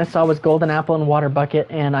 First thing I saw was golden apple and water bucket,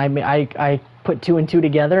 and I put 2 and 2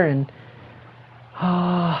 together, and...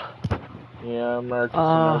 Yeah, Marcus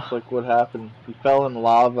and Ert's like, what happened? He fell in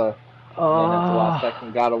lava, and then at the last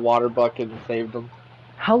second got a water bucket and saved him.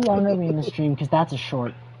 How long are we in the stream? Because that's a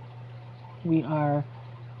short. We are...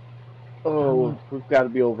 Oh, we've got to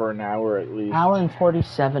be over an hour at least. Hour and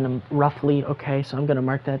 47, roughly. Okay, so I'm going to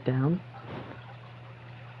mark that down.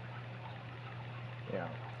 Yeah.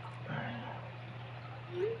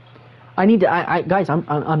 I need to... guys, I'm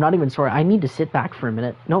not even sorry. I need to sit back for a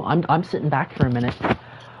minute. No, I'm sitting back for a minute.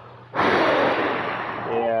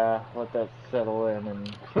 Yeah, let that settle in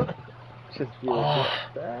and just be like,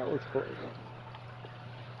 that was close.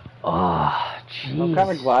 Oh, jeez. I'm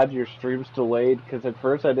kind of glad your stream's delayed, because at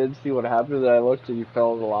first I didn't see what happened, and I looked and you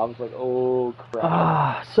fell in the lava. I was like, oh,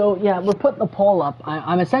 crap. So, yeah, we're putting the poll up.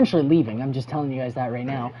 I'm essentially leaving. I'm just telling you guys that right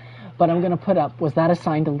now. But I'm going to put up, was that a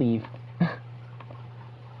sign to leave?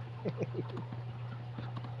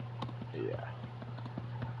 Yeah.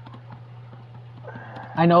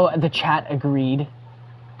 I know the chat agreed,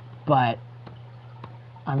 but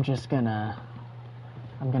I'm just going to...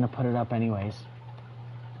 I'm going to put it up anyways.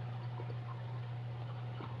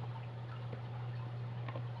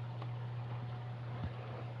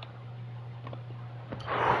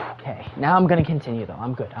 Okay, now I'm gonna continue though.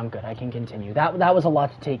 I'm good. I can continue. That was a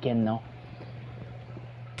lot to take in though.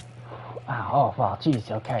 Oh wow,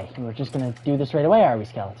 jeez. Okay, we're just gonna do this right away, are we,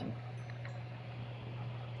 skeleton?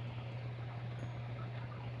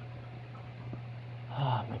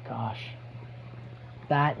 Oh my gosh,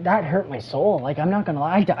 that hurt my soul. Like, I'm not gonna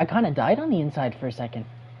lie, I kind of died on the inside for a second.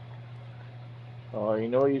 Oh, you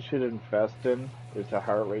know what you should invest in? Is a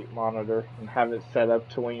heart rate monitor, and have it set up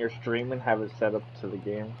to when you're streaming, have it set up to the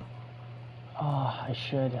game. Oh, I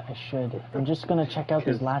should. I'm just gonna check out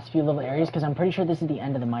these last few little areas, because I'm pretty sure this is the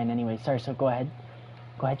end of the mine anyway. Sorry, so go ahead.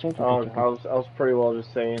 Go ahead, Jared. Oh, I was pretty well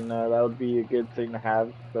just saying that would be a good thing to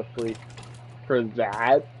have, especially for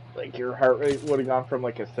that. Like, your heart rate would have gone from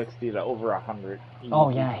like a 60 to over 100. Oh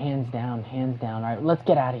yeah, hands down. All right, let's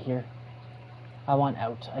get out of here. I want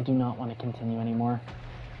out. I do not want to continue anymore.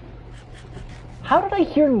 How did I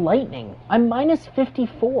hear lightning? I'm minus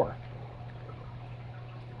 54.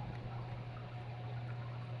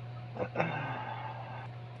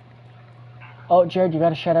 Oh, Jared, you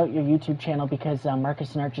gotta shout out your YouTube channel, because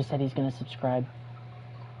Marcus and Art just said he's gonna subscribe.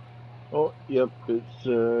 Oh, yep,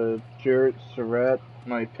 it's Jarrett Surratt.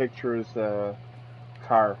 My picture is a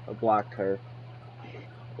car, a black car.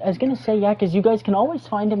 I was gonna say, yeah, because you guys can always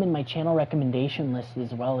find him in my channel recommendation list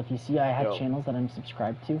as well. If you see I have channels that I'm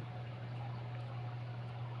subscribed to,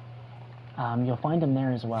 you'll find him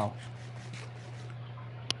there as well.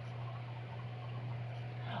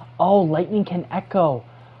 Oh, lightning can echo.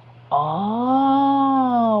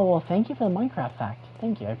 Oh, well, thank you for the Minecraft fact.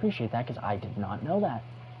 Thank you, I appreciate that, because I did not know that.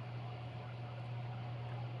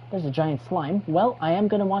 There's a giant slime. Well, I am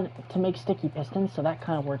going to want to make sticky pistons, so that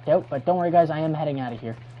kind of worked out. But don't worry, guys, I am heading out of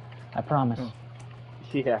here. I promise.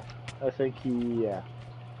 Yeah, I think you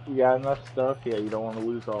got enough stuff. Yeah, you don't want to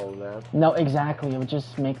lose all of that. No, exactly. It would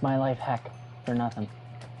just make my life heck for nothing.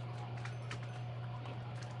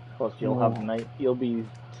 Plus, you'll have you'll be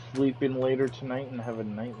sleep in later tonight and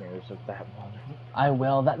having nightmares of that moment. I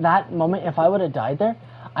will. That moment, if I would have died there,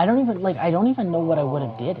 I don't even know what I would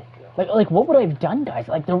have did. Like what would I have done, guys?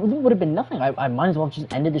 Like there would have been nothing. I might as well have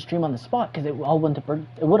just ended the stream on the spot because it all went to burn.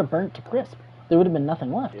 It would have burnt to crisp. There would have been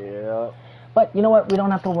nothing left. Yeah. But you know what? We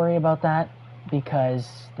don't have to worry about that because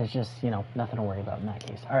there's just nothing to worry about in that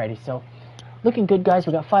case. Alrighty, so looking good, guys.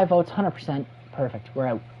 We got 5 votes, 100%, perfect. We're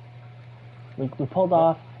out. We pulled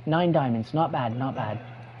off 9 diamonds. Not bad, not bad.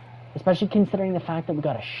 Especially considering the fact that we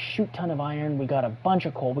got a shoot ton of iron, we got a bunch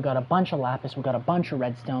of coal, we got a bunch of lapis, we got a bunch of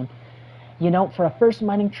redstone. For a first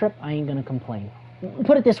mining trip, I ain't gonna complain.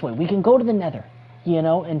 Put it this way, we can go to the nether,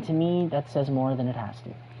 and to me, that says more than it has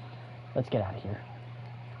to. Let's get out of here.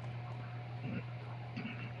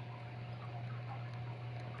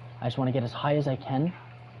 I just want to get as high as I can,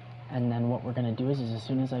 and then what we're gonna do is as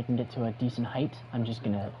soon as I can get to a decent height, I'm just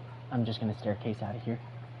gonna staircase out of here.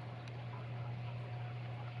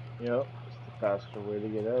 Yep, it's the faster way to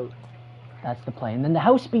get out. That's the play. And then the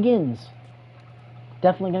house begins.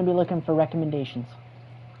 Definitely going to be looking for recommendations.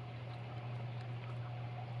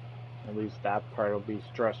 At least that part will be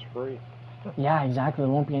stress-free. Yeah, exactly.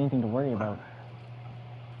 There won't be anything to worry about.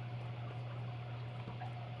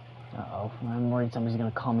 Uh-oh. I'm worried somebody's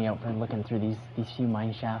going to call me out for looking through these few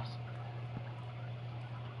mine shafts.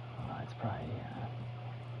 Oh, it's probably...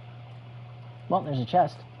 Well, there's a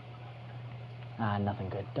chest. Ah, nothing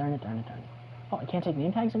good. Darn it, darn it, darn it. Oh, I can't take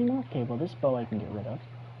name tags anymore? Okay, well, this bow I can get rid of.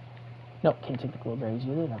 Nope, can't take the gold berries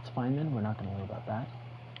either. That's fine then. We're not going to worry about that.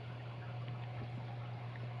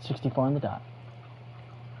 64 on the dot.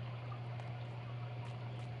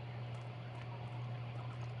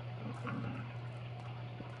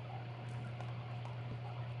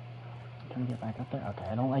 Can I get back up there? Okay,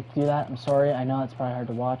 I don't like to do that. I'm sorry. I know it's probably hard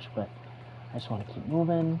to watch, but I just want to keep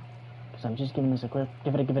moving. Because I'm just giving this a quick...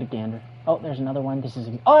 Give it a gander. Oh, there's another one. This is...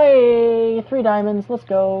 Oi! 3 diamonds. Let's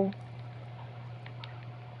go.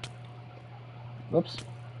 Whoops.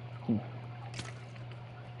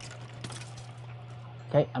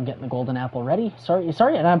 Okay, I'm getting the golden apple ready. Sorry,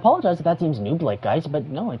 and I apologize if that seems noob-like, guys, but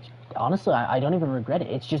no, it's honestly, I don't even regret it.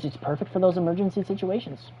 It's perfect for those emergency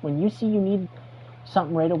situations. When you see you need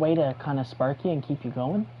something right away to kind of spark you and keep you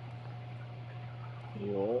going.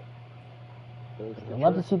 Yo. You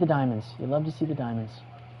love to see the diamonds. You love to see the diamonds.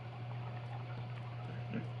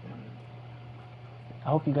 I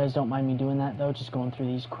hope you guys don't mind me doing that, though, just going through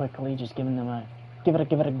these quickly, just giving them a... Give it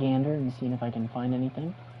a gander and seeing if I can find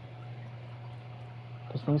anything.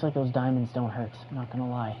 Because things like those diamonds don't hurt. I'm not gonna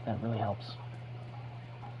lie, that really helps.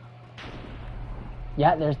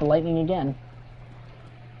 Yeah, there's the lightning again.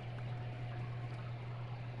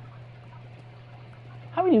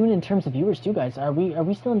 How are we doing in terms of viewers too, guys? Are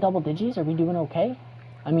we still in double digits? Are we doing okay?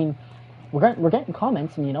 I mean, we're getting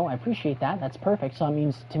comments, and I appreciate that. That's perfect. So it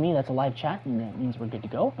means to me that's a live chat, and it means we're good to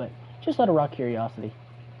go. But just out of raw curiosity.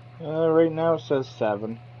 Right now it says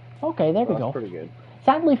 7. Okay, there we go. That's pretty good.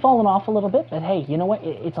 Sadly fallen off a little bit, but hey, you know what?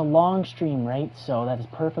 It's a long stream, right? So that is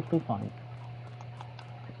perfectly fine.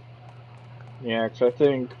 Yeah, because I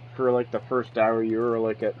think for like the first hour you were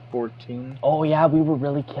like at 14. Oh yeah, we were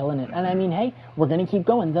really killing it. And I mean, hey, we're gonna keep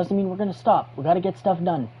going. Doesn't mean we're gonna stop. We gotta get stuff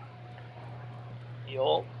done.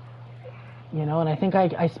 Yo. And I think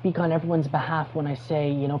I speak on everyone's behalf when I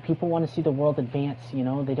say, people want to see the world advance.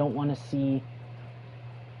 They don't want to see,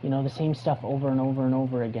 the same stuff over and over and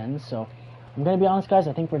over again. So I'm gonna be honest, guys.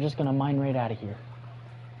 I think we're just gonna mine right out of here.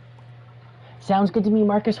 Sounds good to me,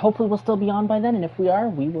 Marcus. Hopefully we'll still be on by then, and if we are,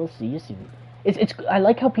 we will see you soon. It's I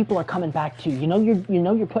like how people are coming back too.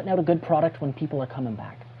 You're putting out a good product when people are coming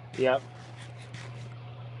back. Yep.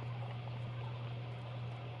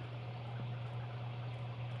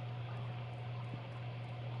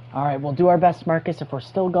 All right, we'll do our best, Marcus. If we're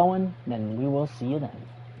still going, then we will see you then.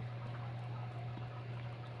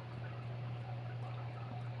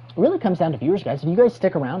 It really comes down to viewers, guys. If you guys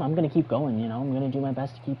stick around, I'm going to keep going, I'm going to do my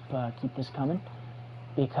best to keep this coming.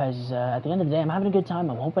 Because at the end of the day, I'm having a good time.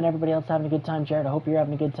 I'm hoping everybody else is having a good time. Jared, I hope you're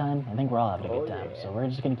having a good time. I think we're all having a good time. Yeah. So we're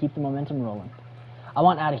just going to keep the momentum rolling. I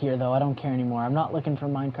want out of here, though. I don't care anymore. I'm not looking for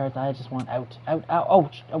minecarts. I just want out. Out.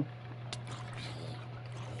 Ouch. Oh.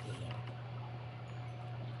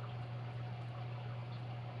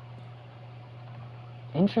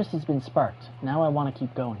 Interest has been sparked. Now I want to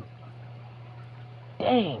keep going.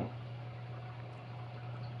 Dang.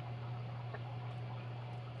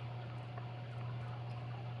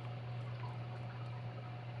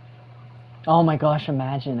 Oh my gosh,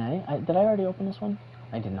 imagine, eh? Did I already open this one?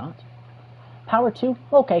 I did not. Power 2?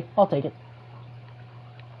 Okay, I'll take it.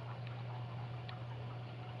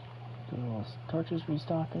 Dual torches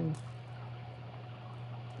restocking.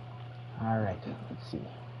 Alright, let's see.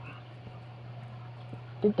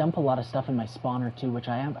 Did dump a lot of stuff in my spawner too, which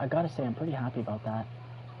I gotta say I'm pretty happy about that.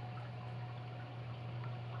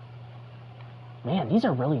 Man, these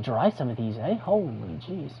are really dry, some of these, eh? Holy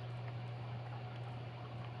jeez.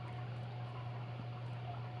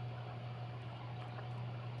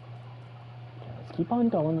 Okay, let's keep on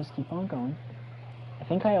going, let's keep on going. I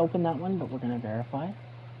think I opened that one, but we're gonna verify.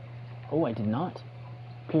 Oh, I did not.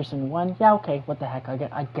 Pearson 1. Yeah, okay, what the heck,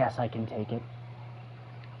 I guess I can take it.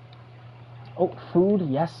 Oh, food,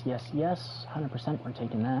 yes, yes, yes. 100% we're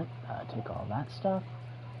taking that. Take all that stuff.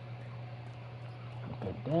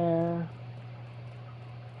 Good there.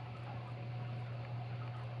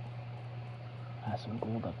 Some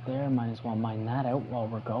gold up there. Might as well mine that out while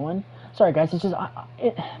we're going. Sorry, guys. It's just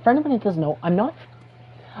for anybody that doesn't know,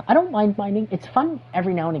 I don't mind mining. It's fun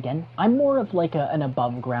every now and again. I'm more of like an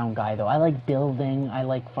above ground guy, though. I like building. I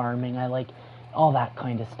like farming. I like all that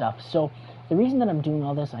kind of stuff. So the reason that I'm doing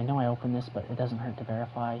all this, I know I opened this, but it doesn't hurt to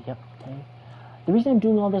verify. Yep. Okay. The reason I'm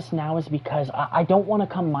doing all this now is because I don't want to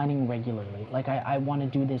come mining regularly. Like I want to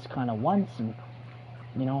do this kind of once and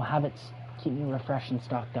have it keep me refreshed and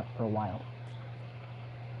stocked up for a while.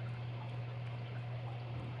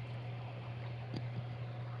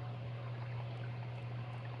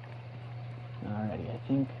 Alrighty, I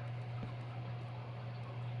think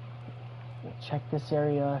we'll check this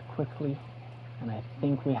area quickly, and I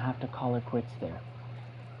think we have to call it quits there.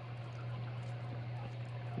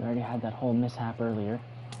 We already had that whole mishap earlier.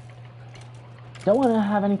 Don't want to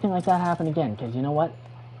have anything like that happen again, because you know what?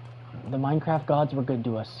 The Minecraft gods were good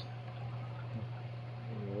to us.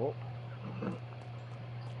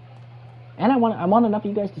 And I want enough of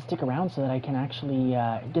you guys to stick around so that I can actually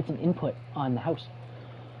get some input on the house.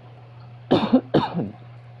 Okay,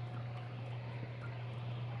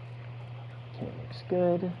 looks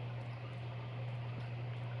good.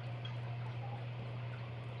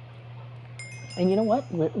 And you know what?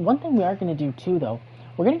 One thing we are going to do too, though,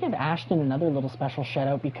 we're going to give Ashton another little special shout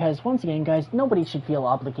out because, once again, guys, nobody should feel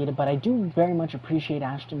obligated, but I do very much appreciate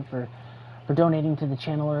Ashton for donating to the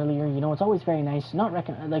channel earlier. It's always very nice.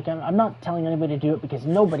 I'm not telling anybody to do it because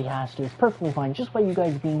nobody has to. It's perfectly fine. Just by you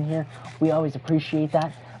guys being here, we always appreciate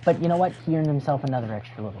that. But you know what? He earned himself another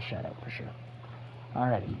extra little shout out for sure.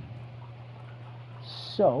 Alrighty.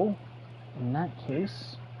 So, in that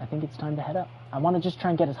case, I think it's time to head up. I want to just try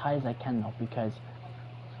and get as high as I can, though, because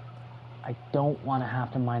I don't want to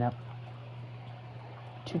have to mine up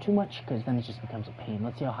too much, because then it just becomes a pain.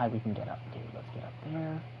 Let's see how high we can get up. Okay, let's get up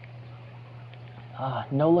there.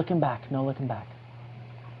 No looking back, no looking back.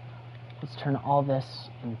 Let's turn all this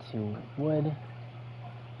into wood.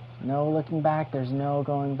 No looking back, there's no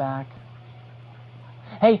going back.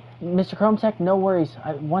 Hey, Mr. Chrometech, no worries.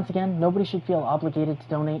 Once again, nobody should feel obligated to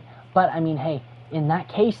donate. But, I mean, hey, in that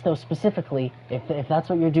case, though, specifically, if that's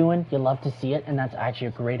what you're doing, you love to see it, and that's actually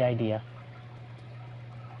a great idea.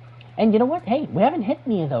 And you know what? Hey, we haven't hit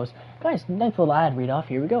any of those. Guys, nice little ad read off.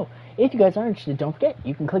 Here we go. If you guys are interested, don't forget,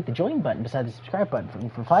 you can click the join button beside the subscribe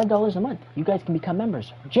button. For $5 a month, you guys can become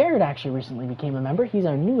members. Jared actually recently became a member. He's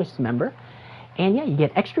our newest member. And yeah, you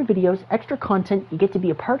get extra videos, extra content, you get to be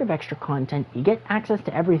a part of extra content, you get access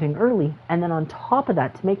to everything early, and then on top of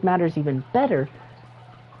that, to make matters even better,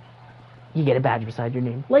 you get a badge beside your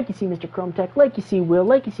name. Like you see Mr. Chrometech, like you see Will,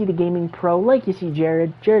 like you see the Gaming Pro, like you see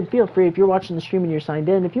Jared. Jared, feel free, if you're watching the stream and you're signed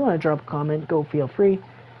in, if you want to drop a comment, go feel free.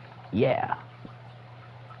 Yeah.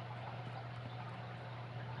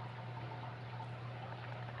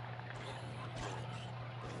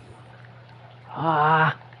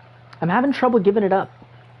 I'm having trouble giving it up.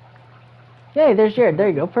 Yay, there's Jared. There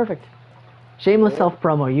you go. Perfect. Shameless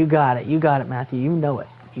self-promo. You got it. You got it, Matthew. You know it.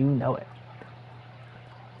 You know it.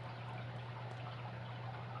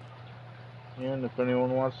 And if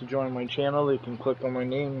anyone wants to join my channel, they can click on my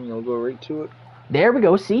name and you'll go right to it. There we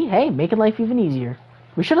go. See? Hey, making life even easier.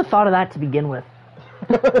 We should have thought of that to begin with.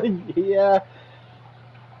 Yeah.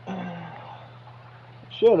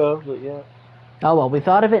 Should have, but yeah. Oh, well, we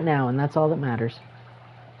thought of it now, and that's all that matters.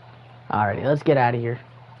 Alrighty, let's get out of here.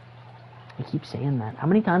 I keep saying that. How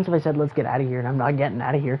many times have I said let's get out of here and I'm not getting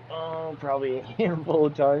out of here? Oh, probably a handful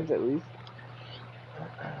of times at least.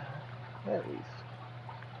 At least.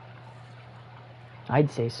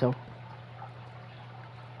 I'd say so.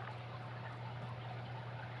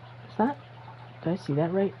 Is that? Did I see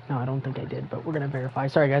that right? No, I don't think I did, but we're going to verify.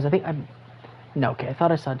 Sorry, guys, I think I'm... No, okay, I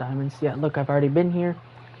thought I saw diamonds. Yeah, look, I've already been here.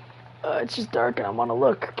 It's just dark and I want to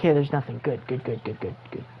look. Okay, there's nothing. Good.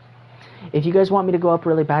 If you guys want me to go up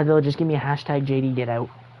really bad, though, just give me a hashtag JDGetOut,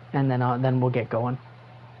 and then we'll get going.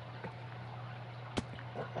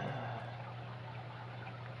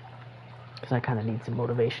 Because I kind of need some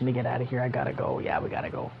motivation to get out of here. I gotta go. Yeah, we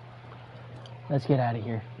gotta go. Let's get out of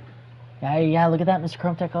here. Yeah, look at that. Mr.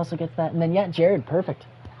 Chrome Tech also gets that. And then, yeah, Jared, perfect.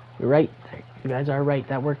 You're right. You guys are right.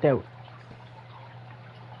 That worked out.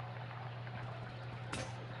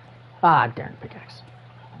 Ah, darn pickaxe.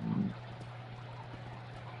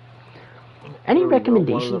 Any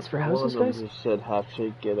recommendations for houses, one of guys? them just said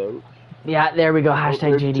hashtag get out. Yeah, there we go.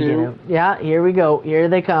 Hashtag there's JD two. get out. Yeah, here we go. Here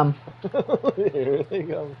they come. Here they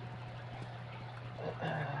come.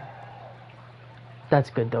 That's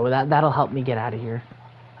good, though. That'll help me get out of here.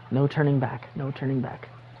 No turning back. No turning back.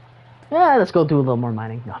 Yeah, let's go do a little more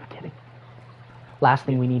mining. No, I'm kidding. Last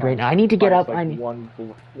thing we need right now. I need to get up. Like I need...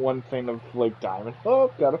 one thing of like diamond.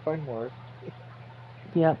 Oh, gotta find more.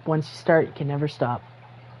 Yep, once you start, you can never stop.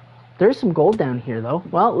 There's some gold down here, though.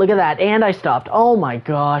 Well, look at that. And I stopped. Oh, my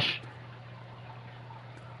gosh.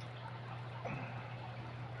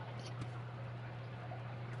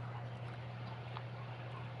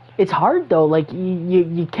 It's hard, though. Like,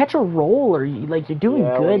 you catch a roll or, you're doing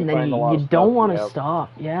good, and then you don't want to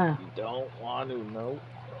stop. Yeah. You don't want to, no.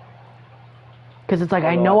 Because it's like,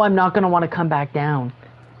 I know I'm not going to want to come back down,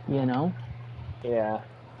 you know? Yeah.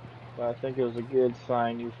 But I think it was a good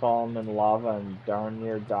sign you fallen in lava and darn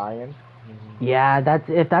near dying. Yeah,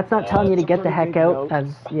 if that's not telling you to get the heck out,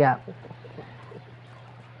 that's, yeah.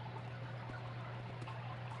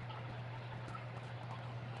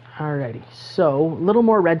 Alrighty, so, a little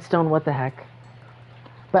more redstone, what the heck.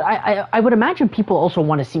 But I would imagine people also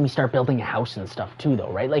want to see me start building a house and stuff too,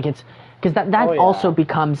 though, right? Like, it's, because that also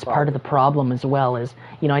becomes part of the problem as well, is,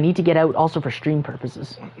 you know, I need to get out also for stream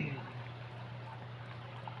purposes.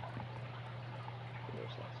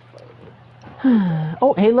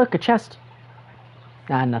 Oh, hey, look, a chest.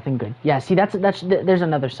 Ah, nothing good. Yeah, see, there's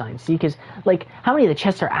another sign. See, because, like, how many of the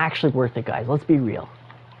chests are actually worth it, guys? Let's be real.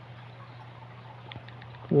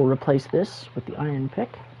 We'll replace this with the iron pick,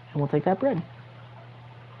 and we'll take that bread.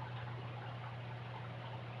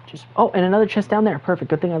 Oh, and another chest down there.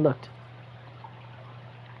 Perfect. Good thing I looked.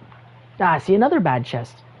 Ah, see, another bad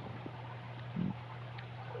chest.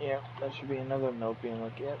 Yeah, that should be another note being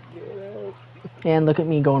like, yep, get out. And look at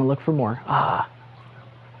me going to look for more. Ah.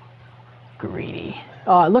 Greedy.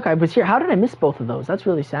 Oh, look, I was here. How did I miss both of those? That's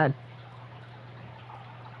really sad.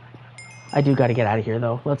 I do got to get out of here,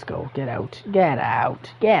 though. Let's go. Get out. Get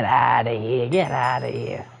out. Get out of here. Get out of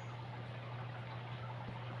here.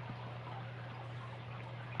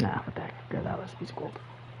 Nah, what the heck? Grab that last piece of gold.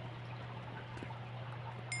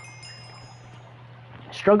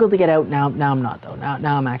 Struggled to get out. Now I'm not, though.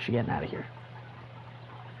 Now I'm actually getting out of here.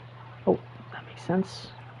 Oh, that makes sense.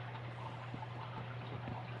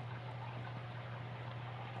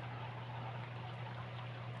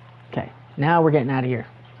 Okay, now we're getting out of here.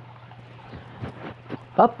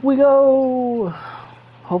 Up we go!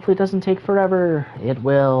 Hopefully it doesn't take forever. It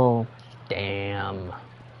will. Damn.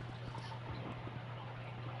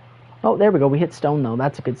 Oh, there we go. We hit stone, though.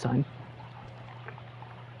 That's a good sign.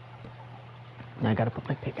 Now I gotta put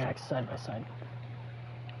my pickaxe side by side.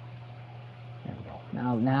 There we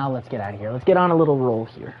go. Now let's get out of here. Let's get on a little roll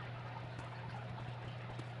here.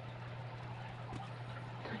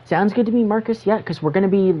 Sounds good to me, Marcus. Yeah, because we're going to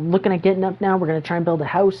be looking at getting up now. We're going to try and build a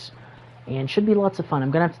house. And should be lots of fun.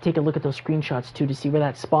 I'm going to have to take a look at those screenshots, too, to see where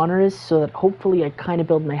that spawner is, so that hopefully I kind of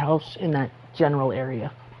build my house in that general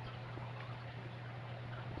area.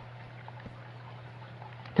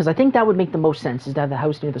 Because I think that would make the most sense, is to have the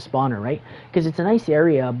house near the spawner, right? Because it's a nice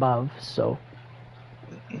area above, so...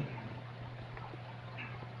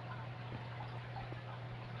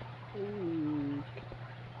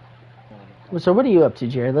 So what are you up to,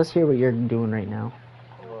 Jared? Let's hear what you're doing right now.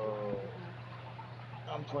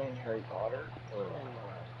 I'm playing Harry Potter.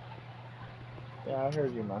 Yeah, I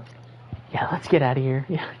heard you, man. Yeah, let's get out of here.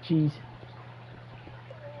 Yeah, jeez.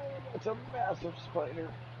 It's a massive spider.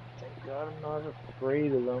 Thank God I'm not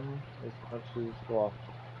afraid of them as much as, well,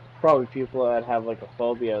 probably people that have like a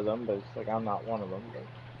phobia of them, but it's like I'm not one of them. But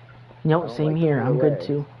no, same here. I'm good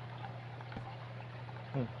too.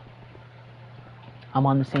 I'm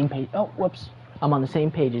on the same page. Oh, whoops. I'm on the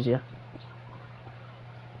same page as you.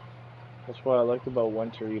 That's what I like about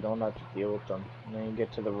winter. You don't have to deal with them. And then you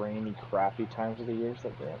get to the rainy, crappy times of the year. It's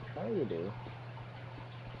like, yeah, how do you do?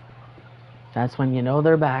 That's when you know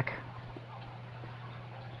they're back.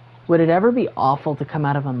 Would it ever be awful to come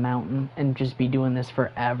out of a mountain and just be doing this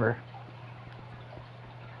forever?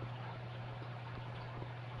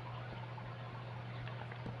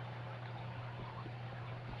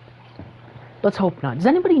 Let's hope not. Does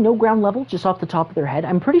anybody know ground level just off the top of their head?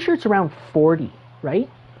 I'm pretty sure it's around 40, right?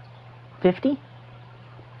 50?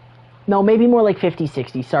 No, maybe more like 50,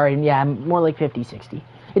 60. Sorry, yeah, more like 50, 60.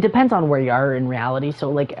 It depends on where you are in reality,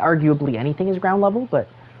 so, like, arguably anything is ground level, but...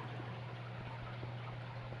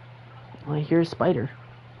 I hear a spider.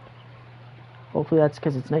 Hopefully that's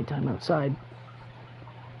because it's nighttime outside.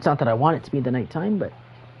 It's not that I want it to be the nighttime, but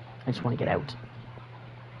I just want to get out.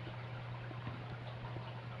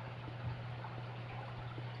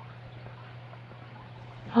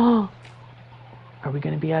 Oh, are we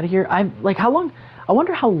going to be out of here? How long? I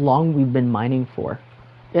wonder how long we've been mining for.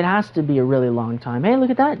 It has to be a really long time. Hey, look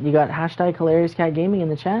at that. You got hashtag Hilarious Cat Gaming in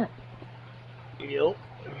the chat. Yep.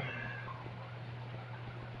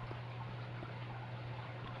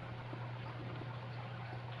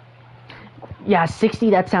 Yeah,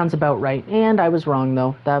 60, that sounds about right. And I was wrong,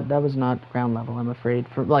 though. That was not ground level, I'm afraid,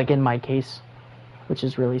 for like in my case, which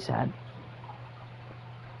is really sad.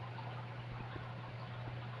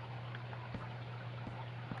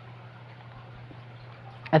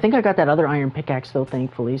 I think I got that other iron pickaxe, though,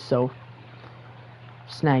 thankfully, so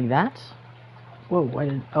snag that. Whoa, I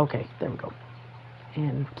didn't... Okay, there we go.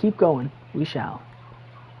 And keep going. We shall.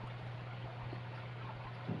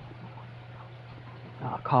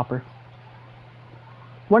 Copper.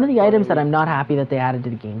 One of the items that I'm not happy that they added to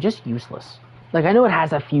the game, just useless. Like, I know it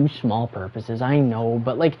has a few small purposes, I know,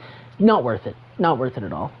 but, like, not worth it. Not worth it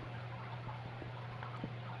at all.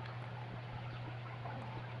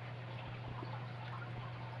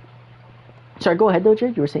 Sorry, go ahead, though,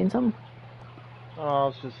 Jared. You were saying something? Oh, I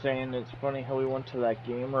was just saying, it's funny how we went to that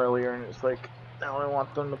game earlier, and it's like, now I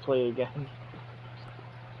want them to play again.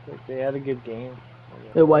 Like, they had a good game.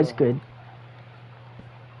 It was good.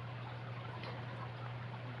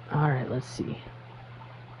 Alright, let's see.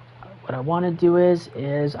 What I want to do is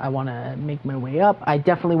I want to make my way up. I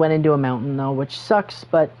definitely went into a mountain, though, which sucks,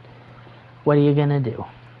 but what are you going to do?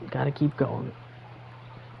 Gotta keep going.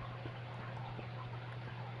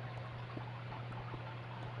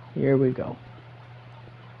 Here we go.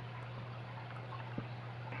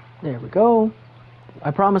 There we go.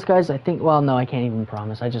 I promise, guys, I think... Well, no, I can't even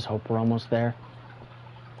promise. I just hope we're almost there.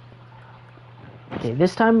 Okay,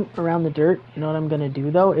 this time around the dirt, you know what I'm going to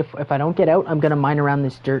do, though? If I don't get out, I'm going to mine around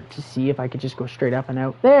this dirt to see if I could just go straight up and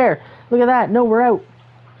out. There! Look at that. No, we're out.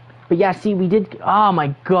 But yeah, see, we did... Oh,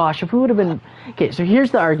 my gosh. If we would have been... Okay, so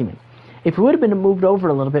here's the argument. If we would have been moved over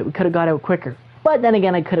a little bit, we could have got out quicker. But then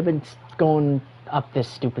again, I could have been going up this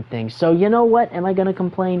stupid thing. So, you know what? Am I going to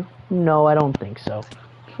complain? No, I don't think so.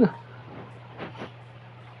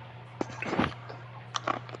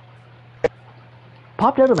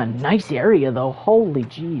 Popped out of a nice area, though. Holy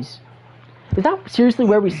jeez. Is that seriously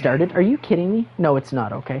where we started? Are you kidding me? No, it's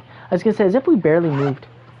not, okay. I was going to say, as if we barely moved.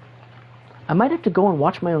 I might have to go and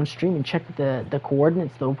watch my own stream and check the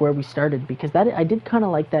coordinates, though, of where we started, because that I did kind of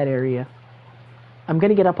like that area. I'm going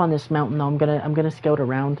to get up on this mountain, though. I'm gonna scout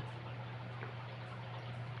around.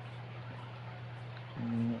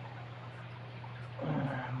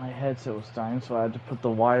 My headset was dying, so I had to put the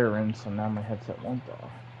wire in, so now my headset won't die.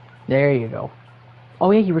 There you go. Oh,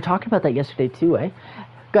 yeah, you were talking about that yesterday, too, eh?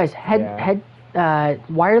 Guys,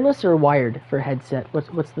 wireless or wired for headset?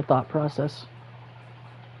 What's the thought process?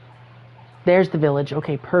 There's the village.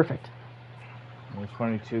 Okay, perfect. It's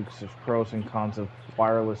funny, too, because there's pros and cons of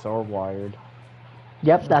wireless or wired.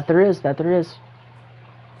 Yep, that there is.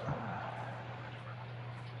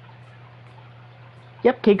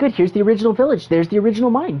 Yep, okay, good. Here's the original village. There's the original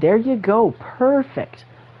mine. There you go. Perfect.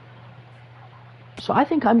 So I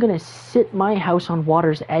think I'm going to sit my house on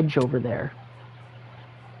water's edge over there.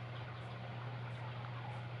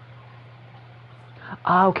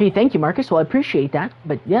 Okay, thank you, Marcus. Well, I appreciate that.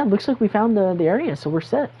 But yeah, looks like we found the area, so we're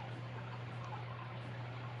set.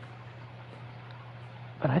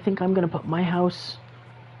 But I think I'm going to put my house...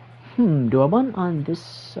 do I want on this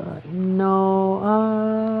side?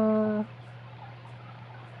 No,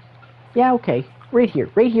 yeah, okay. Right here.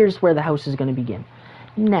 Right here is where the house is going to begin.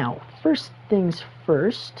 Now, first things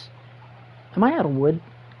first. Am I out of wood?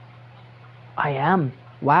 I am.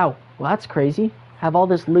 Wow. Well, that's crazy. Have all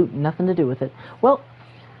this loot, nothing to do with it. Well,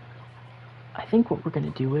 I think what we're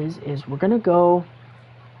going to do is we're going to go...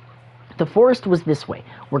 The forest was this way.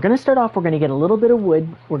 We're going to start off, we're going to get a little bit of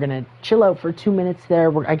wood. We're going to chill out for 2 minutes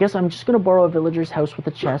there. I guess I'm just going to borrow a villager's house with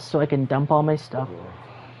a chest so I can dump all my stuff.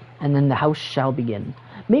 And then the house shall begin.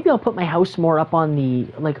 Maybe I'll put my house more up on the,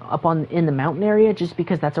 in the mountain area, just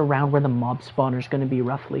because that's around where the mob spawner is going to be,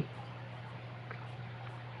 roughly.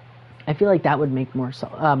 I feel like that would make more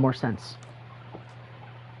sense.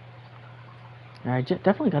 Alright,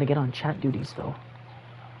 definitely got to get on chat duties, though.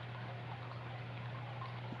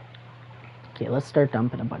 Okay, let's start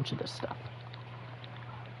dumping a bunch of this stuff.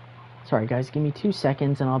 Sorry, guys, give me 2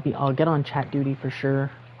 seconds, and I'll get on chat duty for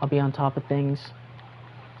sure. I'll be on top of things.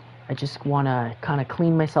 I just want to kind of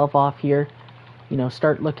clean myself off here, you know,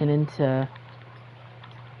 start looking into,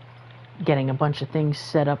 getting a bunch of things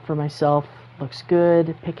set up for myself. Looks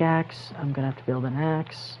good. Pickaxe. I'm gonna have to build an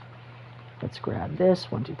axe. Let's grab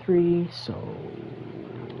this. 1, 2, 3. So,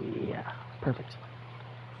 yeah, perfect.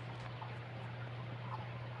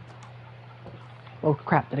 Oh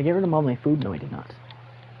crap! Did I get rid of all my food? No, I did not.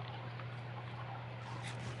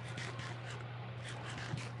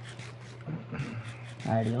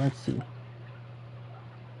 Alrighty, let's see.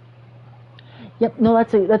 Yep, no,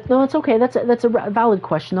 that's okay. That's a valid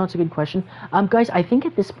question. That's a good question. Guys, I think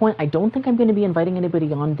at this point, I don't think I'm going to be inviting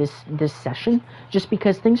anybody on this session, just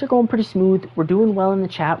because things are going pretty smooth. We're doing well in the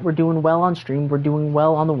chat. We're doing well on stream. We're doing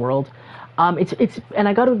well on the world. And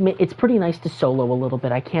I got to admit, it's pretty nice to solo a little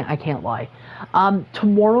bit. I can't lie.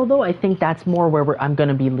 Tomorrow though, I think that's more where I'm going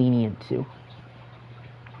to be lenient to.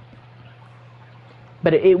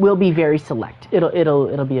 But it will be very select.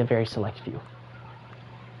 It'll be a very select few.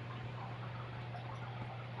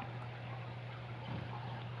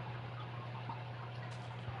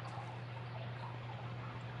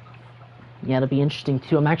 Yeah, it'll be interesting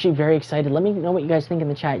too. I'm actually very excited. Let me know what you guys think in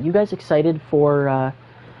the chat. You guys excited for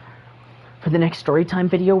the next storytime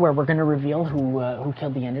video where we're gonna reveal who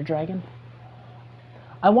killed the Ender Dragon?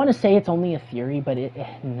 I want to say it's only a theory, but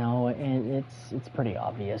it's pretty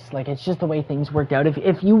obvious. Like, it's just the way things worked out.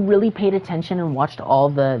 If you really paid attention and watched all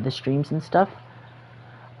the streams and stuff,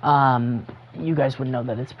 you guys would know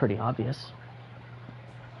that it's pretty obvious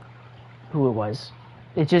who it was.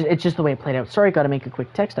 It's just the way it played out. Sorry, got to make a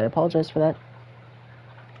quick text. I apologize for that.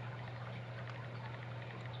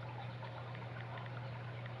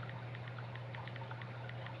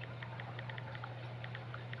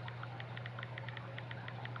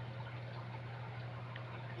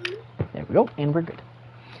 There we go, and we're good.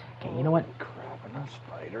 Okay, you know what? Crap, enough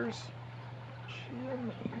spiders.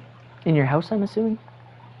 In your house, I'm assuming?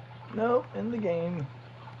 Nope, in the game.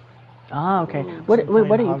 Ah, okay. Ooh, What are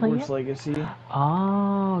you playing? Hogwarts Legacy.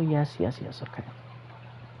 Oh, yes, okay.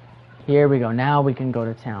 Here we go. Now we can go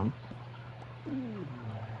to town.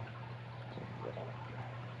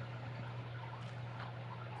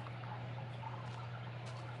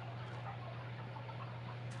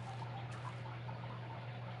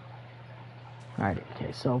 Alright,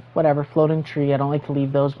 okay, so whatever, floating tree, I don't like to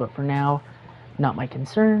leave those, but for now, not my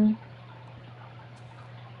concern.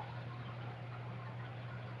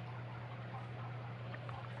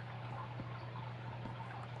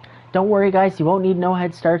 Don't worry, guys, you won't need no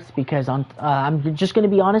head starts, because I'm just going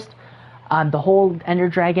to be honest, the whole Ender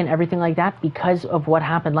Dragon, everything like that, because of what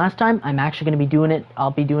happened last time, I'm actually going to be doing it. I'll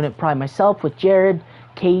be doing it probably myself with Jared,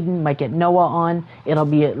 Caden, might get Noah on. It'll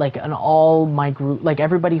be like an all my group, like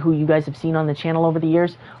everybody who you guys have seen on the channel over the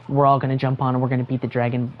years, we're all going to jump on and we're going to beat the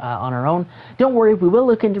dragon on our own. Don't worry, we will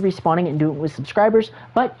look into respawning it and do it with subscribers,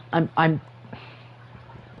 but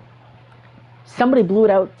somebody blew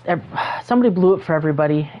it out. Somebody blew it for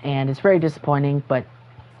everybody, and it's very disappointing. But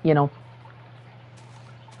you know,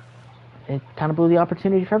 it kind of blew the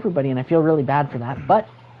opportunity for everybody, and I feel really bad for that. But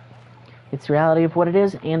it's the reality of what it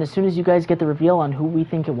is. And as soon as you guys get the reveal on who we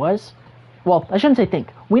think it was, well, I shouldn't say think.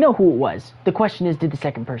 We know who it was. The question is, did the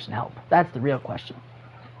second person help? That's the real question.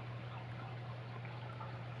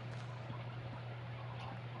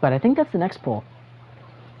 But I think that's the next poll.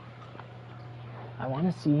 I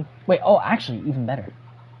want to see... Wait, oh, actually, even better.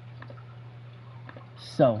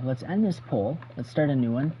 So, let's end this poll. Let's start a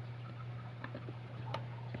new one.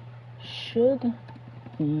 Should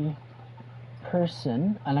the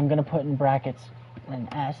person, and I'm going to put in brackets an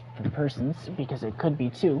S for persons, because it could be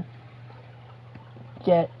two,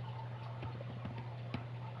 get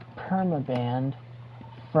permabanned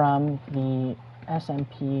from the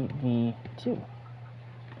SMP V2?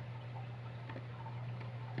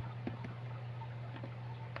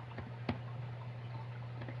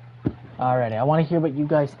 Alrighty, I want to hear what you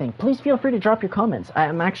guys think. Please feel free to drop your comments.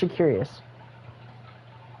 I'm actually curious.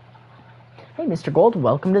 Hey, Mr. Gold,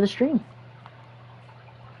 welcome to the stream.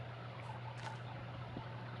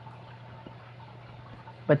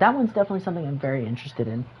 But that one's definitely something I'm very interested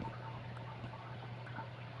in.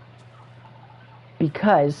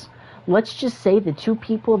 Because, let's just say the two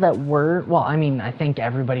people that were... Well, I mean, I think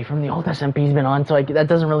everybody from the old SMP's been on, so that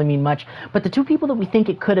doesn't really mean much. But the two people that we think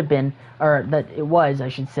it could have been, or that it was, I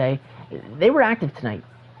should say, they were active tonight.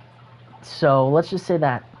 So, let's just say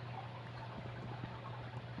that.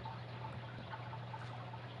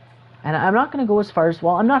 And I'm not going to go as far as,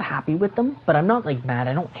 well, I'm not happy with them, but I'm not, like, mad.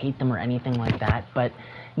 I don't hate them or anything like that. But,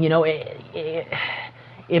 you know,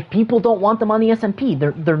 if people don't want them on the SMP,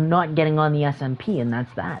 they're not getting on the SMP, and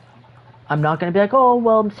that's that. I'm not going to be like, oh,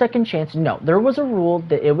 well, second chance. No, there was a rule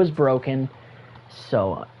that it was broken.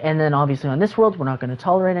 So, and then obviously on this world, we're not going to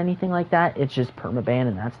tolerate anything like that. It's just permaban,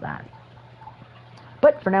 and that's that.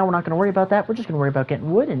 But for now, we're not going to worry about that. We're just going to worry about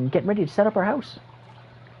getting wood and getting ready to set up our house.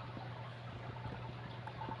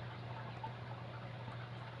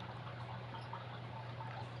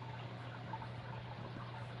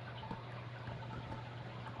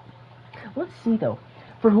 Let's see, though.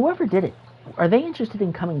 For whoever did it, are they interested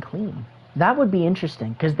in coming clean? That would be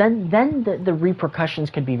interesting, because then the repercussions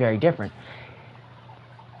could be very different.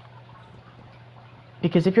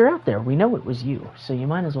 Because if you're out there, we know it was you, so you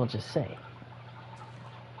might as well just say.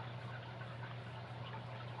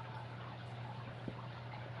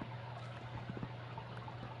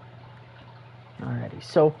 Alrighty,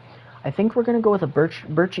 so I think we're going to go with a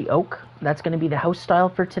birchy oak. That's going to be the house style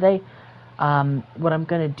for today. What I'm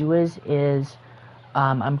going to do is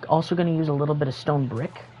I'm also going to use a little bit of stone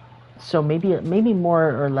brick. So maybe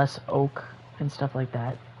more or less oak and stuff like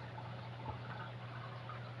that.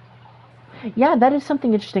 Yeah, that is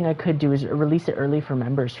something interesting I could do, is release it early for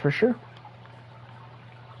members, for sure.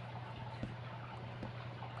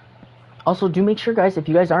 Also, do make sure, guys, if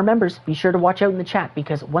you guys are members, be sure to watch out in the chat,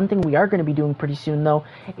 because one thing we are going to be doing pretty soon, though,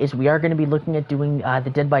 is we are going to be looking at doing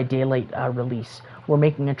the Dead by Daylight release. We're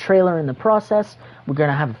making a trailer in the process. We're going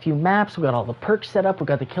to have a few maps. We've got all the perks set up. We've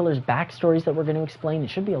got the killers' backstories that we're going to explain. It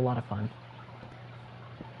should be a lot of fun.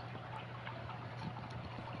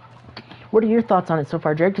 What are your thoughts on it so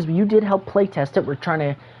far, Jared? Because you did help playtest it. We're trying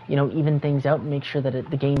to, even things out and make sure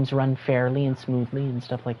that the games run fairly and smoothly and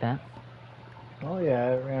stuff like that. Oh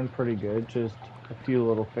yeah, it ran pretty good. Just a few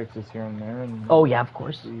little fixes here and there, and oh yeah, of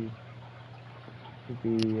course. It'd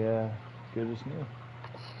be good as new.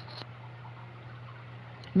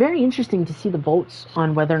 Very interesting to see the votes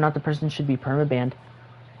on whether or not the person should be permabanned.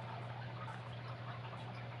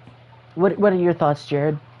 What are your thoughts,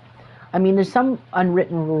 Jared? I mean, there's some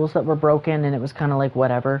unwritten rules that were broken, and it was kind of like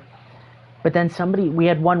whatever. But then we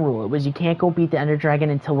had one rule. It was you can't go beat the Ender Dragon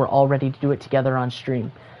until we're all ready to do it together on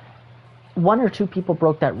stream. One or two people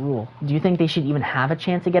broke that rule. Do you think they should even have a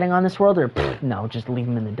chance of getting on this world, or no, just leave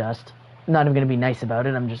them in the dust? I'm not even going to be nice about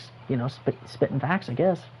it. I'm just, spitting facts, I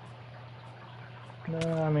guess.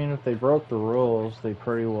 No, I mean, if they broke the rules, they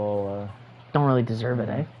pretty well... don't really deserve it,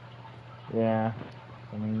 eh? Yeah.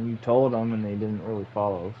 I mean, you told them, and they didn't really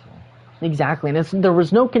follow, so... Exactly, and there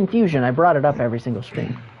was no confusion. I brought it up every single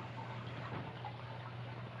stream.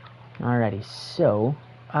 Alrighty, so...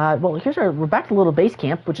 well, we're back to the little base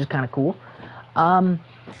camp, which is kind of cool. Now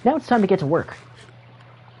it's time to get to work.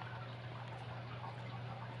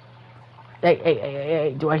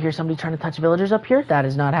 Hey, do I hear somebody trying to touch villagers up here? That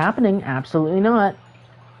is not happening. Absolutely not.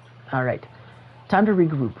 Alright. Time to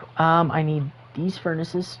regroup. I need these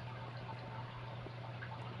furnaces,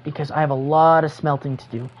 because I have a lot of smelting to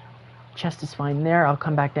do. Chest is fine there. I'll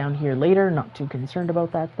come back down here later. Not too concerned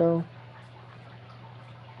about that, though.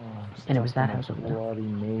 And it was that house over there. Bloody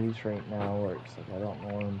maze right now, where it's like I don't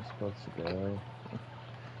know where I'm supposed to go.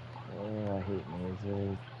 Oh, I hate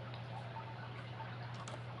mazes.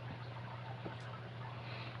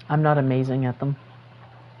 I'm not amazing at them.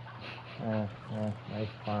 Nice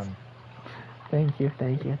fun. Thank you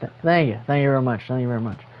very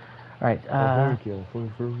much. All right. Thank you.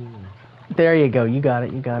 There you go. You got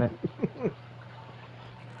it.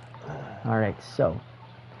 All right. So,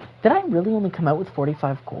 did I really only come out with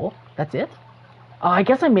 45 coal? That's it? Oh, I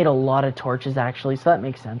guess I made a lot of torches actually, so that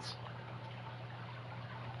makes sense.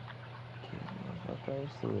 I thought that was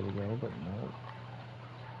the way to go, but no.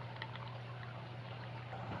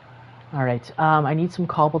 All right. I need some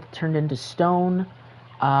cobble turned into stone.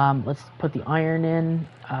 Let's put the iron in.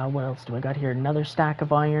 What else do I got here? Another stack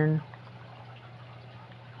of iron.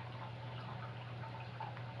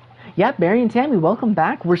 Yeah, Barry and Tammy, welcome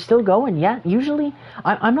back. We're still going. Yeah, usually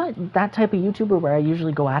I'm not that type of YouTuber where I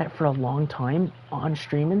usually go at it for a long time on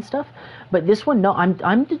stream and stuff. But this one, no,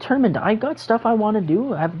 I'm determined. I got stuff I want to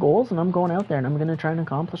do. I have goals, and I'm going out there, and I'm going to try and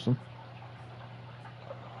accomplish them.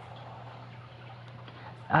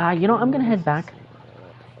 I'm going to head back.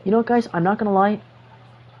 You know what, guys? I'm not going to lie.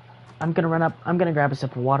 I'm going to run up. I'm going to grab a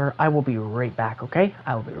sip of water. I will be right back, okay?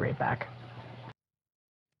 I will be right back.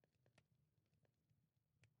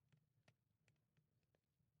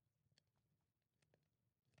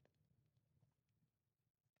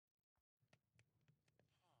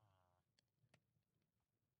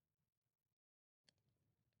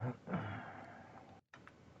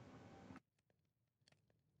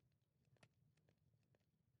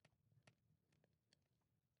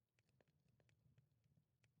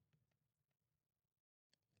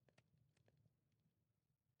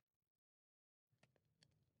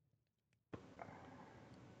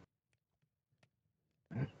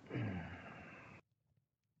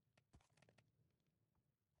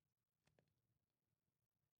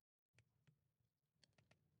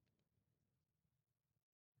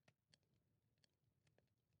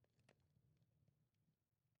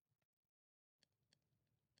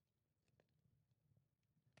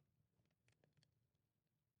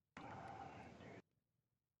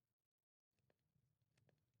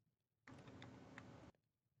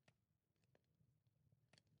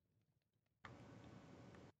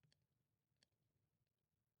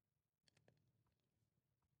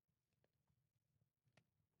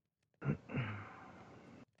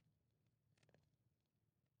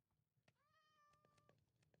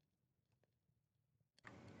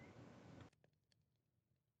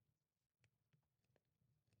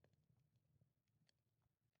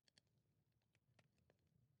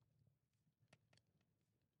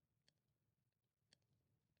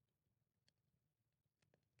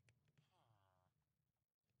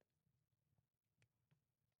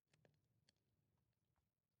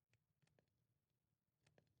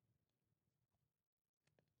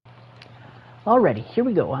 Alrighty, here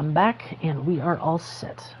we go. I'm back, and we are all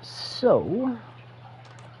set. So,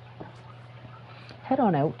 head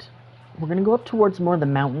on out. We're going to go up towards more of the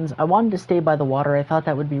mountains. I wanted to stay by the water. I thought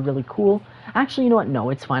that would be really cool. Actually, you know what?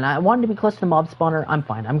 No, it's fine. I wanted to be close to the mob spawner. I'm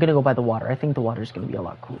fine. I'm going to go by the water. I think the water is going to be a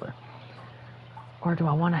lot cooler. Or do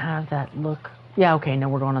I want to have that look? Yeah, okay, no,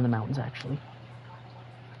 we're going on the mountains, actually.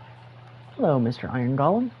 Hello, Mr. Iron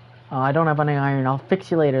Golem. I don't have any iron. I'll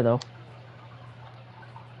fix you later, though.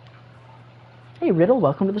 Hey, Riddle,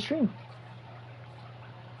 welcome to the stream.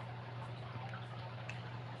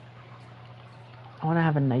 I want to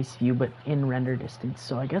have a nice view, but in render distance.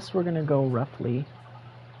 So I guess we're going to go roughly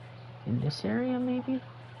in this area, maybe?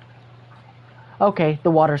 Okay, the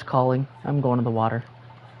water's calling. I'm going to the water.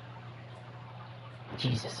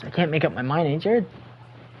 Jesus, I can't make up my mind, eh, Jared?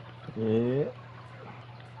 Yeah.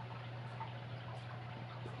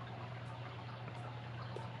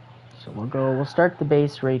 So we'll start the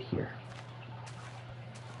base right here.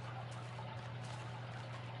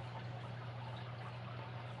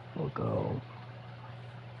 We'll go...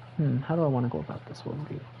 how do I want to go about this? What would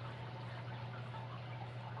be...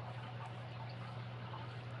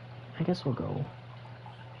 I guess we'll go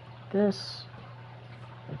this,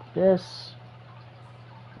 like this.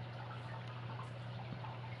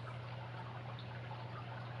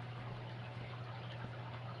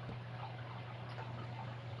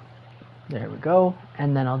 There we go.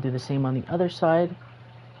 And then I'll do the same on the other side.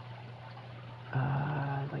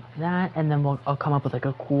 Like that. And then I'll come up with like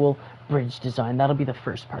a cool bridge design. That'll be the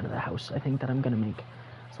first part of the house, I think, that I'm going to make.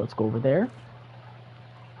 So let's go over there.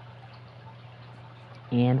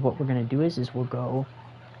 And what we're going to do is we'll go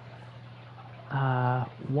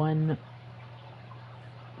 1,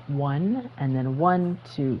 1, and then 1,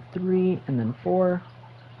 2, 3, and then 4.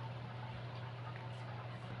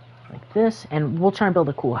 Like this, and we'll try and build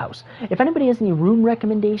a cool house. If anybody has any room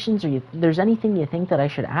recommendations, or there's anything you think that I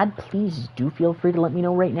should add, please do feel free to let me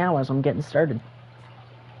know right now as I'm getting started.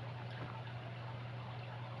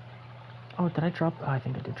 Oh, did I drop? Oh, I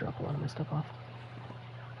think I did drop a lot of my stuff off.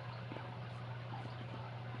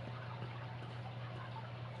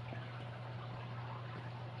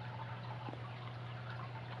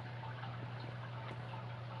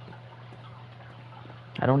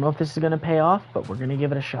 I don't know if this is going to pay off, but we're going to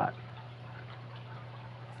give it a shot.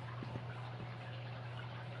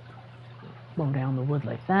 Blow down the wood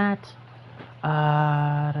like that.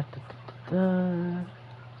 Da, da, da, da.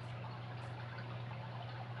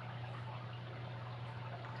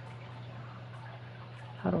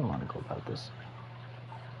 How do I want to go about this?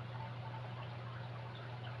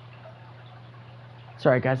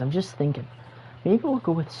 Sorry, guys, I'm just thinking. Maybe we'll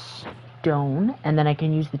go with stone, and then I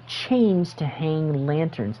can use the chains to hang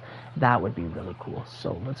lanterns. That would be really cool.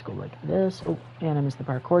 So let's go like this. Oh, and I missed the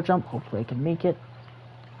parkour jump. Hopefully I can make it.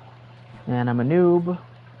 And I'm a noob.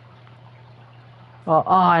 Oh,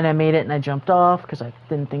 and I made it, and I jumped off because I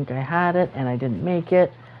didn't think I had it, and I didn't make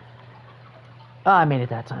it. Oh, I made it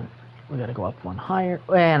that time. We gotta go up one higher.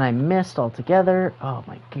 And I missed altogether. Oh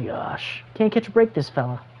my gosh. Can't catch a break, this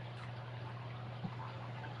fella.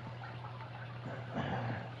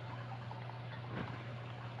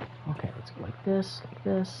 Okay, let's go like this, like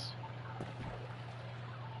this.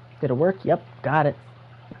 Did it work? Yep, got it.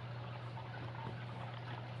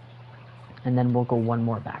 And then we'll go one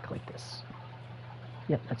more back like this.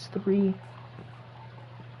 Yep, that's 3.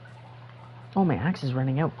 Oh, my axe is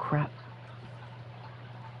running out. Crap.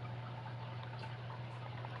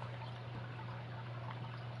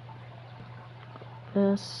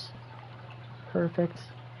 This. Perfect.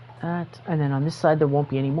 That. And then on this side, there won't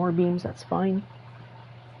be any more beams. That's fine.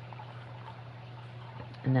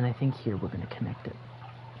 And then I think here we're going to connect it.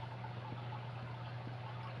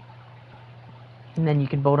 And then you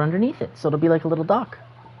can boat underneath it. So it'll be like a little dock.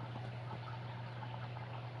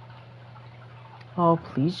 Oh,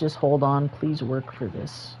 please just hold on. Please work for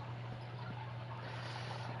this.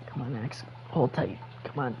 Come on, Max. Hold tight.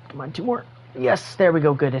 Come on. Come on. 2 more. Yes. There we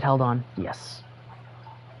go. Good. It held on. Yes.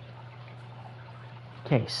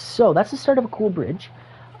 Okay. So that's the start of a cool bridge.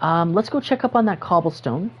 Let's go check up on that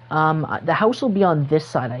cobblestone. The house will be on this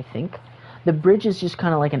side, I think. The bridge is just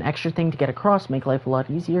kind of like an extra thing to get across, make life a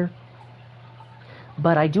lot easier.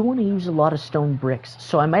 But I do want to use a lot of stone bricks,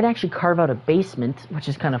 so I might actually carve out a basement, which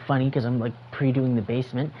is kind of funny because I'm like pre-doing the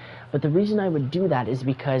basement. But the reason I would do that is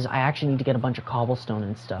because I actually need to get a bunch of cobblestone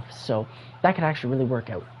and stuff, so that could actually really work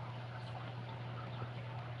out.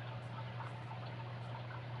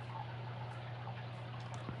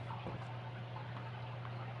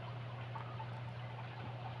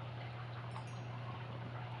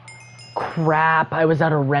 Crap, I was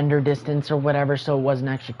out of render distance or whatever, so it wasn't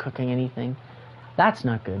actually cooking anything. That's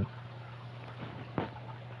not good.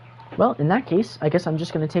 well, in that case, I guess I'm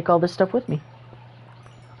just going to take all this stuff with me.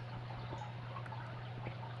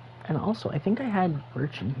 And also, I think I had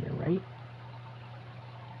birch in here, right?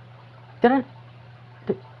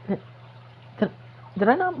 Did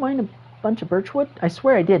I not mine a bunch of birch wood? I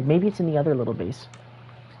swear I did. Maybe it's in the other little base.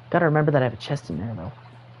 Gotta remember that I have a chest in there, though.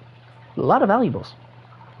 A lot of valuables.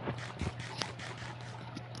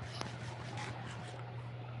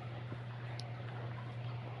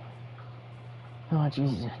 Oh,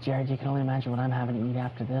 Jesus, Jared, you can only imagine what I'm having to eat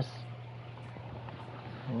after this.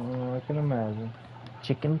 Oh, I can imagine.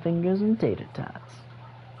 Chicken fingers and tater tots.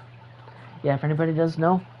 Yeah, if anybody does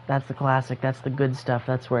know, that's the classic. That's the good stuff.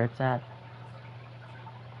 That's where it's at.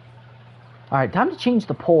 Alright, time to change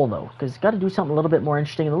the poll, though, because got to do something a little bit more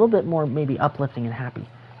interesting, and a little bit more maybe uplifting and happy.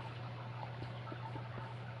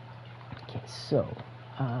 Okay, so,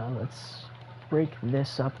 let's break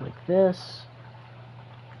this up like this.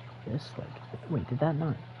 This, like, wait, did that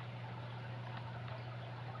not?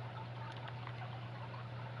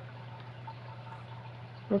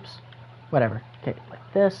 Whoops. Whatever. Okay,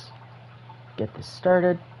 like this. Get this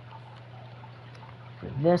started. For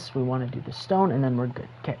this, we want to do the stone, and then we're good.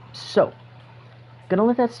 Okay, so, gonna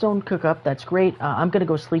let that stone cook up. That's great. I'm gonna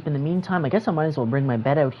go sleep in the meantime. I guess I might as well bring my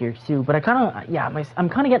bed out here, too. But I kind of, yeah, I'm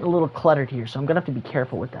kind of getting a little cluttered here, so I'm gonna have to be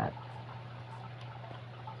careful with that.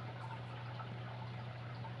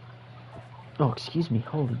 Oh, excuse me.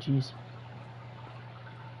 Holy jeez.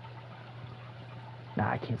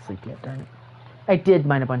 Nah, I can't sleep yet, darn it. I did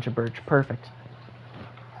mine a bunch of birch. Perfect.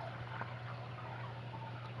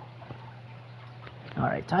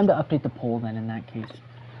 Alright, time to update the poll then in that case.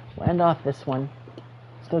 We'll end off this one.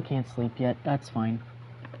 Still can't sleep yet. That's fine.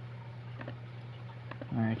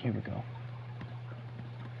 Alright, here we go.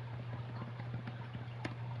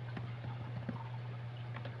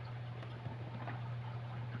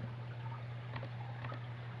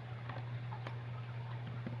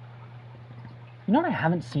 You know what I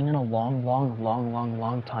haven't seen in a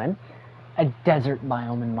long time? A desert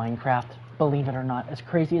biome in Minecraft. Believe it or not. As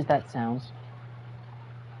crazy as that sounds.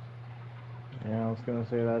 Yeah, I was gonna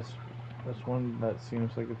say that's one that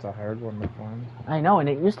seems like it's a hard one to find. I know, and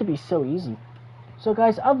it used to be so easy. So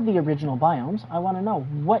guys, of the original biomes, I want to know,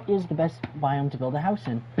 what is the best biome to build a house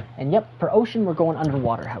in? And yep, for ocean, we're going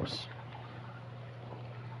underwater house.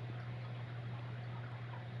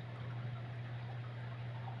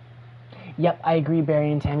 Yep, I agree,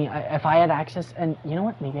 Barry and Tammy. If I had access, and you know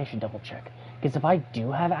what, maybe I should double check. Because if I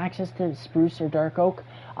do have access to spruce or dark oak,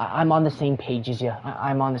 I'm on the same page as you.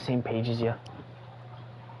 I'm on the same page as you.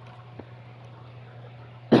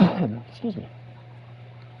 Excuse me.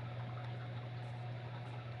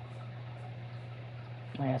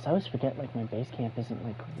 Yes, I always forget, like, my base camp isn't,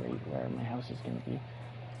 like, right where my house is going to be.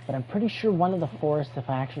 But I'm pretty sure one of the forests, if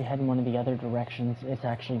I actually head in one of the other directions, it's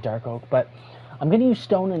actually dark oak. But I'm going to use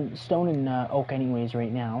stone and oak anyways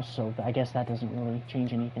right now, so I guess that doesn't really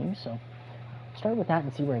change anything. So start with that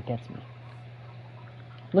and see where it gets me.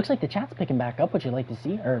 Looks like the chat's picking back up, which you'd like to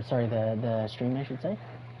see. Or, sorry, the stream, I should say.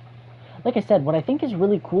 Like I said, what I think is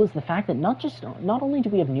really cool is the fact that not only do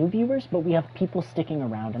we have new viewers, but we have people sticking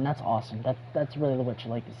around, and that's awesome. That's really what you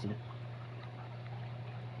like to see.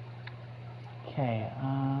 Okay,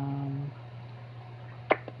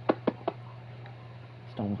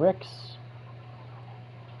 stone bricks.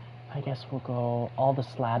 I guess we'll go all the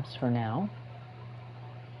slabs for now.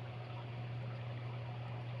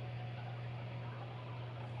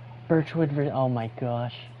 Birchwood, oh my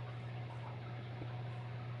gosh.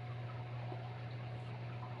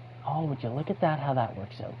 Oh, would you look at that, how that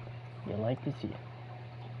works out. You like to see it.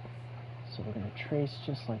 So we're going to trace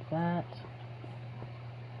just like that.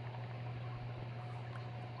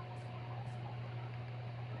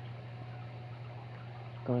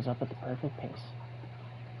 Goes up at the perfect pace.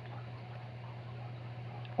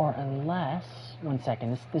 Or unless, one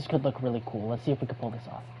second, this could look really cool. Let's see if we can pull this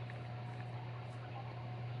off.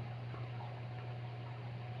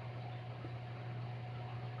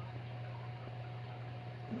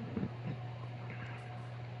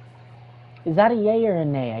 Is that a yay or a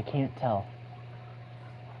nay? I can't tell.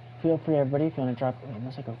 Feel free, everybody, if you want to drop... Wait,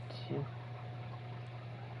 unless I go 2.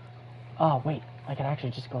 Oh, wait. I could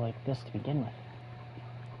actually just go like this to begin with.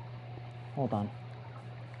 Hold on.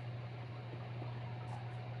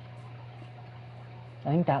 I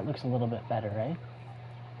think that looks a little bit better, right?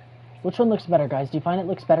 Which one looks better, guys? Do you find it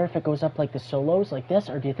looks better if it goes up like the solos, like this,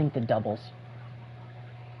 or do you think the doubles?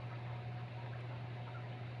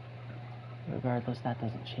 Regardless, that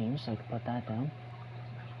doesn't change, so I can put that down.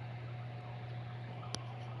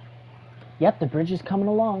 Yep, the bridge is coming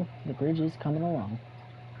along. The bridge is coming along.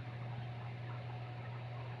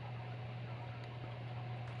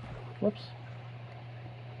 Whoops.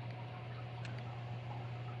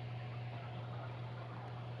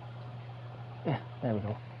 Yeah, there we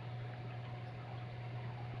go.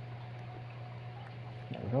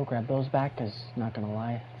 There we go, grab those back, because, not gonna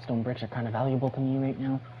lie, stone bricks are kind of valuable to me right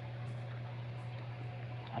now.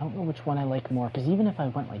 I don't know which one I like more, because even if I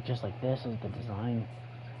went like just like this as the design,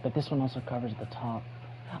 but this one also covers the top.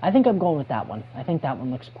 I think I'm going with that one. I think that one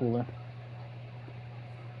looks cooler.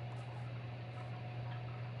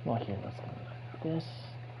 Well, here, let's go like this.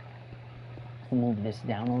 We'll move this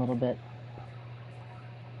down a little bit.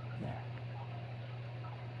 There.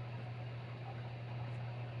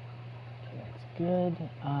 Okay, that's good.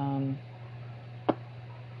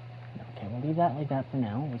 Okay, we'll leave that like that for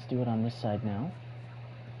now. Let's do it on this side now.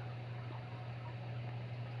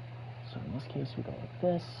 So in this case, we go like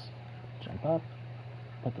this, jump up,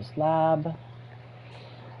 put the slab.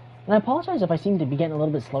 And I apologize if I seem to be getting a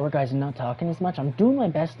little bit slower, guys, and not talking as much. I'm doing my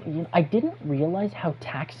best. You know, I didn't realize how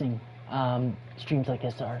taxing streams like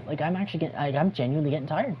this are. Like, I'm actually getting, I'm genuinely getting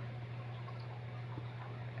tired.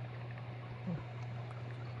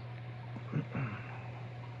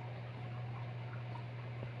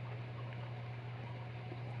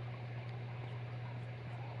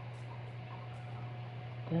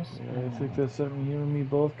 This. Yeah, I think that's something you and me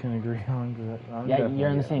both can agree on. Yeah, you're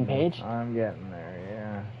on the same page? I'm getting there,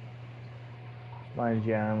 yeah. Mind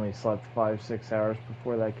you, I only slept 5-6 hours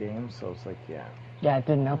before that game, so it's like, yeah. Yeah, it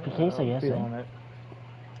didn't help your case, I guess. Feeling it.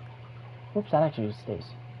 Whoops, that actually just stays.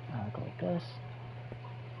 Go like this.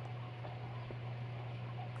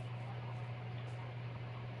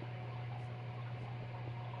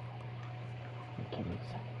 Okay, wait a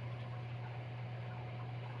second.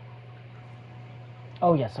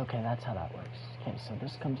 Oh, yes, okay, that's how that works. Okay, so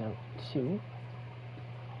this comes out 2.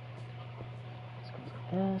 This goes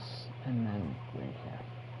like this, and then right here.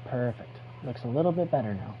 Perfect. Looks a little bit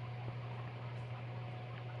better now.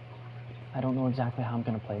 I don't know exactly how I'm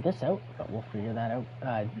going to play this out, but we'll figure that out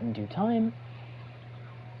in due time.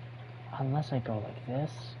 Unless I go like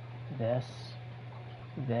this, this,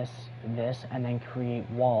 this, this, and then create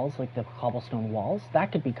walls, like the cobblestone walls.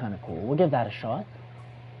 That could be kind of cool. We'll give that a shot,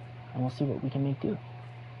 and we'll see what we can make do.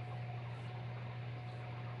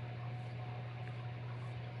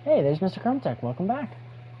 Hey, there's Mr. Chromtech. Welcome back.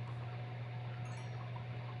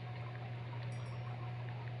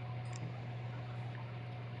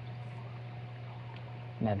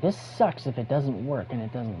 Now this sucks if it doesn't work and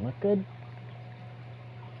it doesn't look good.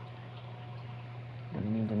 We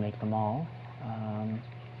need to make them all.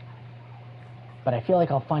 But I feel like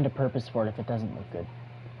I'll find a purpose for it if it doesn't look good.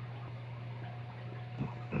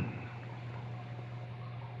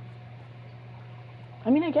 I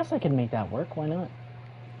mean, I guess I could make that work. Why not?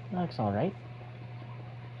 That looks alright.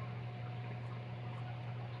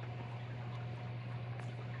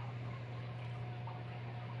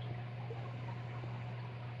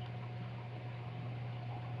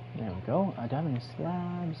 There we go. Do I have any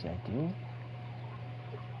slabs? I do.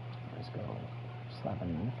 Let's go slab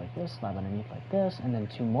underneath like this, slab underneath like this, and then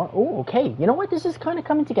 2 more. Oh, okay. You know what? This is kind of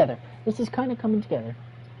coming together. This is kind of coming together.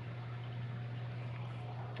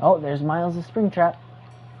 Oh, there's Miles' Springtrap.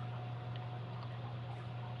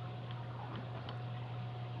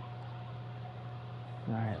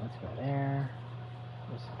 Alright, let's go there.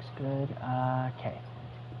 This looks good. Okay.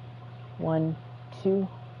 1, 2.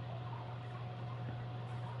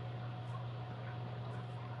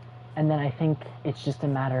 And then I think it's just a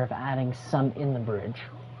matter of adding some in the bridge.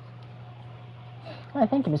 Well,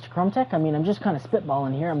 thank you, Mr. Chromtech. I mean, I'm just kind of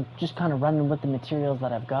spitballing here. I'm just kind of running with the materials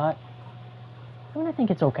that I've got. I mean, I think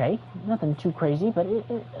it's okay. Nothing too crazy, but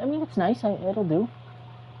I mean, it's nice. It'll do.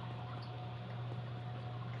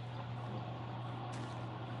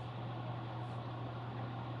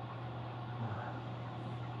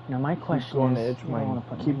 Now, my question is...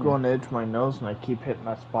 keep going to itch my nose, and I keep hitting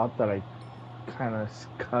that spot that I kind of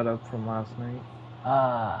cut up from last night.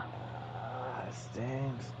 It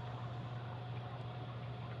stinks.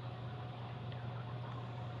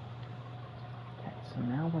 Okay, so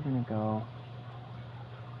now we're going to go...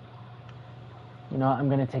 You know what, I'm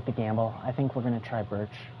going to take the gamble. I think we're going to try birch.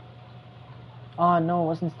 Oh, no, it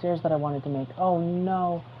wasn't stairs that I wanted to make. Oh,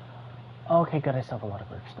 no. Okay, good, I still have a lot of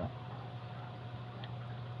birch stuff.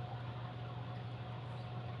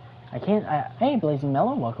 I can't... hey, Blazing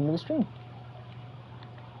Mellow, welcome to the stream.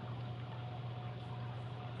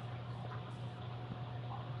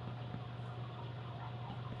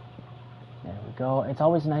 There we go. It's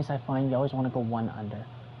always nice, I find. You always want to go 1 under.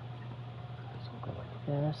 So we'll go like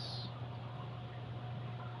this.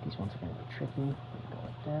 These ones are going to be tricky. We'll go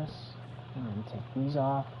like this. And then take these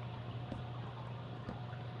off.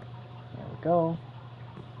 There we go.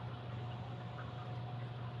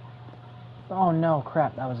 Oh no,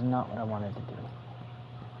 crap, that was not what I wanted to do.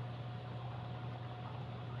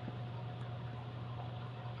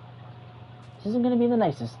 This isn't going to be the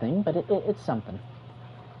nicest thing, but it's something.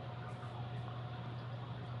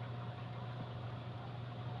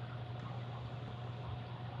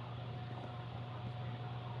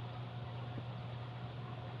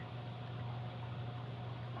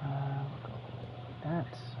 We'll go like that,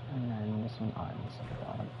 and then this one on this at the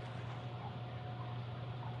bottom.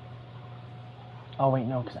 Oh wait,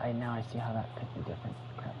 no, because now I see how that could be different.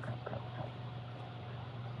 Crap.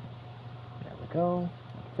 There we go,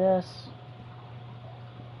 like this.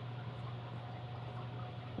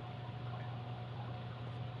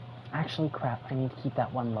 Actually, crap, I need to keep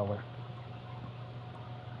that one lower.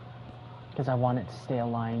 Because I want it to stay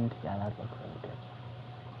aligned. Yeah, that looks really good.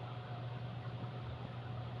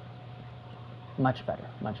 Much better,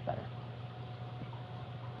 much better.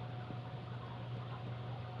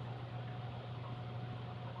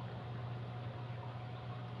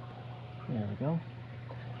 There we go.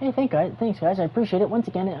 Hey, thanks guys, I appreciate it. Once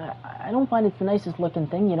again, I don't find it's the nicest looking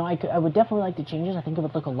thing. You know, I would definitely like to change it. I think it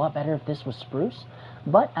would look a lot better if this was spruce.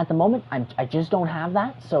 But at the moment, I just don't have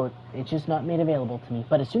that, so it's just not made available to me.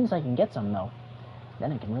 But as soon as I can get some, though,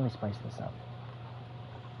 then I can really spice this up.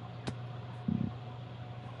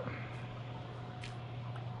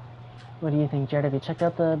 What do you think, Jared? Have you checked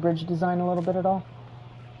out the bridge design a little bit at all?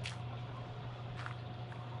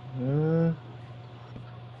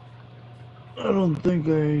 I don't think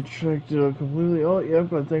I checked it out completely. Oh,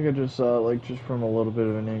 yep, I think I just saw it, like, just from a little bit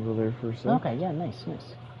of an angle there for a second. Okay, yeah, nice.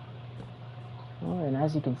 Well, and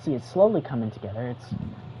as you can see, it's slowly coming together.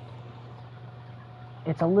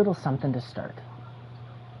 It's a little something to start.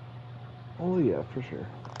 Oh, yeah, for sure.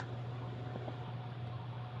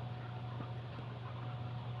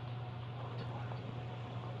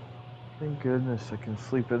 Thank goodness I can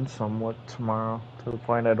sleep in somewhat tomorrow, to the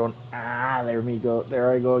point I don't,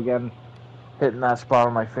 there I go again, hitting that spot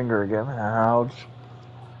on my finger again, ouch.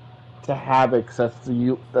 It's a habit, 'cause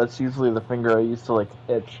that's usually the finger I used to, like,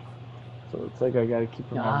 itch, so it's like I gotta keep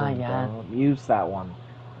remembering, yeah. don't use that one.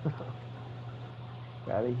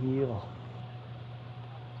 Gotta heal.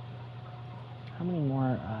 How many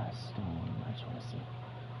more stone? I just want to see.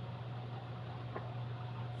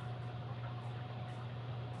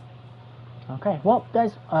 Okay, well,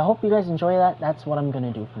 guys, I hope you guys enjoy that. That's what I'm going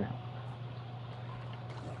to do for now.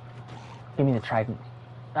 Give me the trident.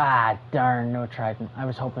 Ah, darn, no trident. I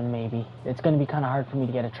was hoping maybe. It's going to be kind of hard for me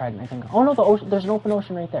to get a trident, I think. Oh, no, the ocean. There's an open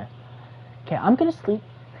ocean right there. Okay, I'm going to sleep.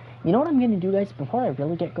 You know what I'm going to do, guys? Before I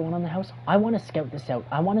really get going on the house, I want to scout this out.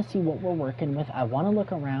 I want to see what we're working with. I want to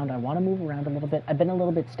look around. I want to move around a little bit. I've been a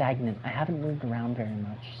little bit stagnant. I haven't moved around very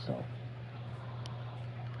much, so...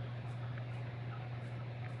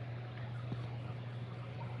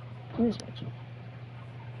 Who's Reggie?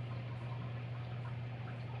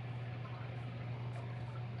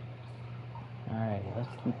 Alright, let's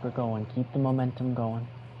keep her going. Keep the momentum going.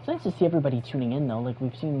 It's nice to see everybody tuning in, though. Like,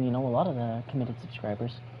 we've seen, you know, a lot of the committed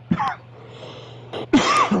subscribers.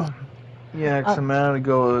 Yeah, 'cause a minute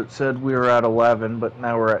ago it said we were at 11, but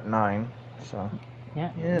now we're at 9, so...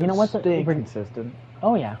 Yeah, you know what? Stay consistent.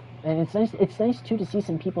 Oh, yeah. And it's nice, too, to see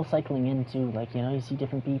some people cycling in, too. Like, you know, you see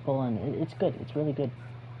different people, and it's good. It's really good.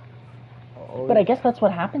 Oh, but I guess that's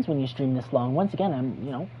what happens when you stream this long. Once again, I'm,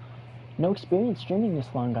 you know, no experience streaming this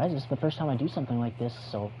long, guys. It's the first time I do something like this,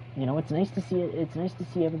 so, you know, it's nice to see it. It's nice to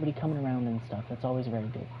see everybody coming around and stuff. That's always very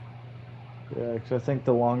good. Yeah, because I think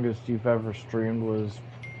the longest you've ever streamed was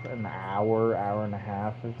an hour and a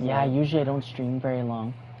half. Yeah, usually I don't stream very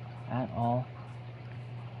long at all.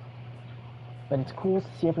 But it's cool to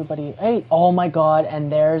see everybody. Hey, oh my god,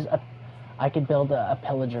 and there's I could build a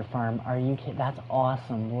pillager farm. Are you kidding? That's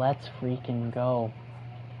awesome. Let's freaking go.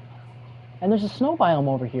 And there's a snow biome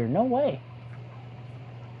over here. No way.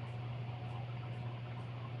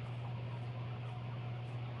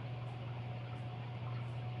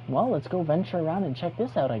 Well, let's go venture around and check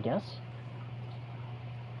this out, I guess.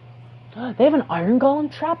 They have an iron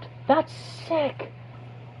golem trapped? That's sick.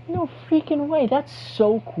 No freaking way. That's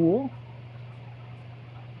so cool.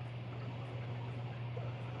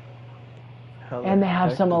 And they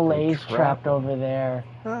have some allays trapped over there.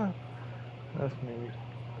 Huh. That's neat.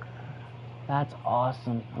 That's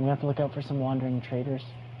awesome. I'm gonna have to look out for some wandering traders.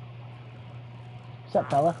 What's up,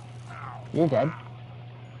 fella? You're dead.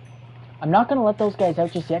 I'm not gonna let those guys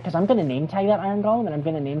out just yet, because I'm gonna name tag that iron golem, and I'm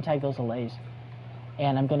gonna name tag those allays.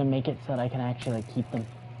 And I'm gonna make it so that I can actually, like, keep them.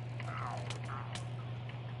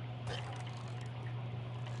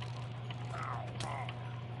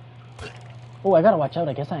 Oh, I gotta watch out.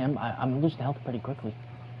 I guess I'm losing health pretty quickly.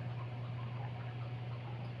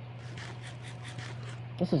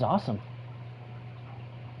 This is awesome.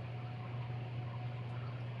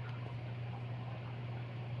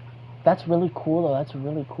 That's really cool, though. That's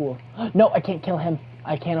really cool. No, I can't kill him.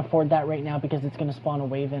 I can't afford that right now because it's going to spawn a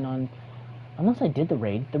wave in on... Unless I did the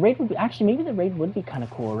raid. The raid would be... Actually, maybe the raid would be kind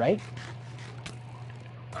of cool, right?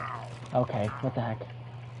 Okay, what the heck.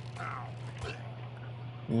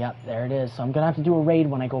 Yep, there it is. So I'm going to have to do a raid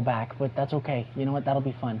when I go back, but that's okay. You know what? That'll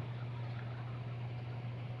be fun.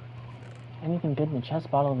 Anything good in the chest?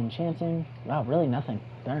 Bottle of enchanting? Wow, really nothing.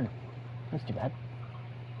 Darn. That's too bad.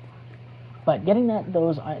 But getting that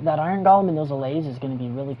iron golem and those allays is going to be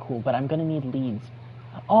really cool, but I'm going to need leads.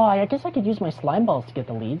 Oh, I guess I could use my slime balls to get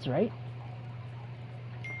the leads, right?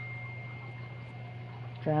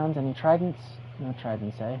 Drowns, any tridents? No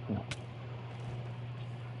tridents, eh? No.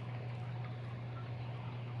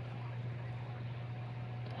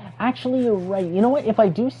 Actually, you're right. You know what? If I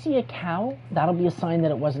do see a cow, that'll be a sign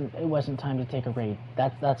that it wasn't time to take a raid.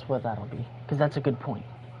 That's what that'll be, because that's a good point.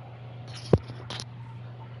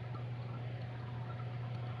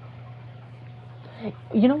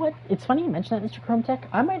 You know what? It's funny you mention that, Mr. Chrome Tech.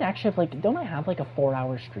 I might actually have, like, don't I have, like, a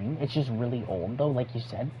 4-hour stream? It's just really old, though, like you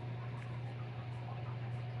said.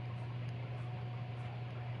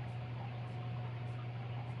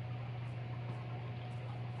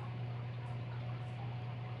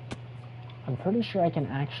 I'm pretty sure I can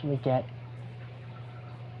actually get...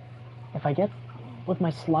 If I get with my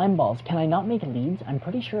slime balls, can I not make leads? I'm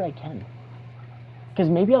pretty sure I can. Because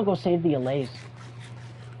maybe I'll go save the allays.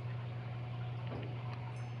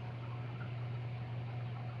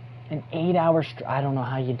 An 8-hour I don't know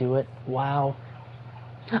how you do it. Wow.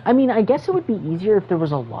 I mean, I guess it would be easier if there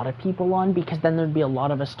was a lot of people on, because then there'd be a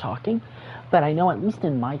lot of us talking. But I know, at least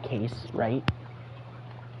in my case, right?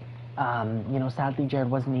 You know, sadly, Jared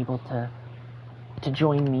wasn't able to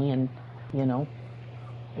join me, and, you know,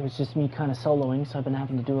 it was just me kind of soloing, so I've been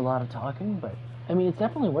having to do a lot of talking. But, I mean, it's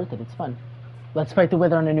definitely worth it. It's fun. Let's fight the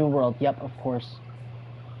Wither on a new world. Yep, of course.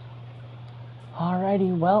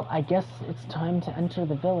 Alrighty, well, I guess it's time to enter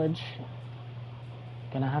the village.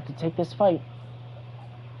 Gonna have to take this fight.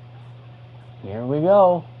 Here we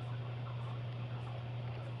go.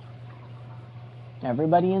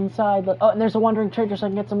 Everybody inside. Oh, and there's a wandering trader, so I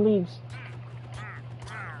can get some leads.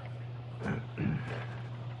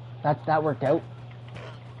 That worked out.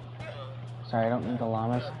 Sorry, I don't need the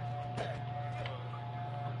llamas.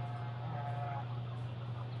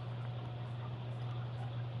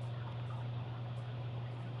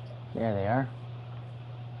 There they are.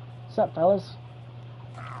 What's up, fellas?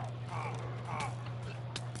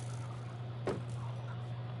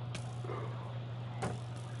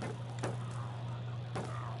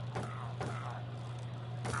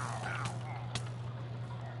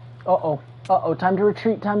 Uh-oh. Uh-oh, time to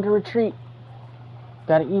retreat, time to retreat.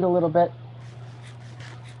 Gotta eat a little bit.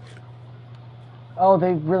 Oh,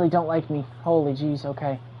 they really don't like me. Holy jeez,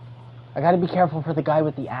 okay. I gotta be careful for the guy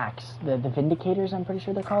with the axe. The Vindicators, I'm pretty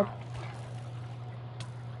sure they're called.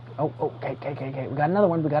 Oh, okay. We got another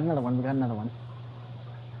one, we got another one.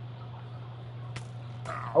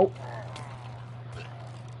 Oh.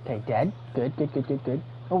 Okay, dead. Good.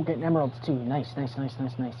 Oh, getting emeralds too. Nice.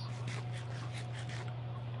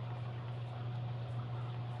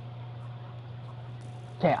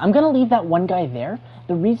 Okay, I'm gonna leave that one guy there.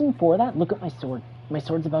 The reason for that, look at my sword. My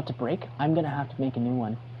sword's about to break. I'm gonna have to make a new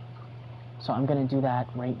one. So I'm gonna do that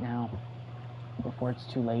right now, before it's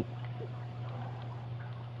too late.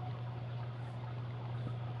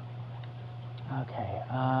 Okay,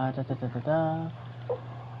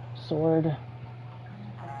 sword.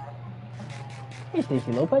 Hey,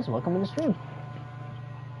 Stacy Lopez, welcome to the stream.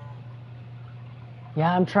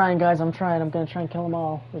 Yeah, I'm trying, guys, I'm gonna try and kill them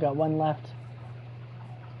all. We got one left.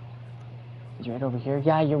 He's right over here.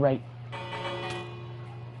 Yeah, you're right.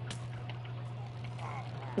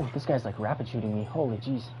 Ooh, this guy's like rapid shooting me. Holy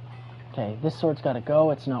jeez. Okay, this sword's gotta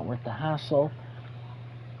go. It's not worth the hassle.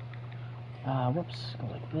 Whoops. Go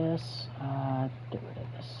like this. Get rid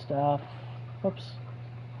of this stuff. Whoops.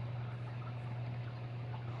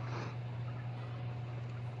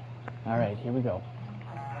 Alright, here we go.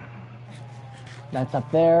 That's up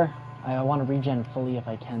there. I want to regen fully if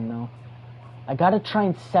I can, though. I gotta try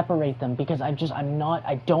and separate them, because I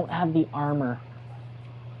don't have the armor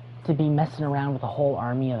to be messing around with a whole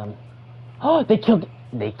army of them. Oh, they killed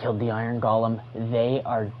the iron golem. They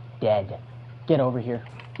are dead. Get over here.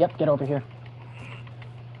 Yep, get over here.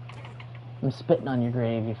 I'm spitting on your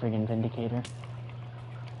grave, you friggin' Vindicator.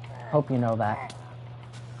 Hope you know that.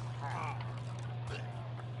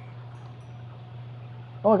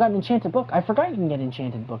 Oh, I got an enchanted book. I forgot you can get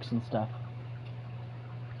enchanted books and stuff.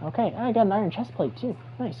 Okay, I got an iron chest plate too.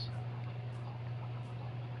 Nice.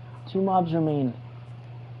 2 mobs remain.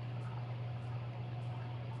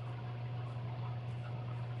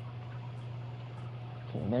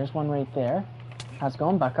 Okay, there's one right there. How's it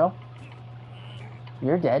going, bucko?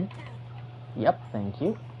 You're dead. Yep, thank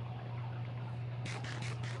you.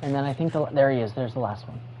 And then I think there he is. There's the last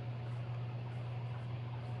one.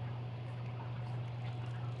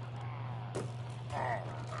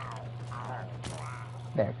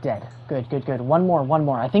 There, dead. Good, good, good. One more, one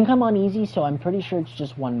more. I think I'm on easy, so I'm pretty sure it's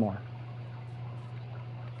just one more.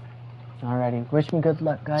 Alrighty. Wish me good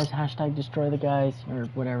luck, guys. Hashtag destroy the guys, or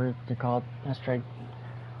whatever they're called. Hashtag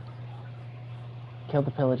kill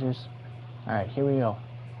the pillagers. Alright, here we go.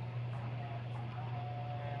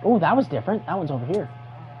 Oh, that was different. That one's over here.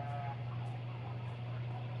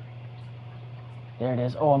 There it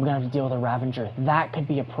is. Oh, I'm gonna have to deal with a Ravager. That could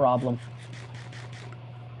be a problem.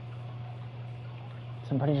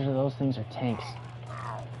 So I'm pretty sure those things are tanks.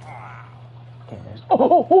 Okay, there's...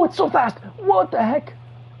 Oh, it's so fast! What the heck?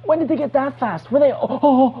 When did they get that fast? Were they...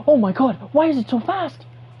 Oh my god! Why is it so fast?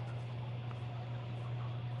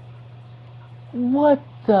 What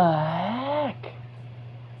the heck?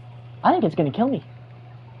 I think it's gonna kill me.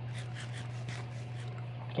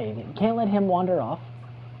 Okay, you can't let him wander off.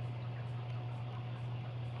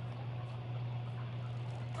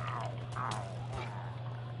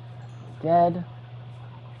 Dead.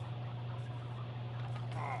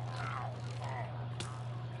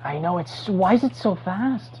 I know, it's... Why is it so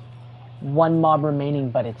fast? 1 mob remaining,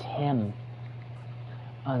 but it's him.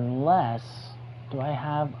 Unless... Do I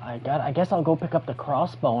have... I guess I'll go pick up the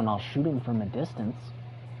crossbow and I'll shoot him from a distance.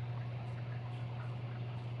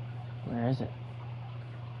 Where is it?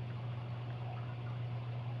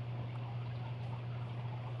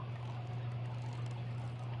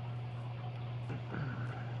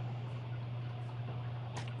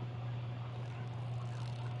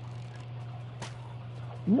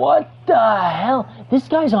 What the hell? This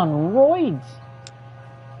guy's on roids.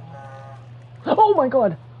 Oh my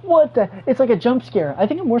god. What the... It's like a jump scare. I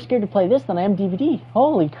think I'm more scared to play this than I am DVD.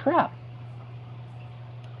 Holy crap.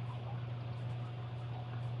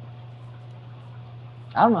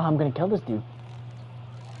 I don't know how I'm gonna kill this dude.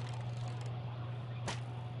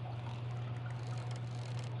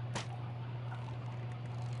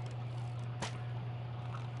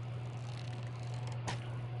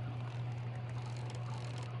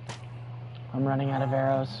 I'm running out of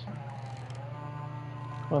arrows.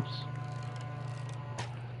 Whoops.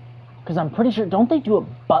 Because I'm pretty sure... Don't they do a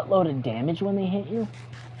buttload of damage when they hit you?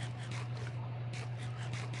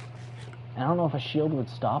 I don't know if a shield would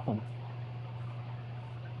stop them.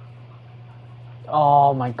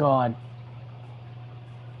 Oh my god.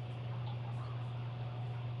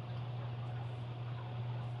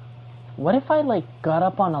 What if I, like, got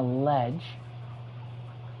up on a ledge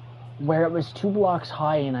where it was 2 blocks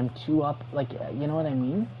high and I'm 2 up, like, you know what I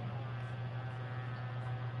mean?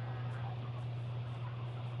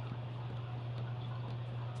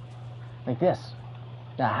 Like this.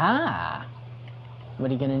 Aha! What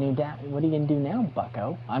are you gonna do? What are you gonna do now,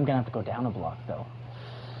 bucko? I'm gonna have to go down a block, though.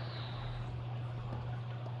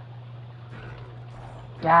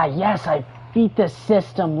 Ah, yes, I beat the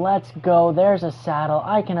system. Let's go. There's a saddle.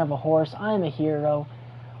 I can have a horse. I'm a hero.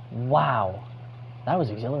 Wow. That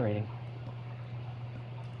was exhilarating.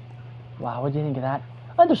 Wow, what do you think of that?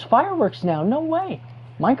 Oh, there's fireworks now. No way.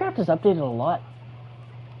 Minecraft has updated a lot.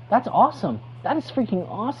 That's awesome. That is freaking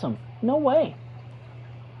awesome. No way.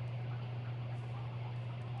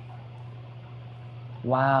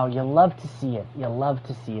 Wow, you love to see it. You love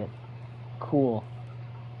to see it. Cool.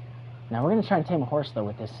 Now we're going to try and tame a horse, though,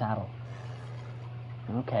 with this saddle.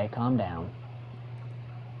 Okay, calm down.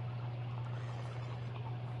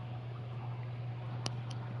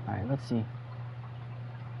 Alright, let's see.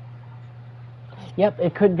 Yep,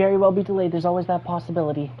 it could very well be delayed. There's always that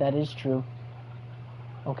possibility. That is true.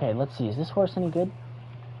 Okay, let's see. Is this horse any good?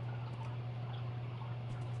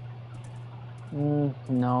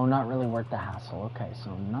 No, not really worth the hassle. Okay,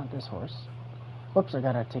 so not this horse. Whoops, I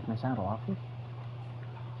gotta take my saddle off him.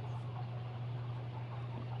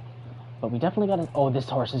 But we definitely gotta... Oh, this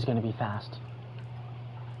horse is gonna be fast.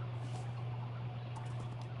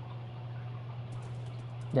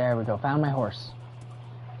 There we go, found my horse.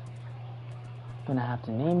 Gonna have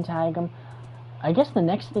to name tag him. I guess the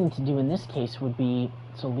next thing to do in this case would be...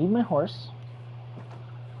 So leave my horse.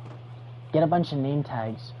 Get a bunch of name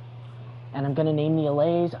tags. And I'm gonna name the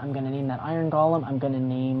allays. I'm gonna name that iron golem. I'm gonna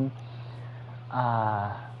name...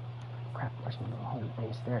 Crap, where's my little home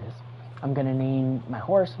base? There it is. I'm gonna name my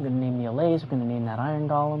horse. I'm gonna name the allays. I'm gonna name that iron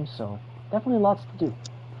golem. So definitely lots to do.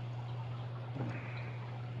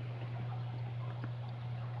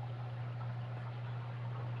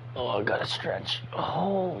 Oh, I gotta stretch.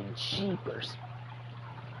 Holy jeepers.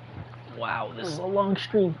 Wow, this is a long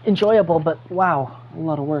stream. Enjoyable, but wow, a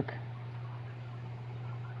lot of work.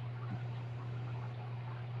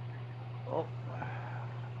 Oh.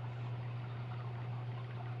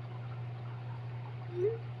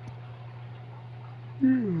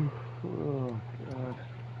 Oh, God.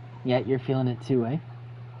 Yeah, you're feeling it too, eh?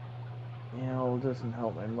 Yeah, well, it doesn't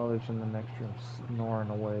help. My mother's in the next room snoring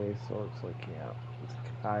away, so it's like, yeah, it's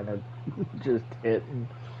kind of just hitting.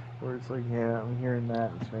 Where it's like, yeah, I'm hearing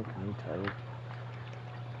that, and it's making me tired.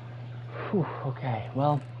 Whew, okay,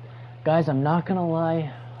 well, guys, I'm not gonna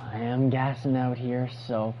lie. I am gassing out here,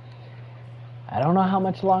 so I don't know how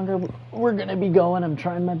much longer we're gonna be going. I'm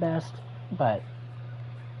trying my best, but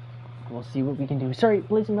we'll see what we can do. Sorry,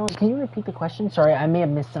 Blazing Melon, can you repeat the question? Sorry, I may have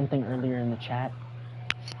missed something earlier in the chat.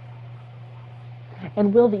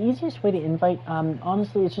 And Will, the easiest way to invite,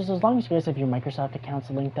 honestly, it's just as long as you guys have your Microsoft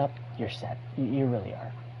accounts linked up, you're set. You really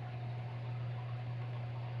are.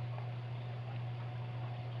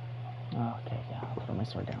 Okay, yeah, I'll throw my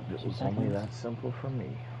sword down for It 2 was seconds. only that simple for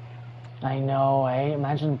me. I know, I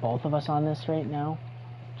imagine both of us on this right now,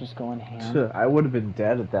 just going ham. I would have been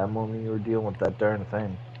dead at that moment you were dealing with that darn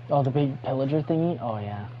thing. Oh, the big pillager thingy? Oh,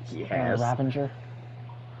 yeah. Yes. Ravager.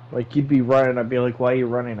 Like, you'd be running, I'd be like, why are you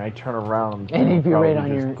running? I turn around, And he'd be right on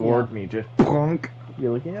just your... gored yeah. me, just plunk.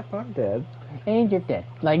 You're like, yep, I'm dead. And you're dead.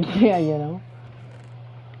 Like, yeah, you know.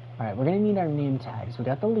 Alright, we're going to need our name tags. We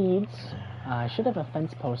got the leads. I should have a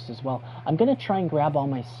fence post as well. I'm going to try and grab all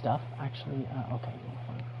my stuff. Actually, okay,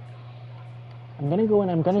 fine. I'm going to go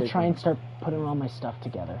and I'm going to try and start putting all my stuff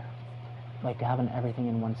together. Like, having everything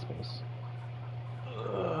in one space.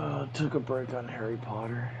 Took a break on Harry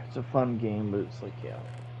Potter. It's a fun game, but it's like, yeah.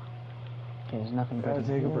 Okay, there's nothing good. Gotta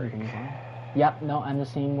take a break. Yep, no, I'm the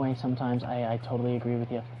same way sometimes. I totally agree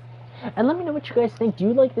with you. And let me know what you guys think. Do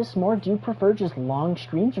you like this more? Do you prefer just long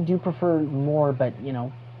streams, or do you prefer more, but, you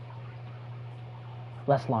know,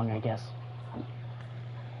 less long, I guess?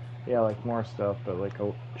 Yeah, like more stuff, but like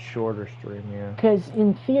a shorter stream, yeah. Because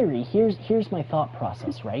in theory, here's my thought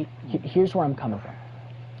process, right? Here's where I'm coming from.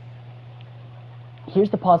 Here's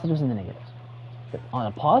the positives and the negatives. But on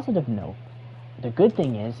a positive note, the good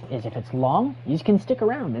thing is if it's long, you can stick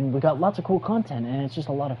around, and we got lots of cool content, and it's just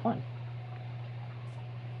a lot of fun.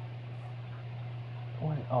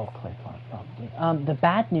 Oh, clay plot, probably. The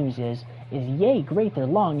bad news is yay, great, they're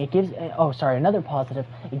long. It gives, another positive.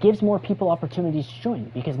 It gives more people opportunities to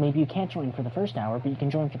join, because maybe you can't join for the first hour, but you can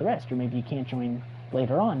join for the rest, or maybe you can't join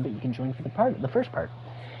later on, but you can join for the first part.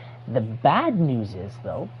 The bad news is,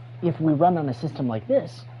 though, if we run on a system like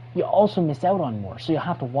this, you also miss out on more, so you'll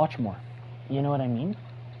have to watch more. You know what I mean?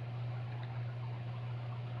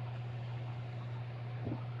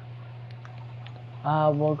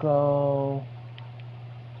 We'll go...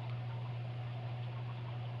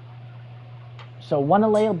 So one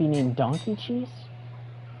Alay will be named Donkey Cheese,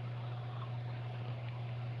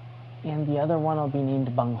 and the other one will be named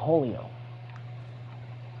Bungholio.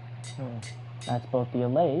 That's both the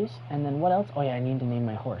Alays. And then what else? Oh yeah, I need to name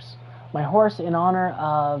my horse. My horse in honor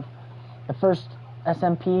of the first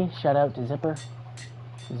SMP. Shout out to Zipper.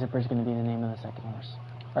 Zipper's going to be the name of the second horse,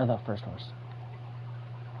 or the first horse.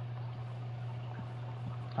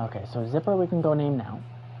 Okay, so Zipper we can go name now.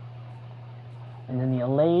 And then the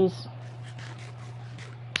Alays.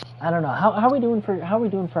 I don't know. How are we doing for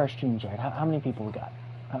our stream, Jared? How many people we got?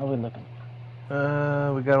 How are we looking?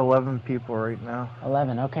 We got 11 people right now.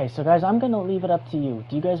 11. Okay, so guys, I'm gonna leave it up to you.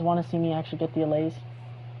 Do you guys want to see me actually get the Alays?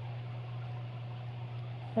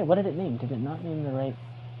 Hey, what did it name? Did it not name the right?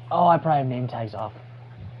 Oh, I probably have name tags off.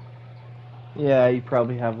 Yeah, you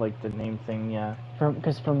probably have like the name thing, yeah.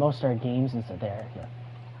 Because for most of our games and stuff, there. Yeah.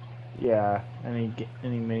 Yeah,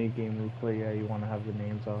 any mini game we play, yeah, you want to have the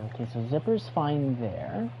names off. Okay, so Zipper's fine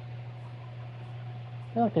there.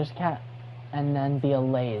 Oh, look, there's a cat. And then the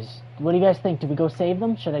Alays. What do you guys think? Do we go save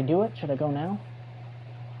them? Should I do it? Should I go now?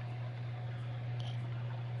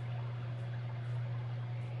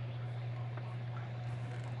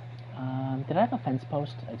 Did I have a fence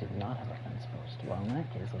post? I did not have a fence post. Well, in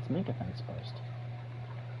that case, let's make a fence post.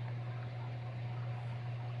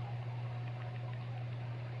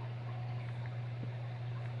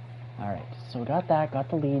 Alright, so we got that, got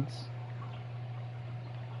the leads.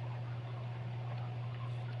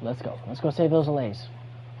 Let's go. Let's go save those Alays.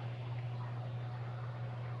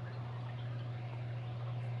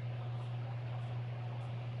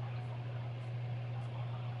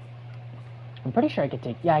 I'm pretty sure I could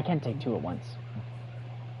take... Yeah, I can take two at once.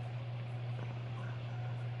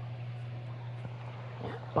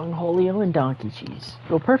 Bungholio and Donkey Cheese.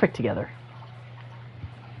 Go perfect together.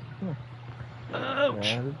 Ouch.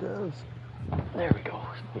 Yeah, it does. There we go.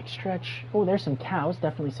 Big stretch. Oh, there's some cows.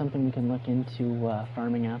 Definitely something we can look into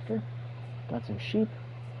farming after. Got some sheep.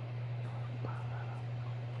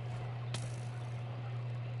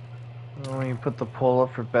 When you put the poll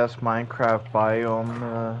up for best Minecraft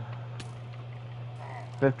biome,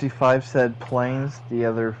 55 said plains, the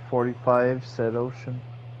other 45 said ocean.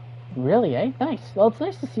 Really, eh? Nice. Well, it's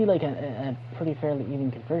nice to see like a pretty fairly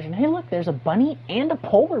even conversion. Hey, look, there's a bunny and a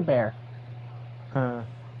polar bear.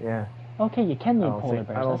 Yeah. Okay, you can lead polar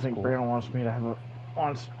bears. I don't That's think cool. Brandon wants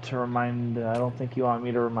to remind. I don't think you want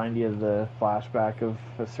me to remind you of the flashback of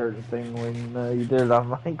a certain thing when you did it on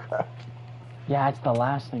Minecraft. Yeah, it's the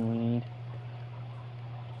last thing we need.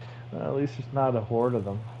 At least there's not a horde of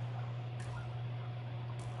them.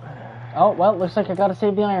 Oh, well, looks like I gotta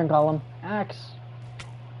save the iron golem. Axe.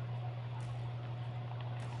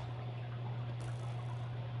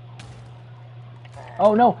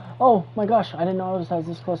 Oh, no. Oh, my gosh. I didn't know I was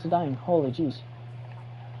this close to dying. Holy jeez.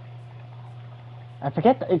 I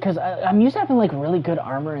forget, because I'm used to having, like, really good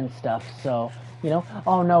armor and stuff, so, you know.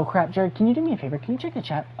 Oh, no, crap. Jared, can you do me a favor? Can you check the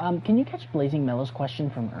chat? Can you catch Blazing Mellow's question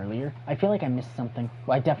from earlier? I feel like I missed something.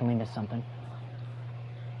 Well, I definitely missed something.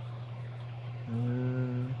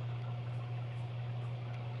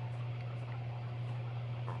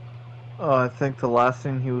 Oh, I think the last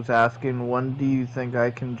thing he was asking, when do you think I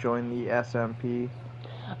can join the SMP?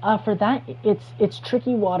 For that, it's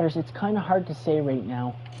tricky waters. It's kind of hard to say right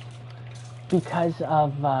now because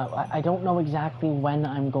of I don't know exactly when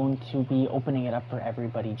I'm going to be opening it up for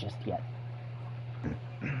everybody just yet.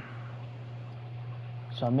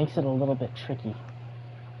 So it makes it a little bit tricky.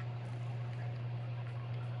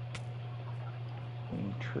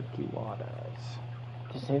 Tricky waters,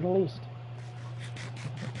 to say the least.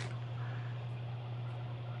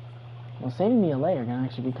 Well, saving the LA are going to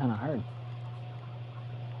actually be kind of hard.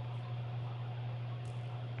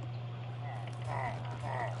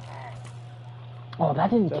 Oh,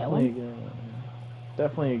 that didn't kill him?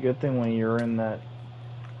 Definitely a good thing when you were in that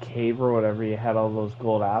cave or whatever, you had all those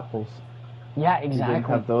gold apples. Yeah, exactly. If you didn't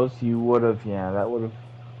have those, you would have, that would have...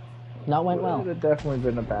 Not went well. It would have definitely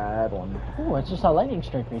been a bad one. Oh, it's just a lightning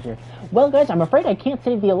strike right here. Well, guys, I'm afraid I can't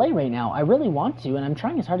save the LA right now. I really want to, and I'm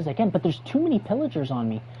trying as hard as I can, but there's too many pillagers on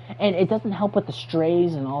me. And it doesn't help with the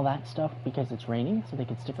strays and all that stuff because it's raining, so they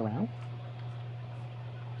can stick around.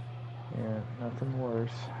 Yeah, nothing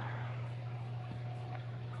worse.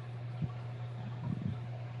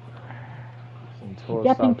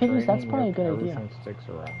 Yeah, pink piggies, that's probably a good idea. Everything sticks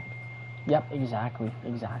around. Yep, exactly.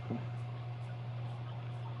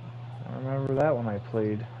 I remember that when I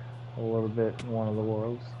played a little bit in one of the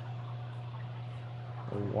worlds.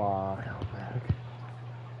 A while back.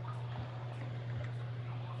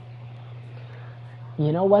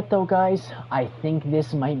 You know what, though, guys? I think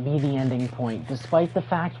this might be the ending point. Despite the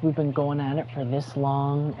fact we've been going at it for this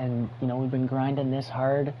long and, we've been grinding this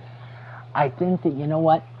hard, I think that, you know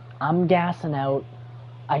what? I'm gassing out.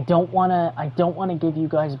 I don't want to give you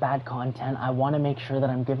guys bad content. I want to make sure that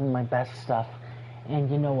I'm giving my best stuff.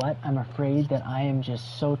 And you know what? I'm afraid that I am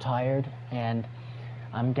just so tired and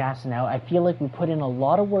I'm gassing out. I feel like we put in a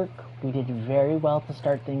lot of work. We did very well to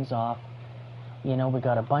start things off. We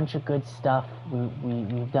got a bunch of good stuff.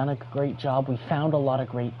 We've done a great job. We found a lot of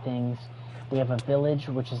great things. We have a village,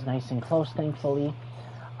 which is nice and close, thankfully.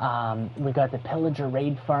 We got the pillager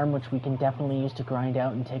raid farm, which we can definitely use to grind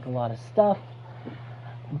out and take a lot of stuff.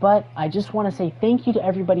 But I just want to say thank you to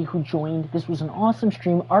everybody who joined. This was an awesome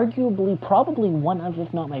stream, arguably probably one of,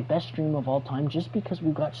 if not my best stream of all time, just because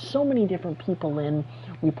we've got so many different people in.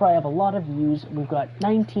 We probably have a lot of views. We've got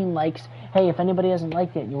 19 likes. Hey, if anybody hasn't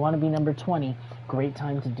liked it and you want to be number 20, great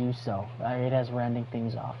time to do so, right as we're ending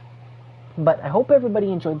things off. But I hope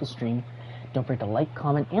everybody enjoyed the stream. Don't forget to like,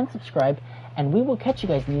 comment, and subscribe, and we will catch you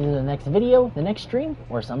guys in either the next video, the next stream,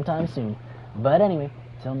 or sometime soon. But anyway,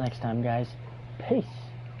 till next time, guys, peace.